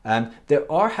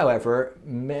 There are, however,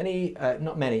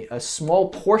 a small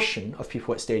portion of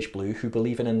people at Stage Blue who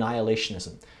believe in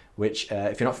annihilationism, which,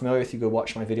 if you're not familiar with, you go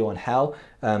watch my video on hell.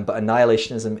 But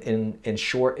annihilationism, in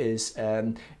short, is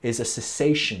a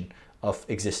cessation of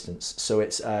existence. So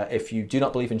it's if you do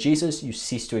not believe in Jesus, you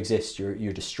cease to exist.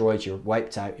 You're destroyed. You're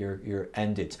wiped out. You're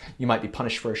ended. You might be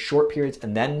punished for a short period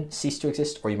and then cease to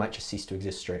exist, or you might just cease to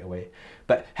exist straight away.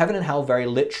 But heaven and hell, very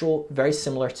literal, very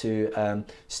similar to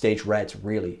Stage Red,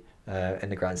 really, in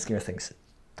the grand scheme of things.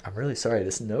 I'm really sorry.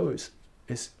 This nose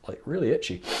is like really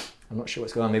itchy. I'm not sure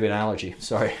what's going on, maybe an allergy,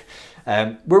 sorry.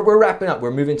 We're wrapping up,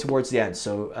 we're moving towards the end,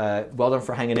 so well done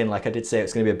for hanging in. Like I did say,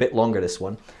 it's going to be a bit longer, this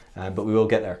one, but we will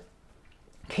get there.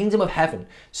 Kingdom of Heaven.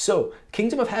 So,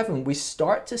 Kingdom of Heaven, we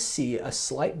start to see a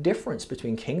slight difference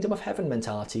between Kingdom of Heaven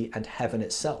mentality and heaven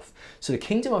itself. So the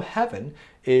Kingdom of Heaven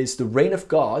is the reign of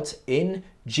God in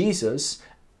Jesus,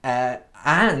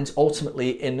 and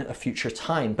ultimately in a future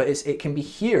time, but it can be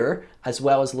here as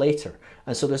well as later.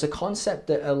 And so there's a concept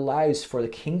that allows for the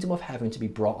kingdom of heaven to be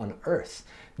brought on earth.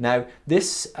 Now,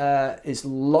 this is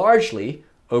largely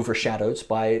overshadowed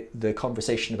by the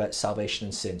conversation about salvation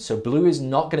and sin. So Blue is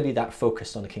not going to be that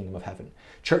focused on the kingdom of heaven.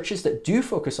 Churches that do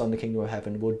focus on the kingdom of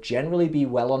heaven will generally be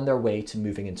well on their way to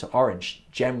moving into orange,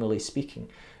 generally speaking.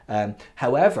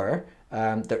 However,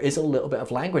 there is a little bit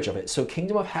of language of it. So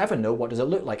kingdom of heaven, though, what does it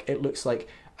look like? It looks like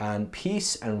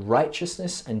peace and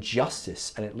righteousness and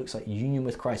justice, and it looks like union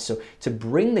with Christ. So to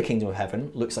bring the kingdom of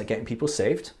heaven looks like getting people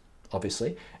saved,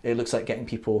 obviously. It looks like getting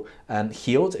people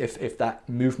healed if that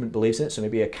movement believes in it. So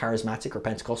maybe a charismatic or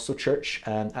Pentecostal church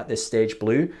at this Stage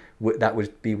Blue, that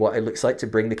would be what it looks like to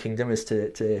bring the kingdom, is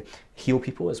to heal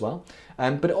people as well.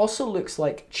 But it also looks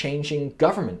like changing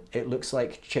government. It looks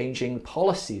like changing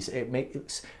policies. It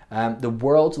makes the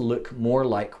world look more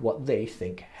like what they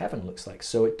think heaven looks like.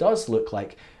 So it does look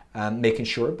like making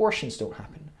sure abortions don't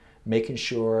happen, making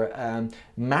sure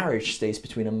marriage stays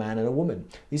between a man and a woman.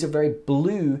 These are very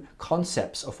blue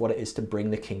concepts of what it is to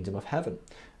bring the kingdom of heaven.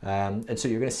 And so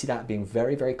you're going to see that being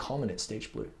very, very common at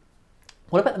Stage Blue.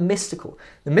 What about the mystical?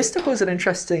 The mystical is an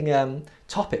interesting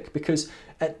topic, because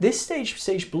at this stage,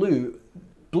 Stage Blue,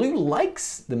 Blue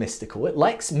likes the mystical. It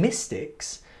likes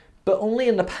mystics, but only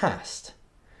in the past.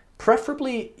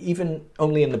 Preferably even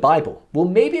only in the Bible. We'll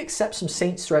maybe accept some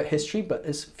saints throughout history, but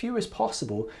as few as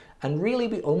possible. And really,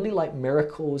 we only like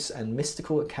miracles and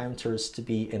mystical encounters to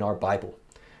be in our Bible.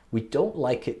 We don't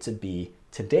like it to be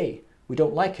today. We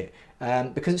don't like it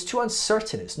because it's too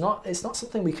uncertain. It's not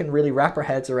something we can really wrap our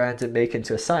heads around and make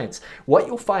into a science. What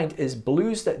you'll find is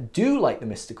blues that do like the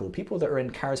mystical, people that are in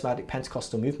charismatic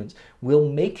Pentecostal movements, will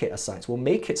make it a science, will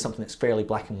make it something that's fairly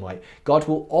black and white. God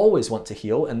will always want to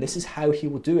heal, and this is how he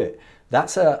will do it.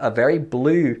 That's a very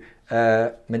blue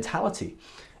mentality.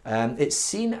 It's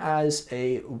seen as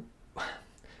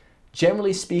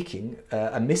generally speaking,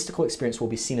 a mystical experience will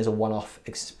be seen as a one-off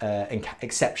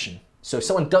exception. So if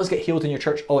someone does get healed in your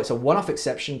church, oh, it's a one-off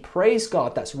exception, praise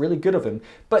God, that's really good of him,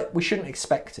 but we shouldn't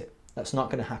expect it. That's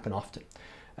not going to happen often.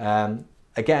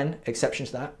 Again, exception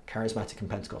to that, charismatic and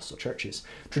Pentecostal churches.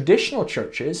 Traditional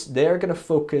churches, they're going to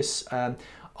focus on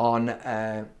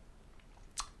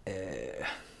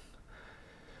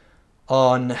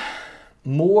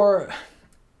more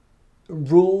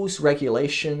rules,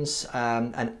 regulations,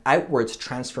 and outward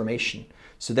transformation.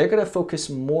 So they're going to focus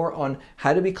more on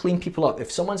how do we clean people up.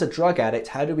 If someone's a drug addict,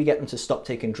 how do we get them to stop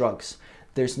taking drugs?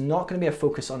 There's not going to be a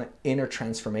focus on an inner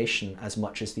transformation as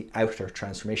much as the outer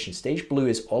transformation. Stage blue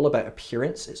is all about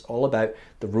appearance. It's all about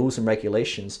the rules and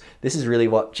regulations. This is really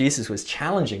what Jesus was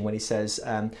challenging when he says,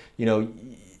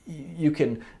 you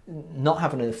can not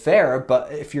have an affair,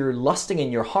 but if you're lusting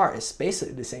in your heart, it's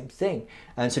basically the same thing.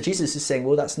 And so Jesus is saying,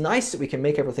 well, that's nice that we can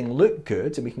make everything look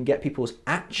good and we can get people's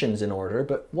actions in order,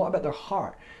 but what about their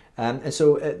heart? And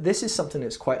so this is something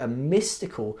that's quite a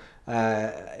mystical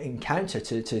encounter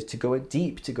to go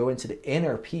deep, to go into the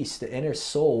inner peace, the inner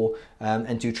soul,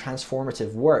 and do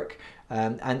transformative work.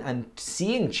 And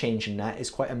seeing change in that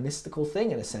is quite a mystical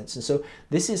thing in a sense. And so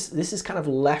this is kind of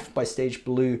left by stage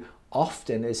blue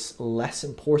often is less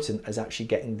important as actually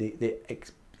getting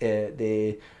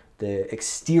the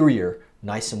exterior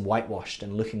nice and whitewashed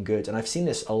and looking good. And I've seen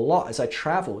this a lot as I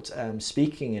traveled,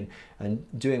 speaking and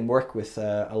doing work with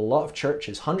a lot of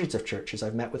churches, hundreds of churches.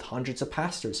 I've met with hundreds of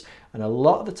pastors, and a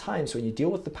lot of the times when you deal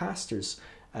with the pastors,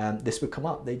 this would come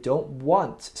up. They don't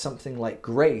want something like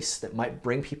grace that might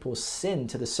bring people's sin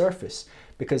to the surface,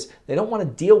 because they don't want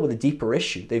to deal with a deeper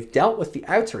issue. They've dealt with the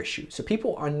outer issue. So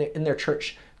people in their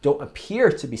church don't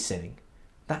appear to be sinning.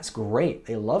 That's great.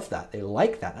 They love that. They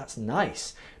like that. That's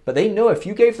nice. But they know if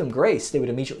you gave them grace, they would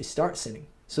immediately start sinning.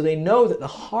 So they know that the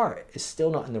heart is still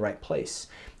not in the right place.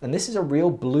 And this is a real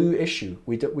blue issue.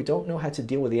 We don't know how to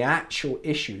deal with the actual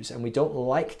issues, and we don't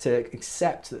like to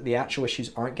accept that the actual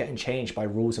issues aren't getting changed by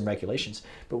rules and regulations.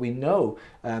 But we know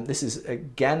this is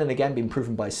again and again been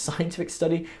proven by scientific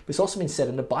study, but it's also been said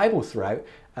in the Bible throughout.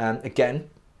 Again,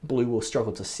 blue will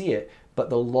struggle to see it, but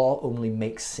the law only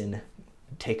makes sin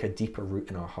take a deeper root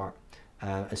in our heart.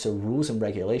 And so rules and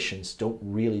regulations don't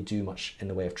really do much in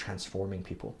the way of transforming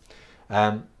people.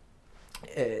 The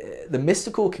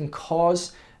mystical can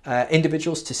cause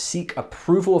individuals to seek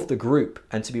approval of the group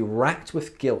and to be racked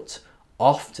with guilt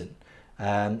often.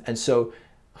 And so,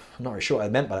 I'm not really sure what I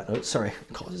meant by that note, sorry.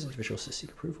 It causes individuals to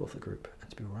seek approval of the group and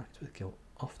to be racked with guilt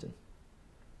often.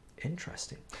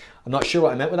 Interesting. I'm not sure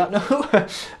what I meant with that note.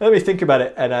 Let me think about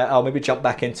it, and I'll maybe jump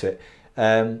back into it.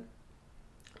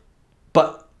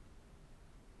 But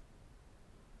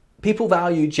people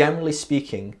value, generally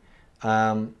speaking,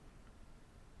 I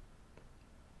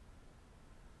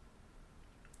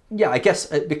guess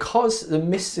because the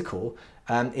mystical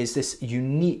is this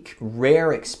unique,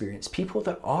 rare experience. People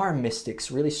that are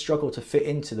mystics really struggle to fit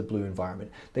into the blue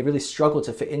environment. They really struggle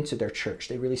to fit into their church.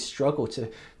 They really struggle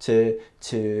to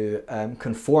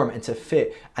conform and to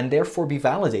fit, and therefore be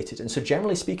validated. And so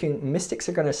generally speaking, mystics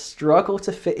are going to struggle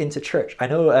to fit into church. I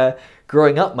know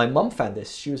growing up, my mum found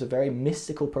this. She was a very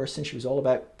mystical person. She was all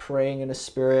about praying in the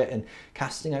spirit and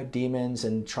casting out demons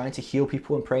and trying to heal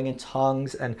people and praying in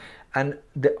tongues. And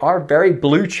our very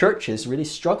blue churches really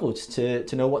struggled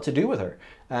to know what to do with her.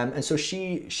 And so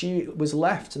she was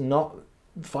left not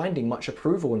finding much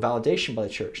approval and validation by the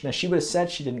church. Now, she would have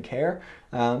said she didn't care,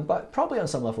 but probably on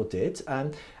some level did.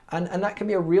 And that can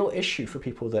be a real issue for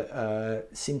people that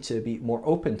seem to be more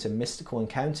open to mystical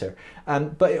encounter.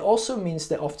 But it also means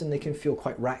that often they can feel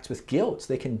quite racked with guilt.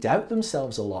 They can doubt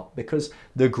themselves a lot because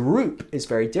the group is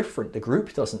very different. The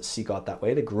group doesn't see God that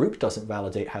way. The group doesn't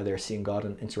validate how they're seeing God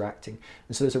and interacting.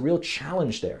 And so there's a real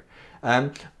challenge there.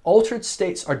 Altered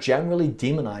states are generally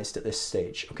demonized at this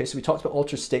stage. Okay, so we talked about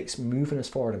altered states moving us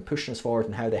forward and pushing us forward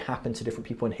and how they happen to different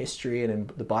people in history and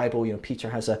in the Bible. You know, Peter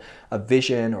has a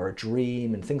vision or a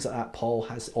dream and things like that. Paul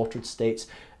has altered states.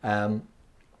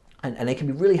 And they can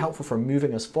be really helpful for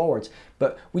moving us forward.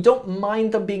 But we don't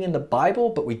mind them being in the Bible,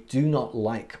 but we do not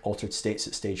like altered states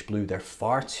at stage blue. They're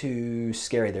far too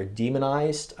scary. They're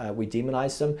demonized. We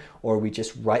demonize them, or we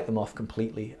just write them off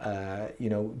completely.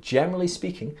 Generally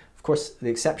speaking, of course, the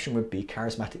exception would be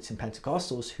charismatics and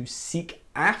Pentecostals who seek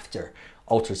after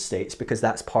altered states, because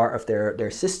that's part of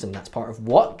their system. That's part of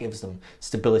what gives them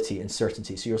stability and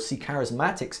certainty. So you'll see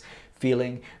charismatics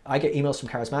feeling, I get emails from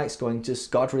charismatics going,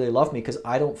 just God really loved me because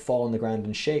I don't fall on the ground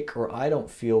and shake, or I don't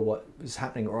feel what is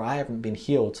happening, or I haven't been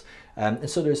healed. And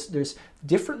so there's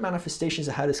different manifestations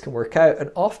of how this can work out, and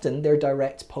often they're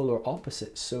direct polar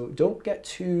opposites. So don't get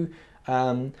too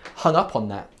hung up on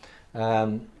that.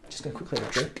 Just going to quickly have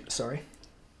a drink, sorry.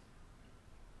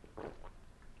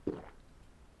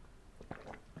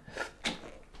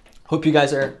 Hope you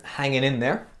guys are hanging in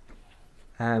there.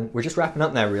 We're just wrapping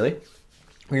up now, really.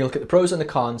 We're going to look at the pros and the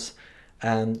cons,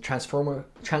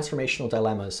 transformational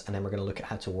dilemmas, and then we're going to look at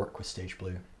how to work with stage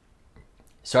blue.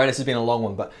 Sorry, this has been a long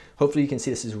one, but hopefully you can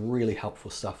see this is really helpful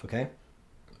stuff, okay?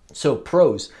 So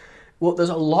pros. Well, there's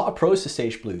a lot of pros to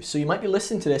stage blue. So you might be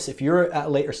listening to this if you're at a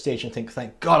later stage and think,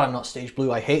 thank God I'm not stage blue.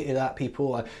 I hated that,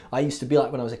 people. I used to be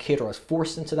like when I was a kid, or I was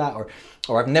forced into that, or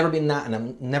I've never been that, and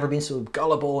I've never been so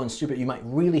gullible and stupid. You might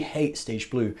really hate stage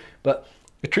blue. But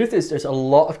the truth is there's a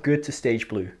lot of good to stage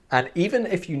blue. And even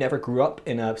if you never grew up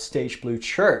in a stage blue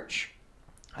church,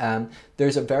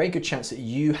 there's a very good chance that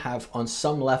you have on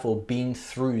some level been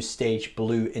through stage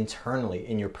blue internally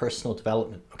in your personal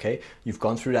development, okay? You've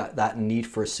gone through that need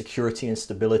for security and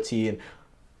stability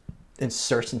and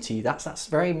certainty. That's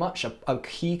very much a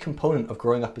key component of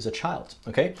growing up as a child,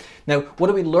 okay? Now, what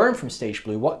do we learn from stage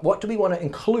blue? What do we want to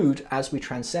include as we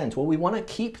transcend? Well, we want to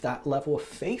keep that level of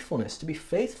faithfulness, to be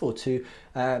faithful to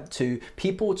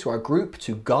people, to our group,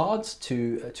 to God,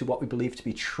 to what we believe to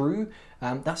be true.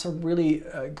 That's a really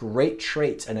great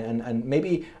trait, and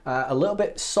maybe a little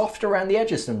bit softer around the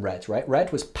edges than Red, right?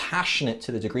 Red was passionate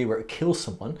to the degree where it kills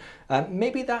someone.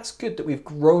 Maybe that's good that we've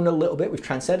grown a little bit, we've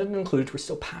transcended and included, we're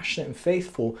still passionate and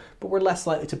faithful, but we're less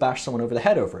likely to bash someone over the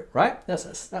head over it, right?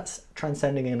 That's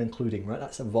transcending and including, right?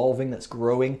 That's evolving, that's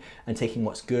growing and taking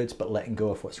what's good, but letting go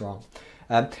of what's wrong.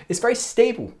 It's very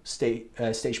stable,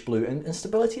 stage blue, and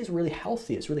stability is really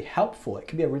healthy, it's really helpful, it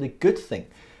can be a really good thing.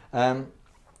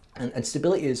 And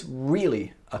stability is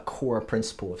really a core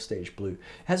principle of stage blue. It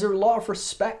has a lot of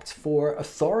respect for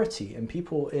authority and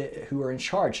people who are in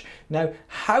charge. Now,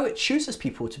 how it chooses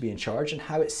people to be in charge and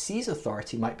how it sees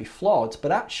authority might be flawed,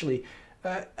 but actually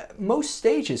most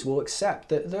stages will accept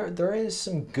that there is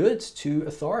some good to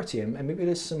authority, and maybe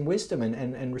there's some wisdom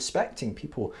in respecting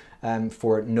people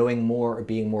for knowing more or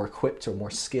being more equipped or more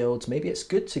skilled. Maybe it's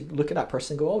good to look at that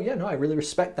person and go, oh yeah, no, I really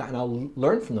respect that, and I'll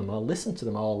learn from them, I'll listen to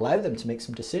them, I'll allow them to make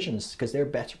some decisions because they're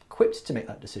better equipped to make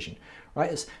that decision,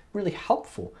 right? It's really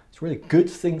helpful. It's a really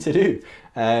good thing to do.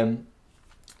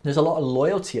 There's a lot of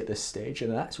loyalty at this stage,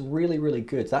 and that's really, really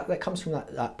good. That comes from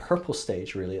that purple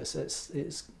stage, really.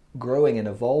 It's growing and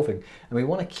evolving, and we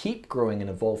want to keep growing and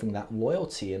evolving that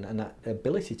loyalty and that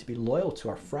ability to be loyal to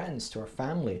our friends, to our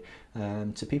family,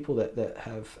 to people that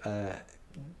have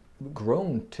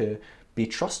grown to be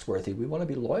trustworthy. We want to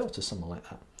be loyal to someone like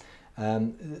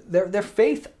that. Their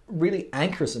faith really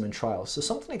anchors them in trials. So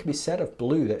something that can be said of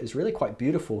blue that is really quite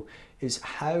beautiful is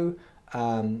how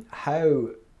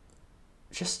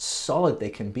just solid they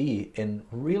can be in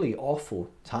really awful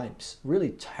times, really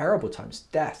terrible times,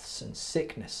 deaths and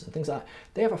sickness and things like that.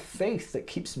 They have a faith that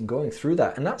keeps them going through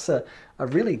that, and that's a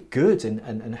really good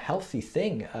and healthy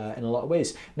thing in a lot of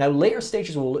ways. Now, later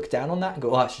stages will look down on that and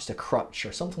go, oh, it's just a crutch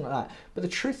or something like that. But the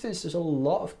truth is there's a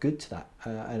lot of good to that,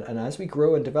 and as we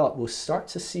grow and develop, we'll start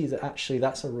to see that actually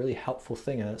that's a really helpful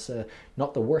thing, and it's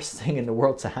not the worst thing in the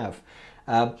world to have.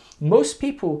 Most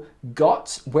people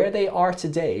got where they are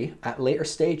today at later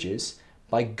stages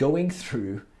by going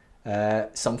through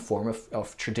some form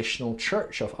of traditional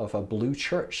church, of a blue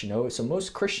church, you know. So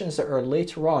most Christians that are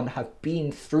later on have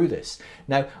been through this.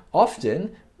 Now,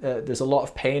 often there's a lot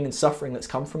of pain and suffering that's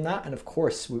come from that, and of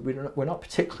course we're not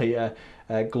particularly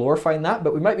glorifying that,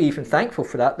 but we might be even thankful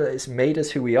for that it's made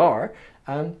us who we are.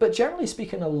 But generally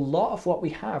speaking, a lot of what we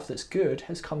have that's good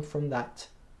has come from that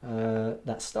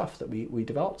stuff that we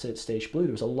developed at stage blue.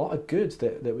 There was a lot of good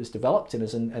that was developed in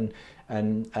us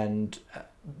and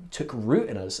took root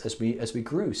in us as we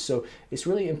grew. So it's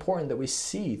really important that we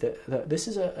see that this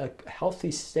is a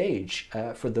healthy stage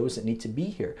for those that need to be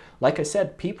here. Like I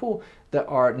said, people that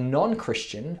are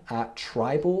non-Christian,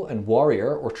 tribal and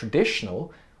warrior or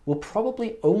traditional, will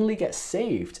probably only get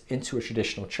saved into a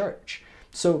traditional church.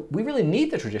 So we really need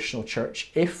the traditional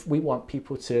church if we want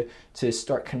people to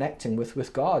start connecting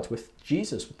with God, with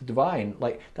Jesus, with the divine.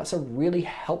 Like, that's a really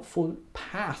helpful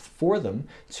path for them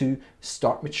to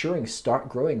start maturing, start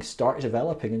growing, start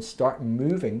developing, and start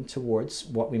moving towards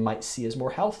what we might see as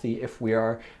more healthy if we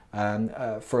are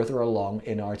further along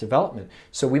in our development.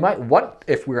 So we might want,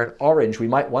 if we're an orange, we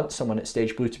might want someone at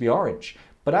stage blue to be orange.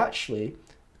 But actually,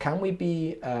 can we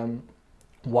be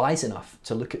wise enough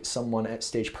to look at someone at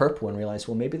stage purple and realize,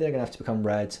 well, maybe they're going to have to become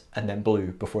red and then blue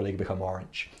before they become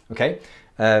orange? Okay,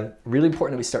 really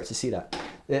important that we start to see that.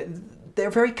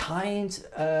 They're very kind,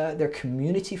 they're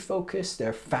community focused,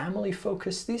 they're family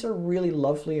focused. These are really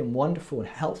lovely and wonderful and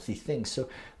healthy things. So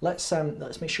let's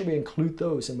make sure we include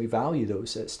those and we value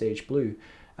those at stage blue.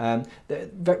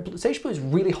 Stage blue is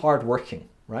really hard working,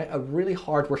 right? Really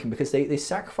hard working, because they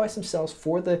sacrifice themselves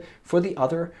for the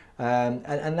other,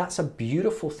 and that's a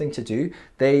beautiful thing to do.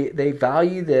 They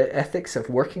value the ethics of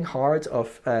working hard,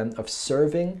 of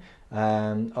serving,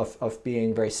 of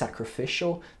being very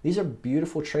sacrificial. These are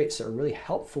beautiful traits that are really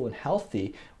helpful and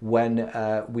healthy when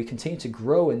we continue to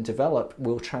grow and develop.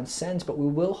 We'll transcend, but we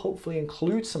will hopefully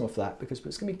include some of that, because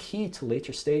it's going to be key to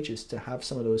later stages to have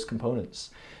some of those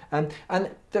components. And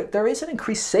there is an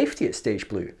increased safety at stage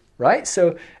blue, right?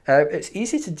 So it's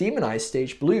easy to demonize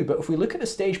stage blue, but if we look at the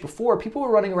stage before, people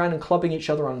were running around and clubbing each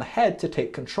other on the head to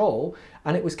take control,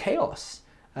 and it was chaos.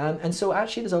 And so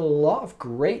actually there's a lot of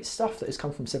great stuff that has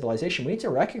come from civilization. We need to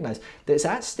recognize that it's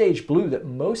at stage blue that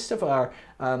most of our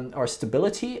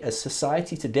stability as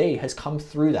society today has come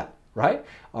through that, right?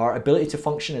 Our ability to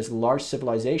function as large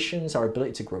civilizations, our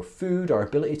ability to grow food, our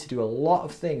ability to do a lot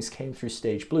of things came through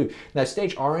stage blue. Now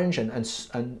stage orange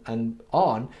and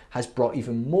on has brought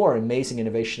even more amazing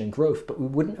innovation and growth, but we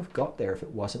wouldn't have got there if it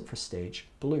wasn't for stage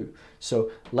blue.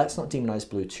 So let's not demonize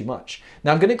blue too much.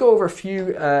 Now I'm going to go over a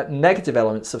few negative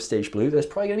elements of stage blue. There's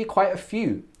probably going to be quite a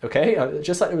few, okay?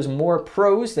 Just like there was more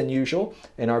pros than usual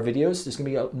in our videos, there's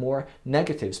going to be more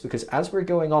negatives, because as we're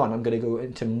going on, I'm going to go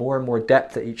into more and more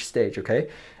depth at each stage, okay?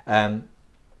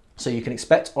 So you can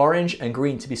expect orange and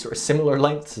green to be sort of similar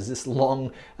lengths as this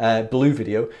long blue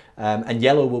video, and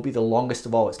yellow will be the longest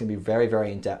of all. It's going to be very,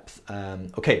 very in depth.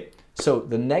 Okay, so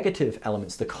the negative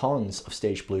elements, the cons of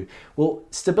stage blue. Well,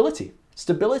 stability.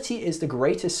 Stability is the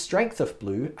greatest strength of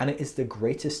blue, and it is the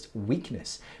greatest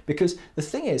weakness, because the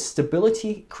thing is,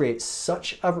 stability creates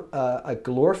such a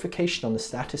glorification on the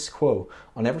status quo,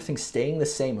 on everything staying the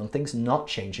same, on things not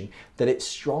changing, that it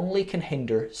strongly can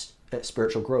hinder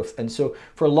spiritual growth. And so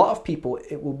for a lot of people,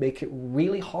 it will make it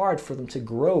really hard for them to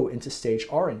grow into stage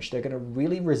orange. They're going to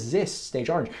really resist stage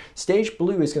orange. Stage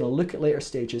blue is going to look at later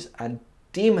stages and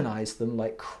demonize them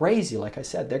like crazy. Like I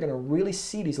said, they're going to really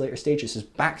see these later stages as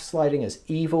backsliding, as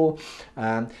evil.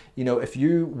 You know, if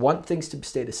you want things to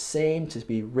stay the same, to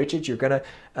be rigid, you're going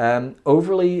to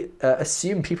overly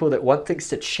assume people that want things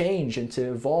to change and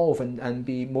to evolve and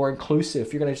be more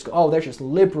inclusive. You're going to just go, oh, they're just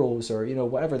liberals, or, you know,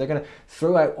 whatever. They're going to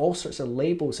throw out all sorts of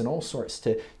labels and all sorts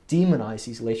to demonize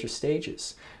these later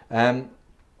stages.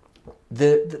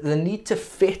 The need to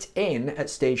fit in at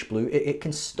stage blue, it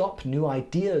can stop new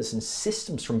ideas and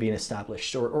systems from being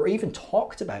established or even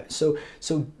talked about. So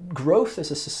growth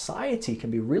as a society can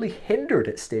be really hindered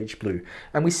at stage blue.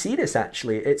 And we see this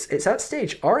actually, it's at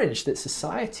stage orange that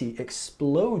society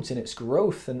explodes in its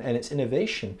growth and its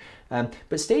innovation.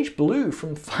 But stage blue,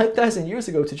 from 5,000 years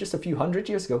ago to just a few hundred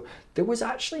years ago, there was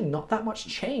actually not that much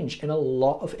change in a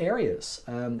lot of areas.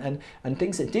 And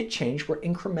things that did change were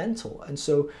incremental. And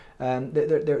so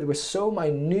there was so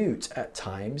minute at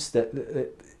times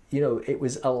that you know, it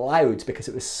was allowed because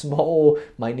it was small,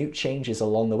 minute changes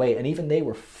along the way. And even they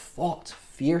were fought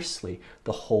fiercely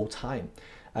the whole time.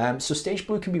 So stage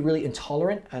blue can be really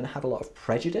intolerant and have a lot of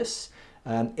prejudice.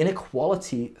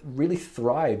 Inequality really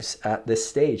thrives at this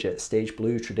stage, at stage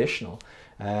blue traditional.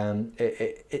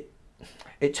 It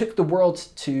took the world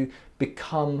to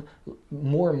become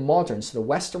more modern. So the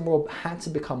Western world had to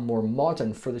become more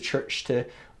modern for the church to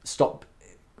stop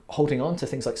holding on to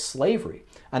things like slavery.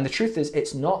 And the truth is,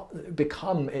 it's not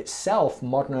become itself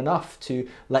modern enough to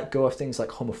let go of things like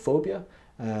homophobia,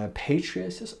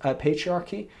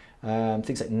 patriarchy,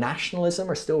 things like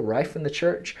nationalism are still rife in the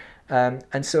church.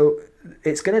 And so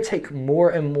it's going to take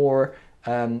more and more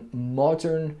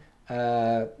modern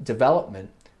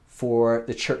development for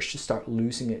the church to start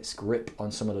losing its grip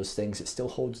on some of those things. It still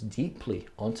holds deeply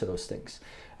onto those things.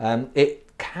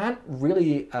 It can't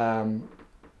really,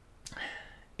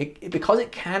 because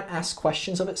it can't ask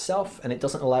questions of itself and it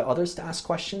doesn't allow others to ask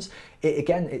questions,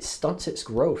 it stunts its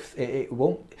growth.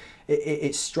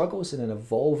 It struggles in an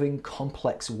evolving,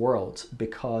 complex world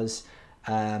because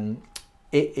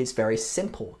it is very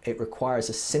simple. It requires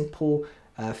a simple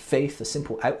faith, a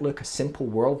simple outlook, a simple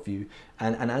worldview.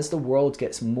 And as the world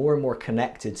gets more and more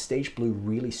connected, Stage Blue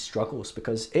really struggles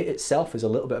because it itself is a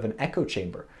little bit of an echo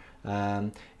chamber.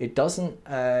 It doesn't,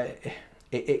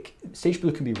 Stage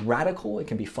Blue can be radical, it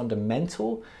can be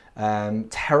fundamental.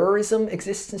 Terrorism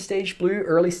exists in Stage Blue,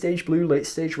 early Stage Blue, late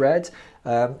Stage Red.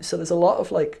 So there's a lot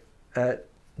of like,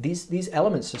 these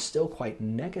elements are still quite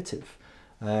negative.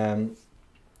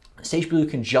 Stage Blue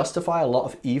can justify a lot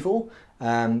of evil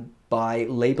by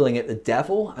labeling it the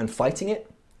devil and fighting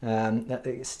it.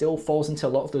 It still falls into a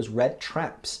lot of those red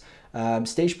traps.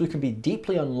 Stage Blue can be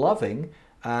deeply unloving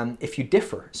if you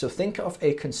differ. So think of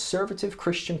a conservative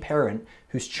Christian parent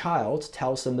whose child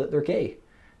tells them that they're gay.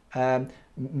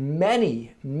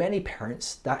 Many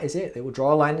parents, that is it. They will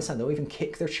draw a line in the sand. They'll even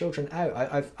kick their children out.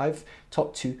 I've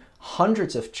talked to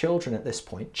hundreds of children at this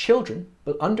point, children,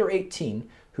 but under 18,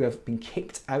 who have been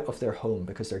kicked out of their home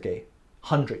because they're gay.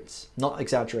 Hundreds, not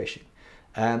exaggeration.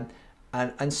 And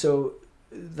so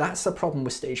that's the problem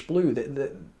with Stage Blue.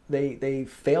 They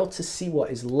fail to see what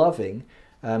is loving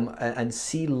and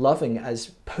see loving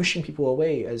as pushing people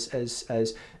away,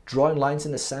 as drawing lines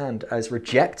in the sand, as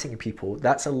rejecting people.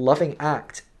 That's a loving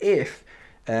act if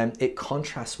it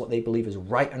contrasts what they believe is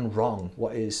right and wrong,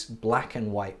 what is black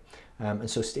and white. And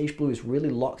so Stage Blue is really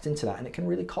locked into that, and it can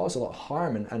really cause a lot of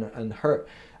harm and hurt.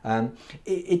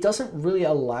 It doesn't really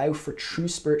allow for true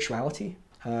spirituality.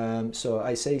 So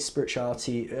I say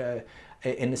spirituality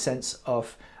in the sense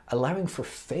of allowing for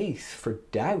faith, for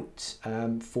doubt,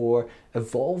 for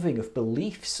evolving of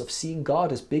beliefs, of seeing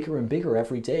God as bigger and bigger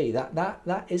every day.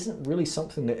 That isn't really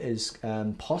something that is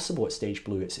possible at Stage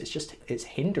Blue. It's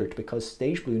hindered because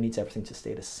Stage Blue needs everything to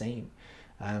stay the same.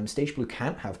 Stage Blue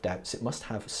can't have doubts. It must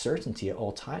have certainty at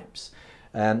all times.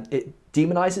 It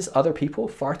demonizes other people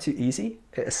far too easy.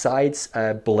 It asides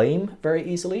blame very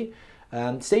easily.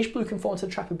 Stage Blue can fall into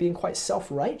the trap of being quite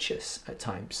self-righteous at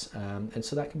times, and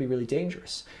so that can be really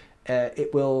dangerous.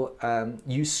 It will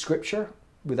use scripture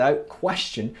without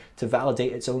question to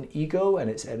validate its own ego and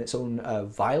its own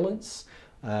violence.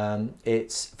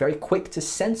 It's very quick to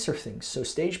censor things. So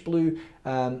Stage Blue,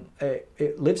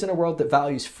 it lives in a world that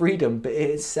values freedom, but it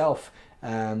itself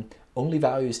only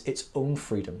values its own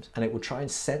freedoms, and it will try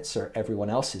and censor everyone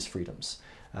else's freedoms.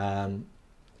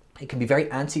 It can be very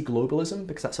anti-globalism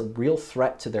because that's a real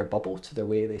threat to their bubble, to their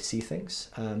way they see things.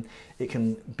 It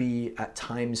can be at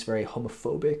times very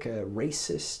homophobic,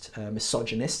 racist,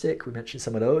 misogynistic. We mentioned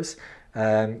some of those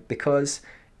because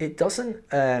it doesn't,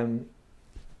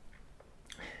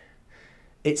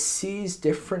 it sees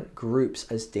different groups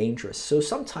as dangerous. So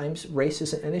sometimes race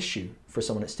isn't an issue for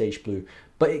someone at Stage Blue,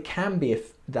 but it can be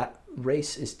if that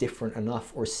race is different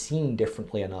enough or seen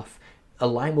differently enough. A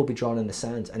line will be drawn in the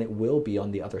sand and it will be on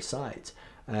the other side.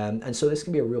 And so this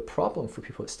can be a real problem for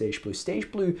people at Stage Blue.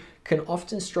 Stage Blue can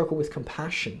often struggle with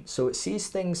compassion. So it sees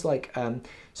things like,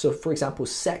 so for example,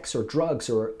 sex or drugs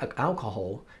or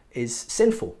alcohol is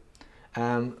sinful.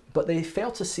 But they fail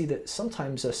to see that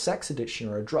sometimes a sex addiction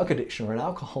or a drug addiction or an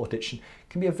alcohol addiction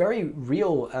can be a very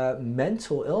real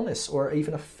mental illness or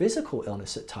even a physical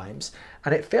illness at times.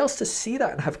 And it fails to see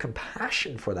that and have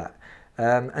compassion for that.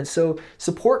 And so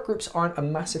support groups aren't a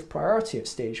massive priority at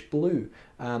Stage Blue.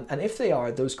 And if they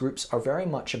are, those groups are very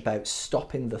much about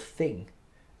stopping the thing.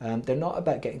 They're not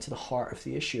about getting to the heart of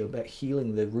the issue, about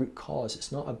healing the root cause.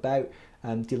 It's not about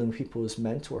dealing with people's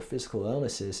mental or physical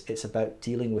illnesses. It's about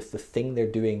dealing with the thing they're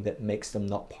doing that makes them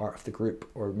not part of the group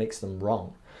or makes them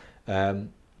wrong.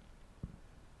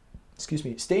 Excuse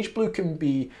me. Stage Blue can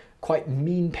be quite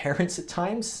mean parents at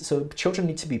times. So children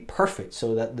need to be perfect.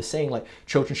 So that the saying like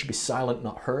children should be silent,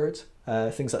 not heard,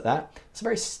 things like that. It's a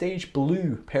very Stage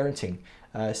Blue parenting,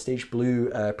 Stage Blue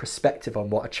perspective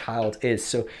on what a child is.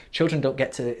 So children don't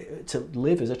get to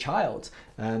live as a child.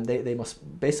 They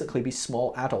must basically be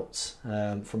small adults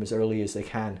from as early as they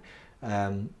can.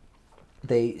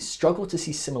 They struggle to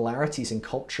see similarities in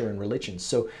culture and religion.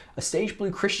 So a Stage Blue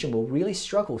Christian will really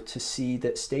struggle to see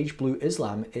that Stage Blue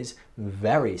Islam is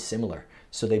very similar.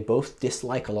 So they both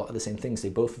dislike a lot of the same things. They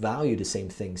both value the same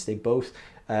things. They both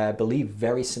believe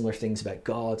very similar things about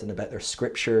God and about their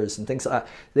scriptures and things like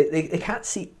that. They can't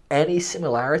see any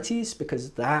similarities because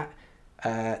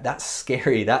that's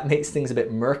scary. That makes things a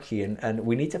bit murky, and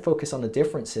we need to focus on the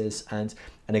differences and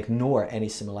ignore any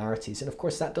similarities. And of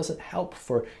course that doesn't help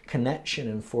for connection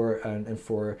and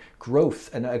for growth.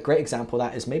 And a great example of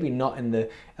that is maybe not in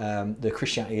the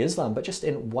Christianity Islam, but just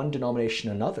in one denomination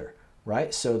or another,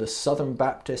 right? So the Southern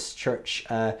Baptist Church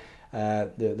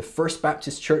the First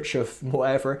Baptist Church of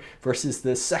whatever versus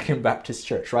the Second Baptist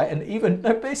Church, right? And even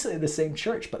they're basically the same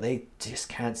church, but they just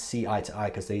can't see eye to eye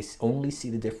because they only see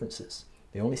the differences.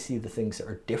 They only see the things that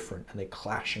are different, and they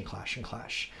clash and clash and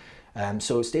clash.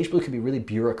 So Stage Blue can be really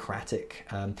bureaucratic.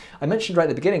 I mentioned right at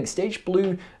the beginning, Stage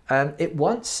Blue, it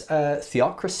wants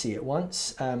theocracy, it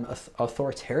wants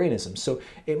authoritarianism. So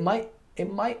it might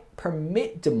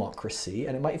permit democracy,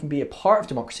 and it might even be a part of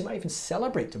democracy, it might even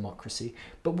celebrate democracy,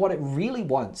 but what it really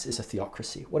wants is a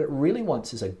theocracy. What it really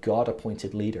wants is a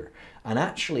God-appointed leader. And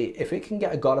actually, if it can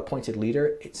get a God-appointed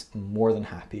leader, it's more than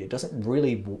happy. It doesn't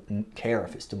really care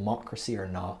if it's democracy or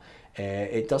not.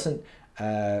 It doesn't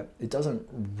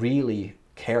really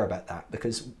care about that,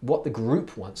 because what the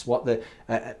group wants,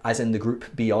 as in the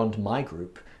group beyond my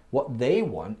group, what they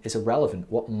want is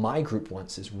irrelevant. What my group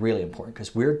wants is really important,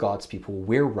 because we're God's people,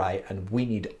 we're right, and we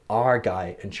need our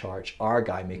guy in charge, our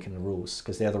guy making the rules,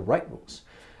 because they're the right rules.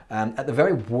 At the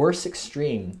very worst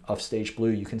extreme of Stage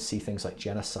Blue, you can see things like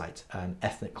genocide and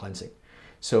ethnic cleansing.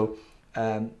 So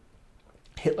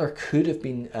Hitler could have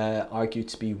been argued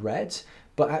to be red,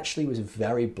 but actually was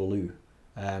very blue.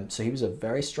 So he was a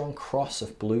very strong cross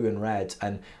of blue and red,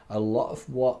 and a lot of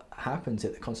what happened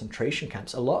at the concentration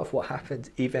camps, a lot of what happened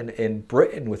even in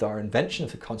Britain with our invention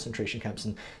of the concentration camps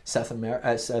in South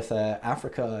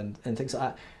Africa and things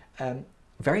like that,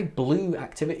 very blue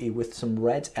activity with some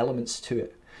red elements to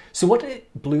it. So what did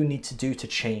blue need to do to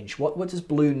change? What's the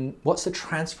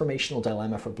transformational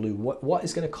dilemma for blue? What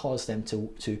is going to cause them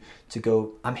to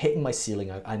go, I'm hitting my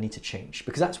ceiling, I need to change?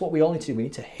 Because that's what we all need to do. We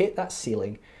need to hit that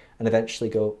ceiling and eventually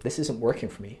go, this isn't working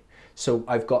for me. So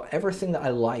I've got everything that I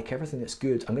like, everything that's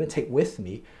good, I'm going to take with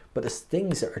me, but there's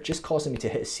things that are just causing me to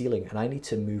hit a ceiling, and I need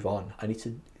to move on. I need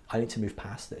to move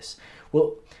past this.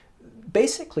 Well,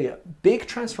 basically, big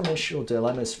transformational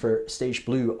dilemmas for Stage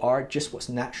Blue are just what's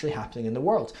naturally happening in the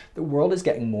world. The world is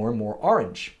getting more and more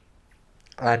orange,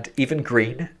 and even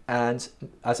green, and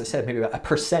as I said, maybe about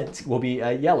 1% will be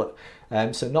yellow.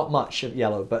 So not much of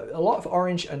yellow, but a lot of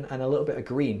orange and a little bit of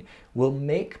green will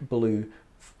make blue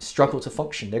struggle to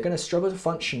function. They're going to struggle to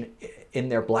function in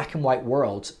their black and white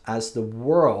world as the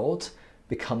world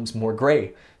becomes more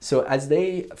gray. So as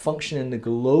they function in the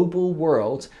global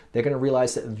world, they're going to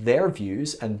realize that their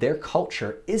views and their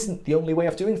culture isn't the only way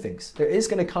of doing things. There is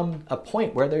going to come a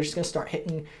point where they're just going to start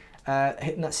hitting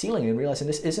that ceiling and realizing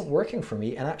this isn't working for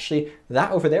me, and actually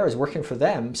that over there is working for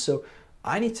them. So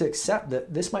I need to accept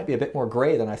that this might be a bit more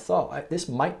gray than I thought. This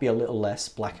might be a little less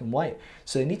black and white.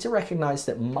 So they need to recognize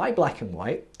that my black and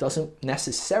white doesn't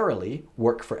necessarily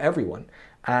work for everyone,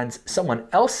 and someone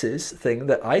else's thing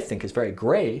that I think is very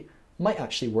gray might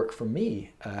actually work for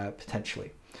me,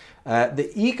 potentially.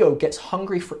 The ego gets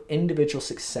hungry for individual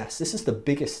success. This is the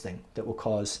biggest thing that will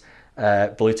cause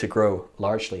blue to grow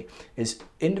largely, is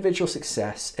individual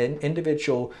success,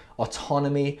 individual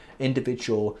autonomy,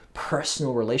 individual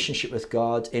personal relationship with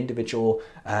God, individual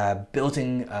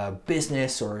building a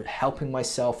business or helping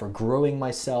myself or growing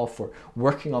myself or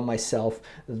working on myself.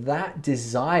 That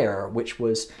desire, which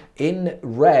was in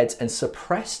red and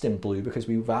suppressed in blue because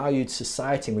we valued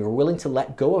society and we were willing to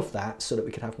let go of that so that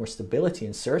we could have more stability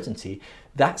and certainty,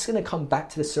 that's going to come back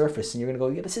to the surface, and you're going to go,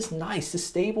 yeah, this is nice, this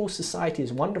stable society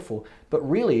is wonderful, but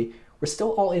really we're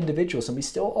still all individuals and we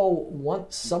still all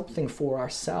want something for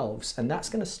ourselves, and that's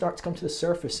going to start to come to the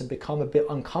surface and become a bit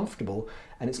uncomfortable,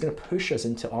 and it's going to push us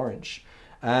into orange.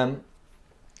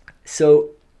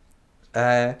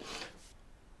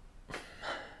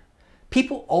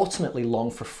 People ultimately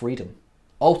long for freedom.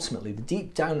 Ultimately, the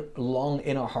deep down long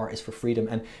in our heart is for freedom,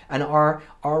 and our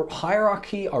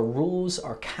hierarchy, our rules,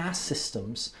 our caste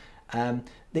systems,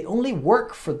 they only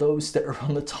work for those that are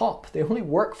on the top. They only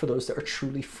work for those that are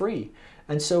truly free.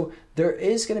 And so there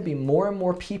is going to be more and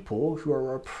more people who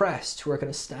are oppressed, who are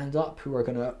going to stand up, who are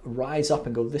going to rise up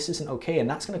and go, this isn't okay. And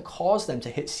that's going to cause them to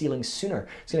hit ceilings sooner.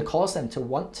 It's going to cause them to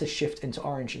want to shift into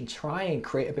orange and try and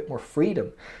create a bit more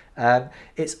freedom.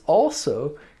 It's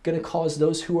also going to cause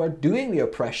those who are doing the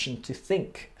oppression to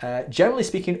think, generally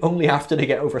speaking, only after they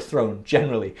get overthrown.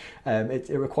 Generally, it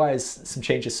requires some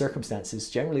change of circumstances.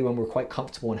 Generally, when we're quite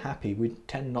comfortable and happy, we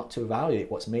tend not to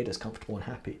evaluate what's made us comfortable and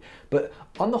happy. But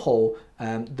on the whole,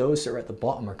 those that are at the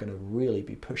bottom are going to really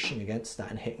be pushing against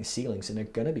that and hitting ceilings, and they're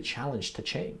going to be challenged to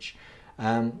change.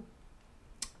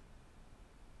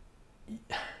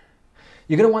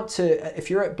 You're going to want to, if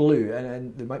you're at blue,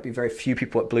 and there might be very few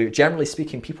people at blue, generally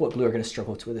speaking, people at blue are going to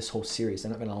struggle with this whole series. They're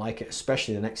not going to like it,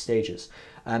 especially the next stages.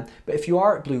 But if you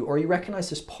are at blue, or you recognize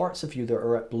there's parts of you that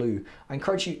are at blue, I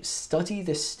encourage you, study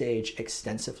this stage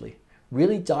extensively.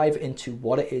 Really dive into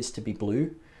what it is to be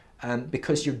blue,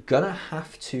 because you're going to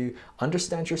have to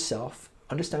understand yourself,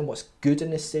 understand what's good in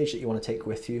this stage that you want to take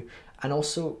with you, and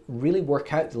also really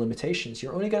work out the limitations.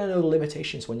 You're only going to know the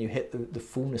limitations when you hit the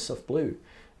fullness of blue.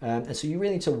 And so you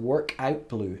really need to work out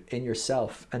blue in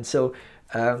yourself. And so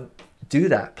do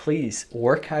that, please.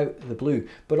 Work out the blue.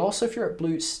 But also if you're at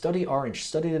blue, study orange.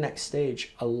 Study the next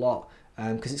stage a lot,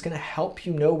 because it's going to help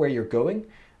you know where you're going.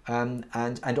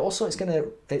 And also it's going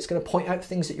to point out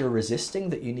things that you're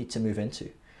resisting that you need to move into.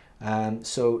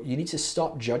 So you need to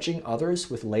stop judging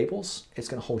others with labels. It's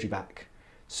going to hold you back.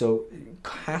 So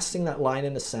casting that line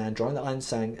in the sand, drawing that line in the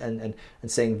sand, and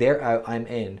saying they're out, I'm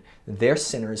in. They're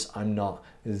sinners, I'm not.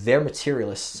 They're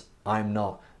materialists, I'm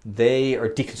not. They are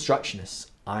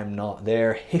deconstructionists, I'm not.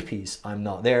 They're hippies, I'm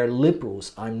not. They're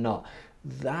liberals, I'm not.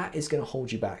 That is going to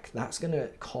hold you back. That's going to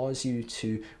cause you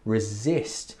to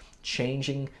resist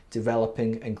changing,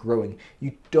 developing, and growing.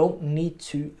 You don't need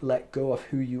to let go of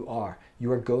who you are.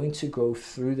 You are going to go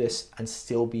through this and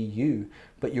still be you,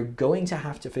 but you're going to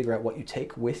have to figure out what you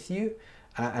take with you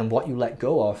and what you let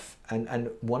go of.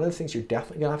 And one of the things you're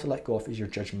definitely going to have to let go of is your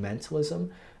judgmentalism,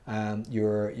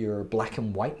 your black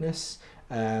and whiteness,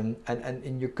 and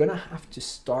you're going to have to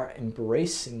start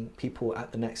embracing people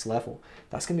at the next level.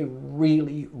 That's going to be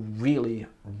really, really,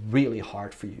 really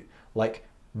hard for you. Like,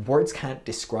 words can't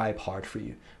describe hard for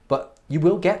you, but you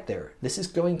will get there. This is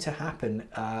going to happen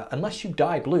unless you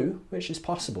die blue, which is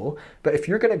possible. But if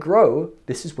you're going to grow,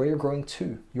 this is where you're growing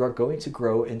to. You are going to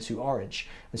grow into orange.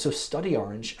 And so study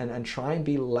orange and try and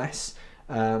be less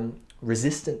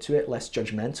resistant to it, less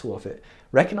judgmental of it.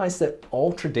 Recognize that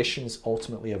all traditions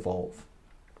ultimately evolve.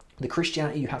 The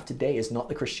Christianity you have today is not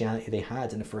the Christianity they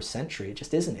had in the first century. It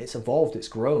just isn't. It's evolved, it's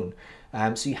grown.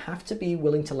 So you have to be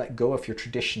willing to let go of your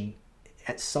tradition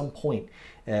at some point.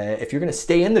 If you're going to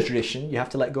stay in the tradition, you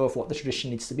have to let go of what the tradition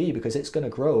needs to be, because it's going to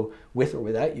grow with or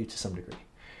without you to some degree.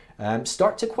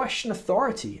 Start to question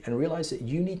authority and realize that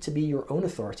you need to be your own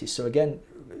authority. So again,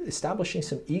 establishing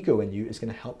some ego in you is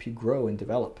going to help you grow and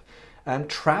develop.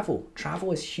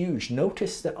 Travel is huge.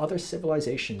 Notice that other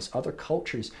civilizations, other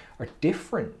cultures are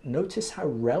different. Notice how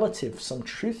relative some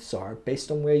truths are based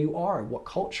on where you are, what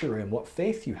culture you're in, what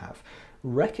faith you have.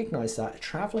 Recognize that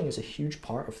traveling is a huge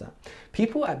part of that.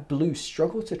 People at blue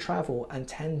struggle to travel and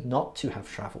tend not to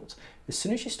have traveled. As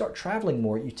soon as you start traveling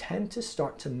more, you tend to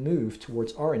start to move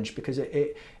towards orange, because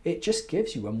it just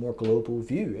gives you a more global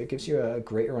view. It gives you a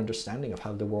greater understanding of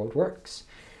how the world works.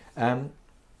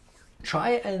 Try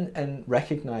and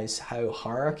recognize how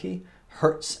hierarchy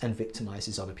hurts and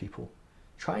victimizes other people.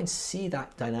 Try and see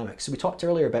that dynamic. So we talked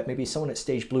earlier about maybe someone at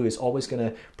stage blue is always going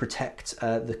to protect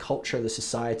the culture, the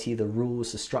society, the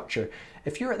rules, the structure.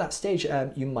 If you're at that stage,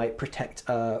 you might protect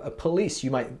a police. You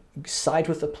might side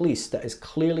with the police that has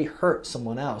clearly hurt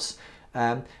someone else.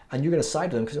 And you're going to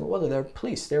side with them because, well, they're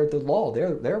police, they're the law,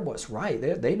 they're what's right.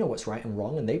 They know what's right and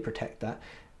wrong, and they protect that.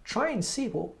 Try and see,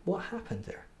 well, what happened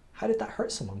there? How did that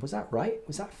hurt someone? Was that right?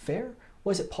 Was that fair?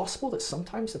 Well, is it possible that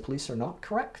sometimes the police are not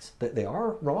correct, that they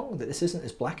are wrong, that this isn't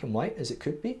as black and white as it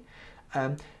could be?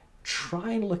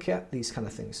 Try and look at these kind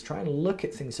of things. Try and look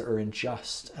at things that are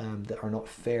unjust, that are not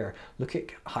fair. Look at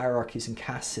hierarchies and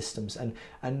caste systems, and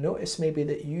notice maybe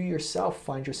that you yourself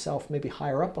find yourself maybe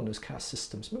higher up on those caste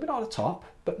systems. Maybe not at the top,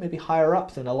 but maybe higher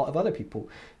up than a lot of other people.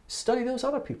 Study those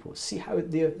other people. See how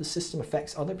the system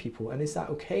affects other people, and is that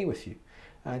okay with you?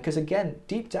 Because again,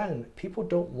 deep down, people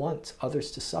don't want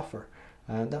others to suffer.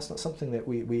 That's not something that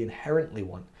we inherently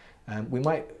want. We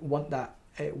might want that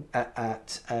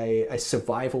at a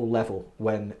survival level,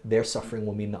 when their suffering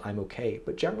will mean that I'm okay.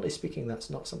 But generally speaking,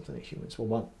 that's not something that humans will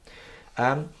want.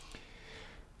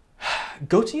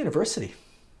 Go to university.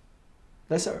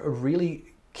 That's a really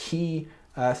key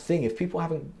thing. If people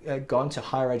haven't gone to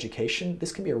higher education,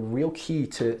 this can be a real key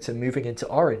to moving into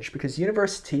orange, because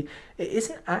university, it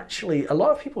isn't actually, a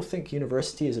lot of people think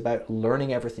university is about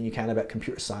learning everything you can about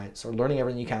computer science, or learning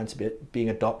everything you can to be being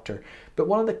a doctor. But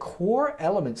one of the core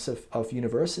elements of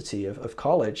university, of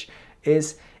college,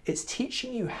 is it's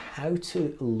teaching you how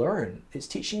to learn. It's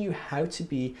teaching you how to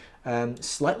be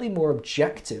slightly more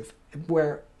objective,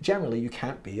 where generally you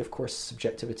can't be. Of course,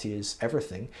 subjectivity is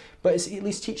everything, but it's at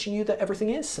least teaching you that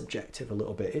everything is subjective a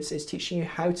little bit. It's teaching you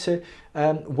how to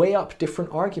weigh up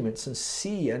different arguments and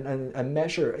see and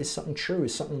measure, is something true,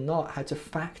 is something not, how to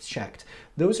fact check.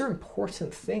 Those are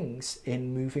important things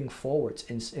in moving forward,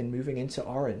 in moving into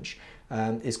orange.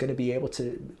 Is going to be able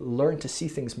to learn to see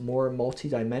things more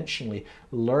multidimensionally,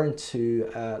 learn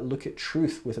to look at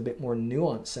truth with a bit more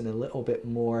nuance and a little bit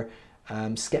more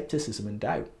skepticism and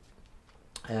doubt.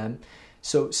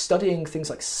 So studying things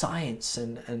like science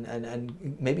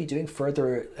and maybe doing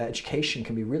further education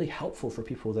can be really helpful for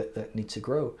people that need to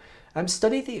grow.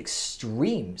 Study the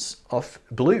extremes of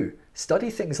blue. Study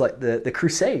things like the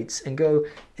Crusades and go,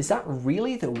 is that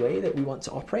really the way that we want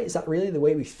to operate? Is that really the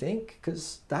way we think?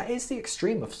 Because that is the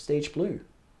extreme of stage blue.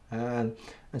 And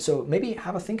so maybe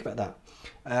have a think about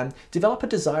that. Develop a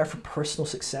desire for personal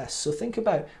success. So think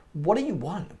about, what do you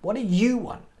want? What do you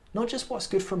want? Not just what's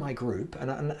good for my group.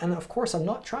 And of course, I'm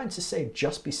not trying to say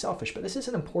just be selfish, but this is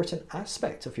an important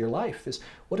aspect of your life, is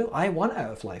what do I want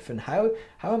out of life? And how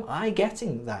am I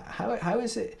getting that? How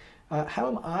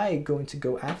am I going to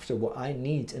go after what I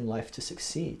need in life to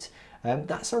succeed?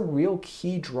 That's a real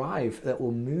key drive that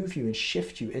will move you and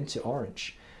shift you into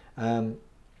orange.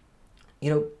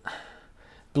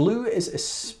 Blue is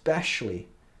especially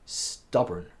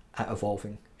stubborn at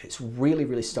evolving. It's really,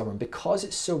 really stubborn because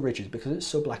it's so rigid, because it's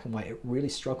so black and white. It really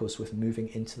struggles with moving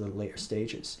into the later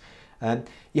stages.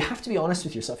 You have to be honest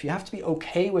with yourself. You have to be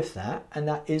okay with that, and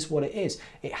that is what it is.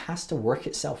 It has to work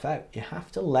itself out. You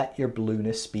have to let your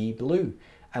blueness be blue.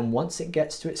 And once it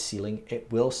gets to its ceiling,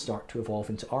 it will start to evolve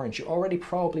into orange. You're already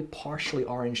probably partially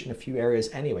orange in a few areas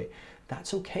anyway.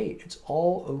 That's okay. It's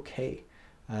all okay.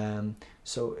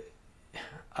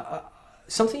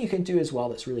 Something you can do as well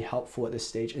that's really helpful at this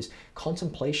stage is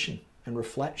contemplation and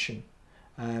reflection.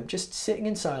 Just sitting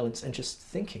in silence and just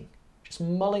thinking, just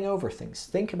mulling over things.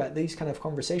 Think about these kind of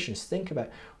conversations. Think about,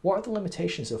 what are the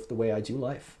limitations of the way I do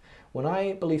life? When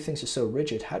I believe things are so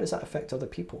rigid, how does that affect other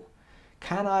people?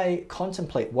 Can I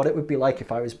contemplate what it would be like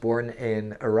if I was born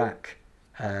in Iraq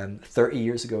 30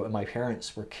 years ago and my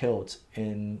parents were killed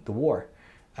in the war?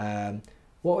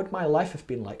 What would my life have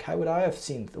been like? How would I have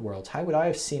seen the world? How would I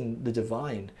have seen the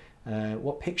divine?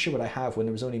 What picture would I have when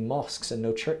there was only mosques and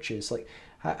no churches? Like,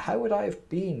 how would I have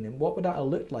been, and what would that have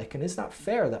looked like? And is that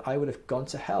fair that I would have gone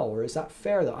to hell? Or is that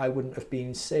fair that I wouldn't have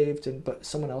been saved, but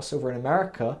someone else over in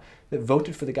America that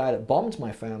voted for the guy that bombed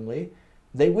my family,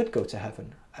 they would go to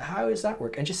heaven? How does that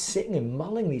work? And just sitting and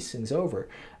mulling these things over.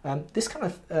 This kind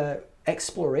of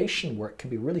exploration work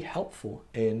can be really helpful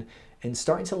in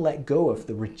starting to let go of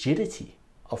the rigidity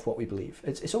of what we believe.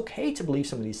 It's okay to believe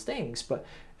some of these things, but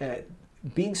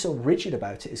being so rigid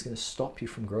about it is going to stop you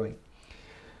from growing.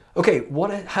 Okay,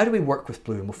 how do we work with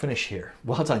blue? And we'll finish here.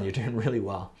 Well done, you're doing really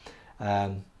well.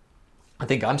 I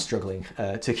think I'm struggling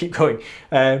to keep going.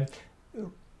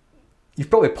 You've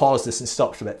probably paused this and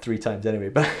stopped about 3 times anyway,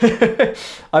 but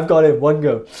I've got it in one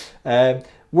go.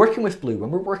 Working with blue,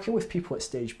 when we're working with people at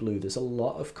stage blue, there's a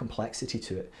lot of complexity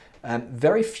to it.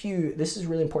 Very few, this is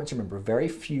really important to remember, very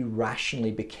few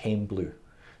rationally became blue.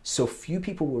 So few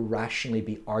people will rationally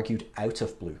be argued out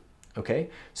of blue, okay?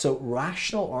 So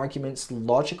rational arguments,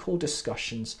 logical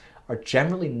discussions are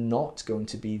generally not going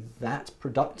to be that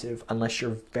productive unless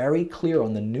you're very clear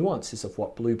on the nuances of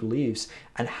what blue believes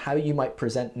and how you might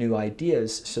present new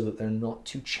ideas so that they're not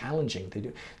too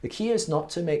challenging. The key is not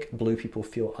to make blue people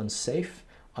feel unsafe,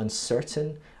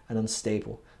 uncertain, and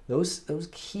unstable. Those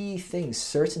key things,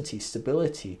 certainty,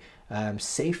 stability,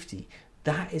 safety,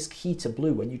 that is key to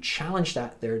blue. When you challenge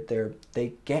that,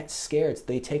 they get scared.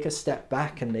 They take a step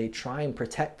back and they try and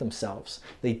protect themselves.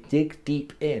 They dig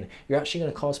deep in. You're actually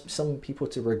going to cause some people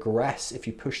to regress if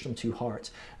you push them too hard.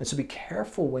 And so be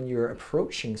careful when you're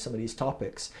approaching some of these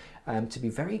topics, to be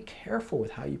very careful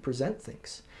with how you present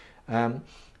things.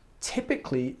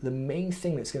 Typically, the main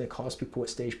thing that's going to cause people at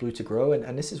stage blue to grow,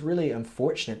 and this is really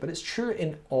unfortunate, but it's true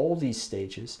in all these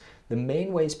stages, the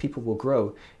main ways people will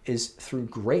grow is through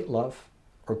great love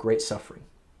or great suffering.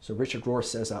 So Richard Rohr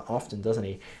says that often, doesn't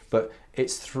he? But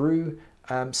it's through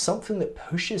something that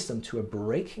pushes them to a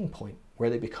breaking point where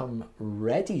they become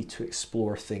ready to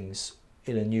explore things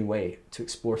in a new way, to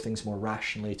explore things more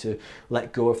rationally, to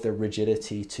let go of their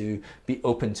rigidity, to be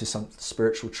open to some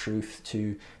spiritual truth,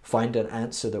 to find an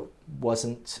answer that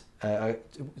wasn't an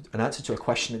answer to a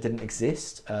question that didn't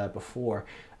exist before.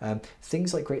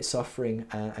 Things like great suffering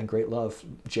and great love,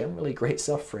 generally great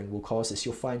suffering will cause this.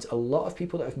 You'll find a lot of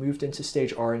people that have moved into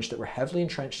stage orange that were heavily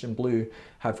entrenched in blue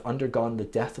have undergone the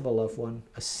death of a loved one,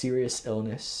 a serious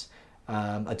illness,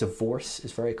 a divorce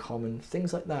is very common.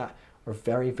 Things like that are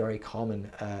very, very common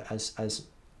as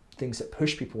things that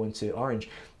push people into orange.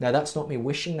 Now, that's not me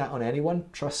wishing that on anyone.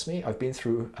 Trust me, I've been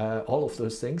through all of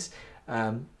those things.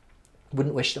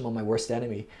 Wouldn't wish them on my worst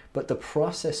enemy. But the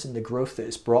process and the growth that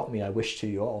it's brought me, I wish to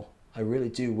you all. I really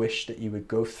do wish that you would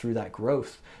go through that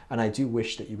growth. And I do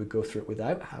wish that you would go through it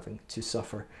without having to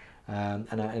suffer.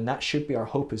 And that should be our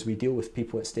hope as we deal with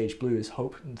people at stage blue, is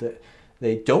hope that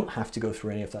they don't have to go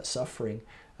through any of that suffering.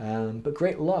 But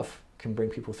great love can bring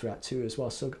people through that too as well.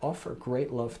 So offer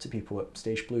great love to people at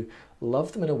stage blue.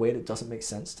 Love them in a way that doesn't make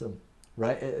sense to them,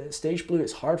 right? At stage blue,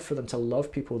 it's hard for them to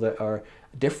love people that are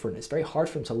different. It's very hard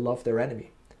for them to love their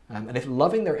enemy. And if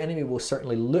loving their enemy will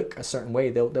certainly look a certain way,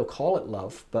 they'll call it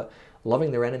love, but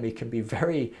loving their enemy can be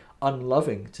very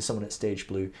unloving to someone at stage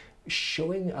blue.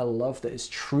 Showing a love that is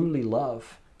truly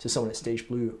love to someone at stage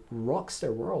blue rocks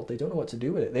their world. They don't know what to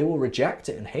do with it. They will reject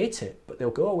it and hate it, but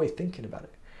they'll go away thinking about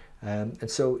it.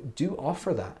 And so do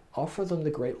offer that. Offer them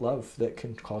the great love that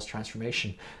can cause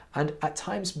transformation. And at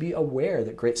times be aware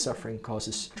that great suffering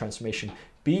causes transformation.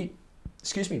 Be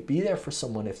there for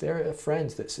someone. If they're a friend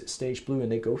that's at stage blue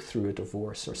and they go through a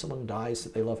divorce or someone dies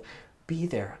that they love, be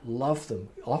there, love them,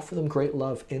 offer them great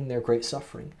love in their great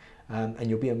suffering. And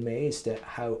you'll be amazed at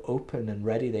how open and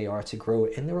ready they are to grow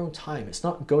in their own time. It's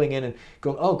not going in and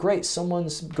going, oh great,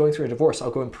 someone's going through a divorce, I'll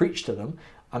go and preach to them.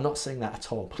 I'm not saying that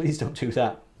at all. Please don't do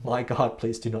that. My God,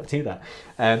 please do not do that.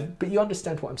 But you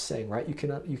understand what I'm saying, right? You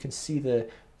can see the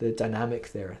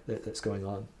dynamic there that's going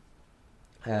on.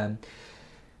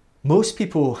 Most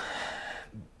people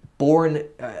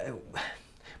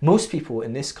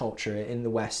in this culture in the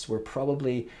West were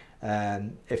probably,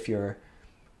 if you're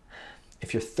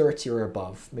 30 or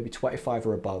above, maybe 25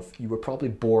 or above, you were probably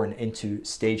born into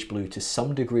stage blue to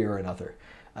some degree or another.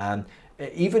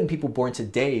 Even people born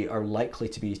today are likely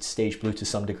to be stage blue to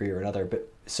some degree or another, but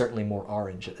certainly more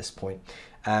orange at this point.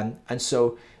 And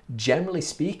so generally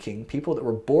speaking, people that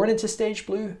were born into stage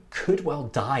blue could well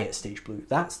die at stage blue.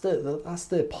 That's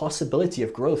the possibility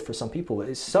of growth for some people.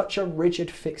 It's such a rigid,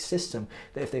 fixed system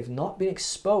that if they've not been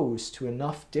exposed to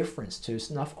enough difference, to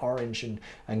enough orange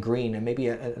and green, and maybe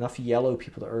enough yellow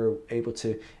people that are able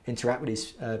to interact with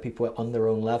these people on their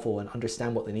own level and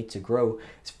understand what they need to grow,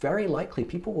 it's very likely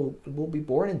people will be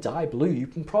born and die blue. You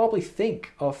can probably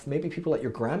think of maybe people like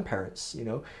your grandparents,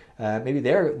 maybe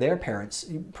their parents,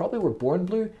 you probably were born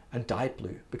blue and died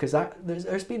blue, because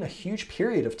there's been a huge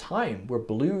period of time where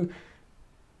blue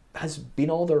has been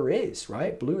all there is,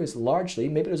 right? Blue is largely,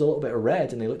 maybe there's a little bit of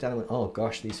red and they looked down and went, oh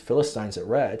gosh, these Philistines at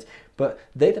red, but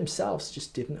they themselves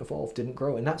just didn't evolve, didn't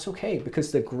grow, and that's okay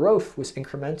because the growth was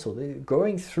incremental.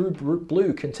 Going through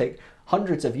blue can take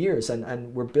hundreds of years,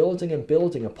 and we're building and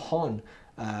building upon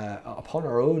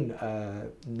our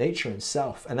own nature and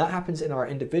self, and that happens in our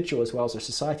individual as well as our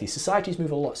society. Societies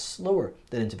move a lot slower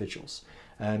than individuals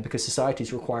because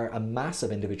societies require a mass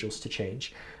of individuals to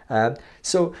change.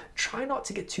 So try not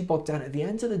to get too bogged down. At the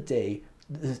end of the day,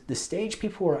 the stage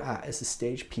people are at is the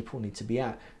stage people need to be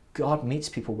at. God meets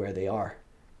people where they are.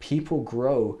 People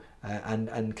grow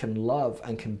and can love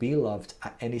and can be loved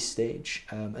at any stage.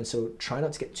 And so try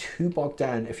not to get too bogged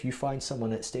down if you find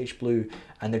someone at stage blue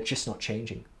and they're just not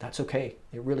changing. That's okay.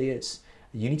 It really is.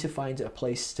 You need to find a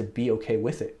place to be okay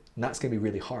with it. And that's going to be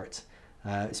really hard.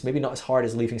 It's maybe not as hard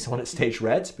as leaving someone at stage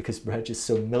red because red is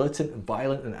so militant and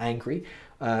violent and angry.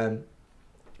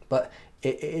 But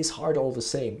it is hard all the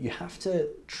same. You have to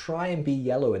try and be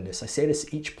yellow in this. I say this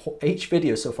each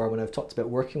video so far when I've talked about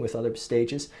working with other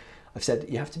stages. I've said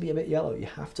you have to be a bit yellow. You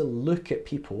have to look at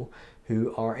people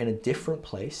who are in a different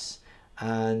place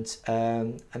and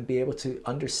be able to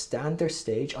understand their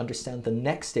stage, understand the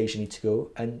next stage you need to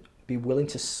go, and be willing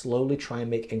to slowly try and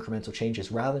make incremental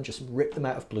changes rather than just rip them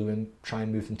out of blue and try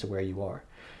and move them to where you are.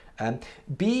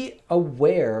 Be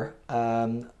aware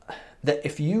that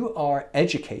if you are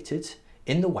educated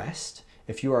in the West,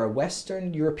 if you are a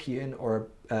Western European or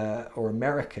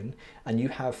American and you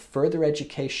have further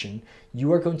education,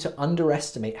 you are going to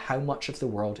underestimate how much of the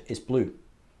world is blue.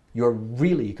 You're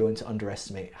really going to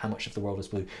underestimate how much of the world is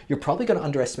blue. You're probably going to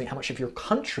underestimate how much of your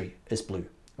country is blue,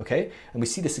 okay? And we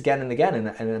see this again and again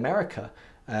in America.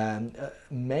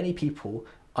 Many people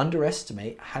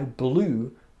underestimate how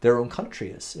blue their own country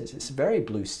is. It's very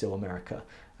blue still, America.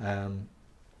 And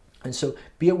so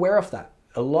be aware of that.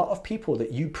 A lot of people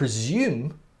that you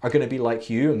presume are going to be like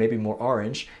you and maybe more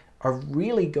orange are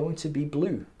really going to be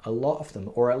blue, a lot of them,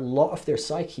 or a lot of their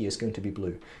psyche is going to be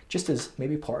blue, just as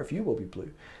maybe part of you will be blue.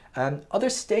 Other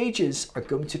stages are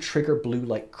going to trigger blue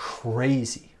like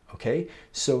crazy, okay?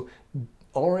 So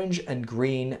orange and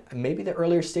green, maybe the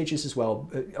earlier stages as well.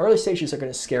 Early stages are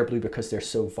going to scare blue because they're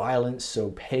so violent,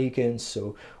 so pagan,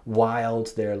 so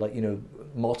wild. They're like,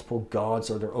 multiple gods,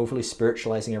 or they're overly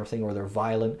spiritualizing everything, or they're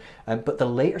violent. But the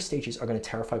later stages are going to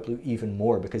terrify blue even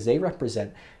more because they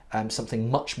represent something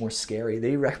much more scary.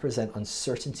 They represent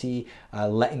uncertainty,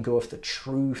 letting go of the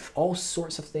truth, all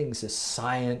sorts of things, as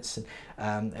science,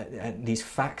 and these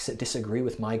facts that disagree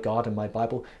with my God and my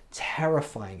Bible,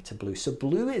 terrifying to blue. So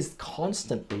blue is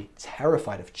constantly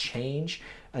terrified of change.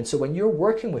 And so when you're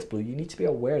working with blue, you need to be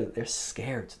aware that they're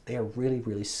scared. They are really,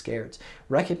 really scared.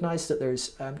 Recognize that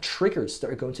there's triggers that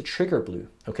are going to trigger blue,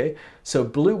 okay? So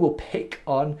blue will pick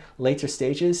on later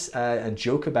stages and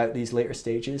joke about these later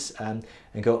stages and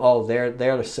go, oh,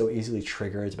 they're so easily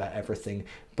triggered about everything.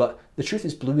 But the truth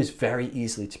is blue is very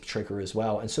easily to trigger as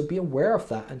well. And so be aware of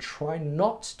that and try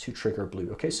not to trigger blue,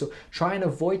 okay? So try and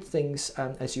avoid things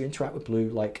as you interact with blue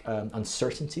like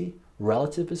uncertainty,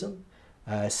 relativism,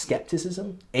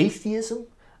 skepticism, atheism.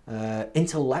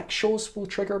 Intellectuals will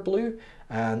trigger blue.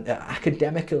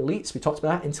 Academic elites, we talked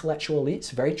about that, intellectual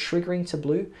elites, very triggering to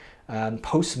blue.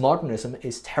 Postmodernism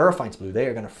is terrifying to blue. They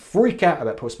are going to freak out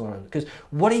about postmodernism because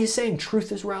what are you saying?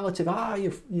 Truth is relative.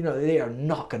 They are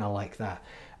not going to like that.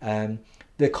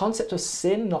 The concept of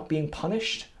sin not being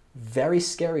punished, very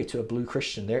scary to a blue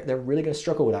Christian. They're really going to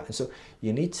struggle with that. And so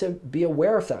you need to be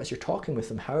aware of that as you're talking with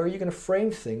them. How are you going to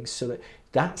frame things so that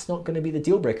that's not going to be the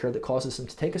deal breaker that causes them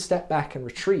to take a step back and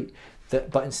retreat,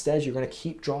 but instead you're going to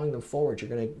keep drawing them forward. You're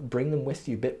going to bring them with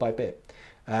you bit by bit.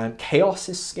 Chaos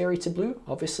is scary to blue.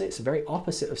 Obviously, it's the very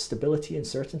opposite of stability and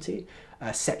certainty.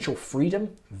 Sexual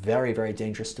freedom, very, very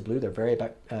dangerous to blue. They're very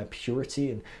about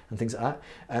purity and things like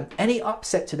that. Any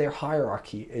upset to their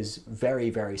hierarchy is very,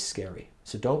 very scary.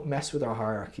 So don't mess with our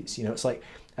hierarchies. You know, it's like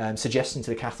suggesting to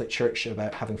the Catholic Church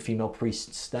about having female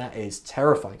priests. That is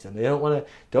terrifying to them. They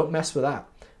don't mess with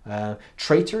that.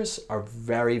 Traitors are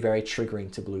very, very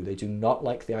triggering to blue. They do not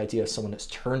like the idea of someone that's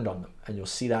turned on them. And you'll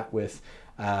see that with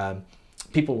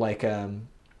people like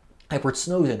Edward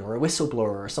Snowden or a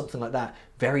whistleblower or something like that.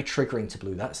 Very triggering to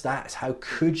blue. That's how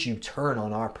could you turn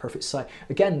on our perfect side?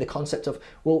 Again, the concept of,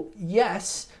 well,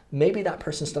 yes, maybe that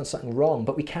person's done something wrong,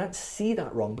 but we can't see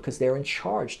that wrong because they're in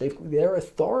charge. They're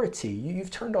authority.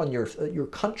 You've turned on your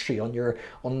country, on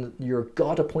your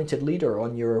God-appointed leader,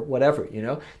 on your whatever, you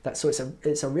know. So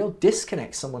it's a real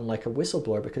disconnect. Someone like a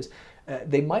whistleblower, because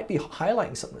they might be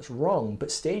highlighting something that's wrong,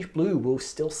 but stage blue will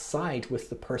still side with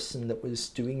the person that was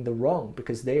doing the wrong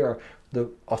because they are the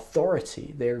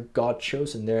authority. They're God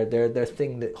chosen. They're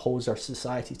thing that holds our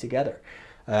society together.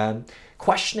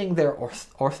 Questioning their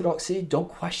orthodoxy, don't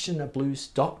question a blue's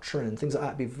doctrine and things like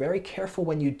that. Be very careful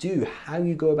when you do, how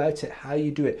you go about it, how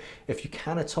you do it. If you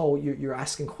can at all, you're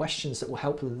asking questions that will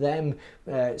help them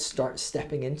start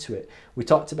stepping into it. We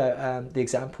talked about the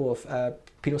example of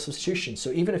penal substitution. So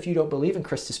even if you don't believe in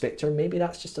Christus Victor, maybe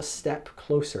that's just a step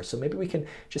closer. So maybe we can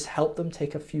just help them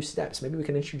take a few steps. Maybe we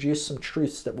can introduce some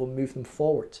truths that will move them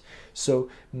forward.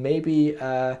 So maybe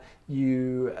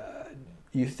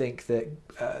you think that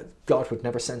God would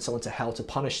never send someone to hell to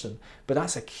punish them. But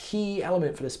that's a key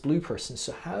element for this blue person.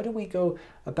 So how do we go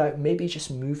about maybe just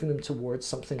moving them towards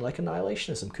something like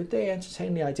annihilationism? Could they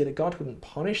entertain the idea that God wouldn't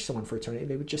punish someone for eternity?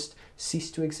 They would just cease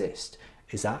to exist.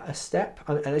 Is that a step?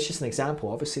 And it's just an example.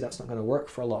 Obviously, that's not going to work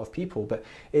for a lot of people, but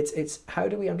it's how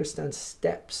do we understand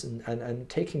steps and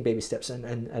taking baby steps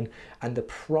and the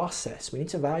process. We need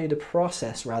to value the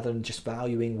process rather than just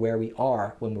valuing where we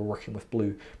are when we're working with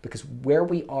blue, because where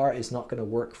we are is not going to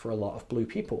work for a lot of blue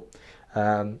people.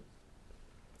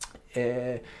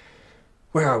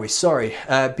 Where are we? Sorry.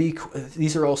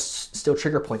 These are all still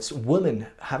trigger points. Women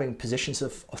having positions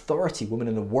of authority, women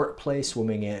in the workplace,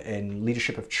 women in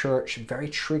leadership of church, very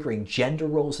triggering. Gender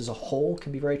roles as a whole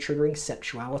can be very triggering.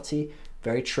 Sexuality,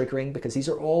 very triggering, because these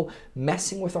are all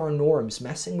messing with our norms,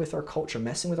 messing with our culture,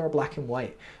 messing with our black and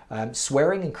white.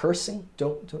 Swearing and cursing,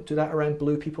 don't do that around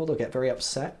blue people. They'll get very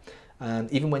upset.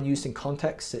 Even when used in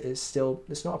context, it's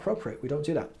not appropriate. We don't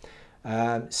do that.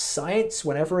 Science,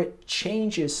 whenever it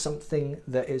changes something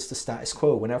that is the status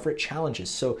quo, whenever it challenges.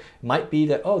 So it might be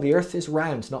that, oh, the earth is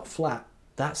round, not flat.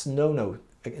 That's no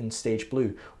in stage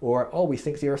blue. Or, oh, we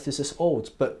think the earth is this old,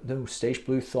 but no, stage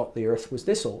blue thought the earth was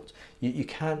this old. You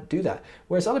can't do that.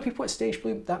 Whereas other people at stage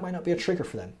blue, that might not be a trigger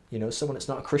for them. You know, someone that's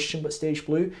not a Christian but stage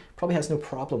blue probably has no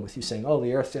problem with you saying, oh,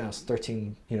 the earth is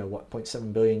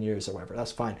 0.7 billion years or whatever.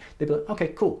 That's fine. They'd be like, okay,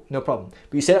 cool, no problem.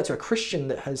 But you say that to a Christian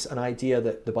that has an idea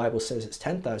that the Bible says it's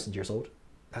 10,000 years old,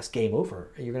 that's game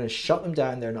over. You're going to shut them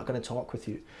down. They're not going to talk with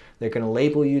you. They're going to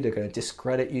label you. They're going to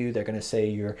discredit you. They're going to say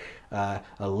you're a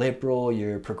liberal,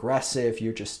 you're progressive,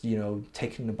 you're just,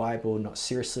 taking the Bible not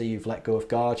seriously, you've let go of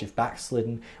God, you've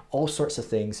backslidden, all sorts of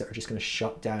things that are just going to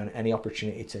shut down any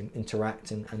opportunity to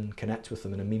interact and connect with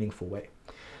them in a meaningful way.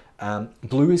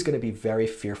 Blue is going to be very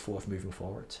fearful of moving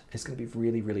forward. It's going to be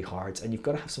really, really hard, and you've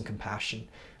got to have some compassion.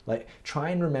 Like, try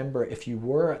and remember, if you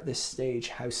were at this stage,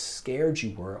 how scared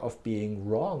you were of being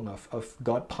wrong, of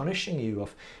God punishing you,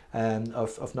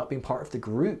 of not being part of the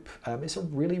group. It's a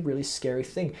really, really scary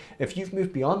thing. If you've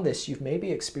moved beyond this, you've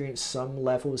maybe experienced some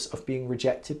levels of being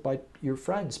rejected by your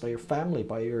friends, by your family,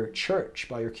 by your church,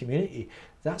 by your community.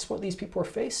 That's what these people are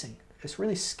facing. It's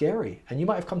really scary. And you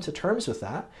might have come to terms with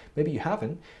that. Maybe you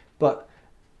haven't, but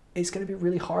it's going to be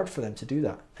really hard for them to do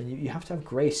that. And you have to have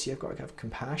grace. You've got to have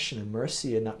compassion and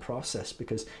mercy in that process,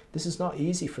 because this is not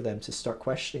easy for them to start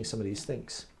questioning some of these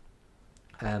things.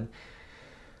 On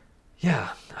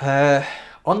the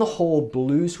whole,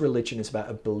 blues religion is about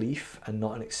a belief and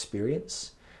not an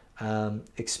experience.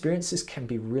 Experiences can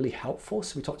be really helpful.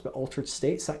 So we talked about altered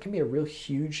states. That can be a real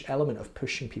huge element of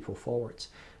pushing people forwards.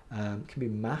 Can be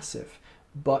massive,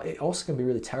 but it also can be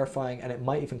really terrifying, and it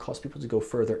might even cause people to go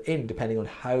further in, depending on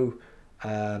how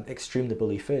extreme the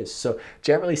belief is. So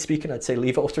generally speaking, I'd say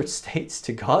leave altered states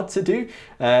to God to do.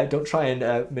 Don't try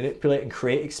and manipulate and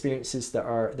create experiences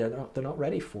that they're not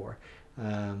ready for.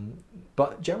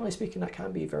 But generally speaking, that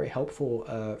can be very helpful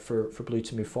for blue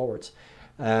to move forward.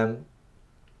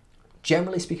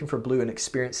 Generally speaking, for blue, an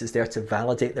experience is there to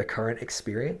validate their current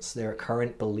experience, their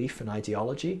current belief and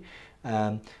ideology.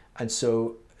 And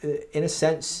so, in a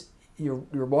sense,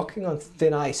 you're walking on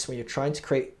thin ice when you're trying to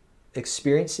create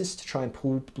experiences to try and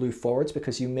pull blue forwards,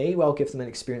 because you may well give them an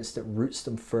experience that roots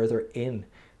them further in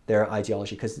their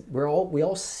ideology, because we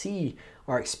all see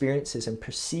our experiences and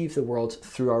perceive the world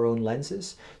through our own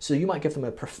lenses. So you might give them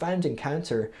a profound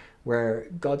encounter where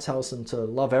God tells them to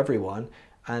love everyone,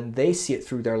 and they see it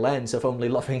through their lens of only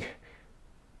loving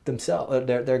themselves,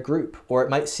 their group. Or it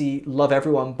might see love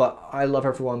everyone, but I love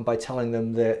everyone by telling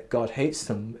them that God hates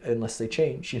them unless they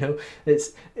change.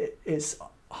 It's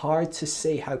hard to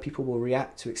say how people will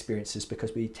react to experiences,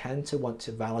 because we tend to want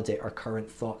to validate our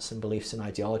current thoughts and beliefs and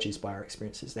ideologies by our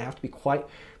experiences. They have to be quite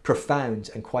profound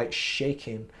and quite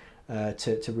shaking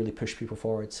to really push people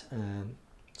forwards.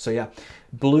 So yeah,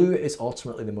 blue is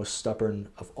ultimately the most stubborn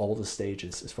of all the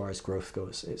stages as far as growth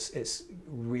goes. It's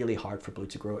really hard for blue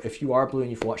to grow. If you are blue and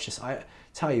you've watched this, I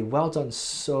tell you, well done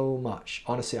so much.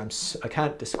 Honestly, I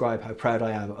can't describe how proud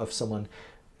I am of someone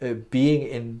being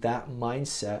in that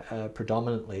mindset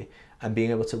predominantly, and being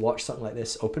able to watch something like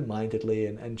this open-mindedly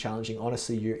and challenging.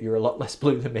 Honestly, you're a lot less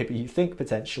blue than maybe you think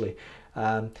potentially.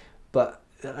 But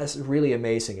that's really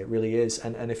amazing. It really is.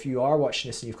 And if you are watching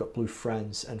this and you've got blue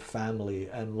friends and family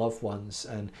and loved ones,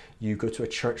 and you go to a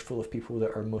church full of people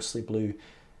that are mostly blue,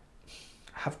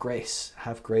 have grace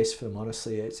for them.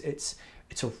 Honestly, it's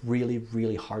a really,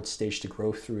 really hard stage to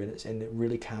grow through, and it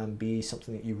really can be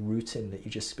something that you root in, that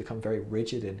you just become very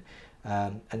rigid in.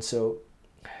 And so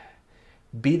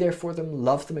be there for them,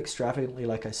 love them extravagantly,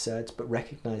 like I said, but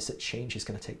recognize that change is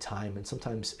going to take time, and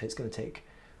sometimes it's going to take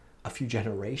a few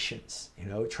generations.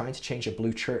 Trying to change a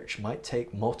blue church might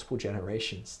take multiple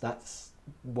generations. That's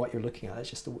what you're looking at. It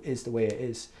just is the way it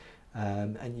is.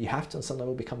 And you have to, on some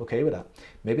level, become okay with that.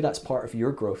 Maybe that's part of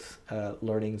your growth,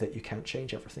 learning that you can't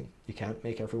change everything. You can't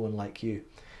make everyone like you.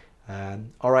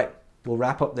 All right, we'll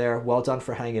wrap up there. Well done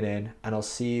for hanging in, and I'll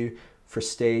see you for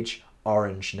stage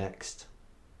orange next.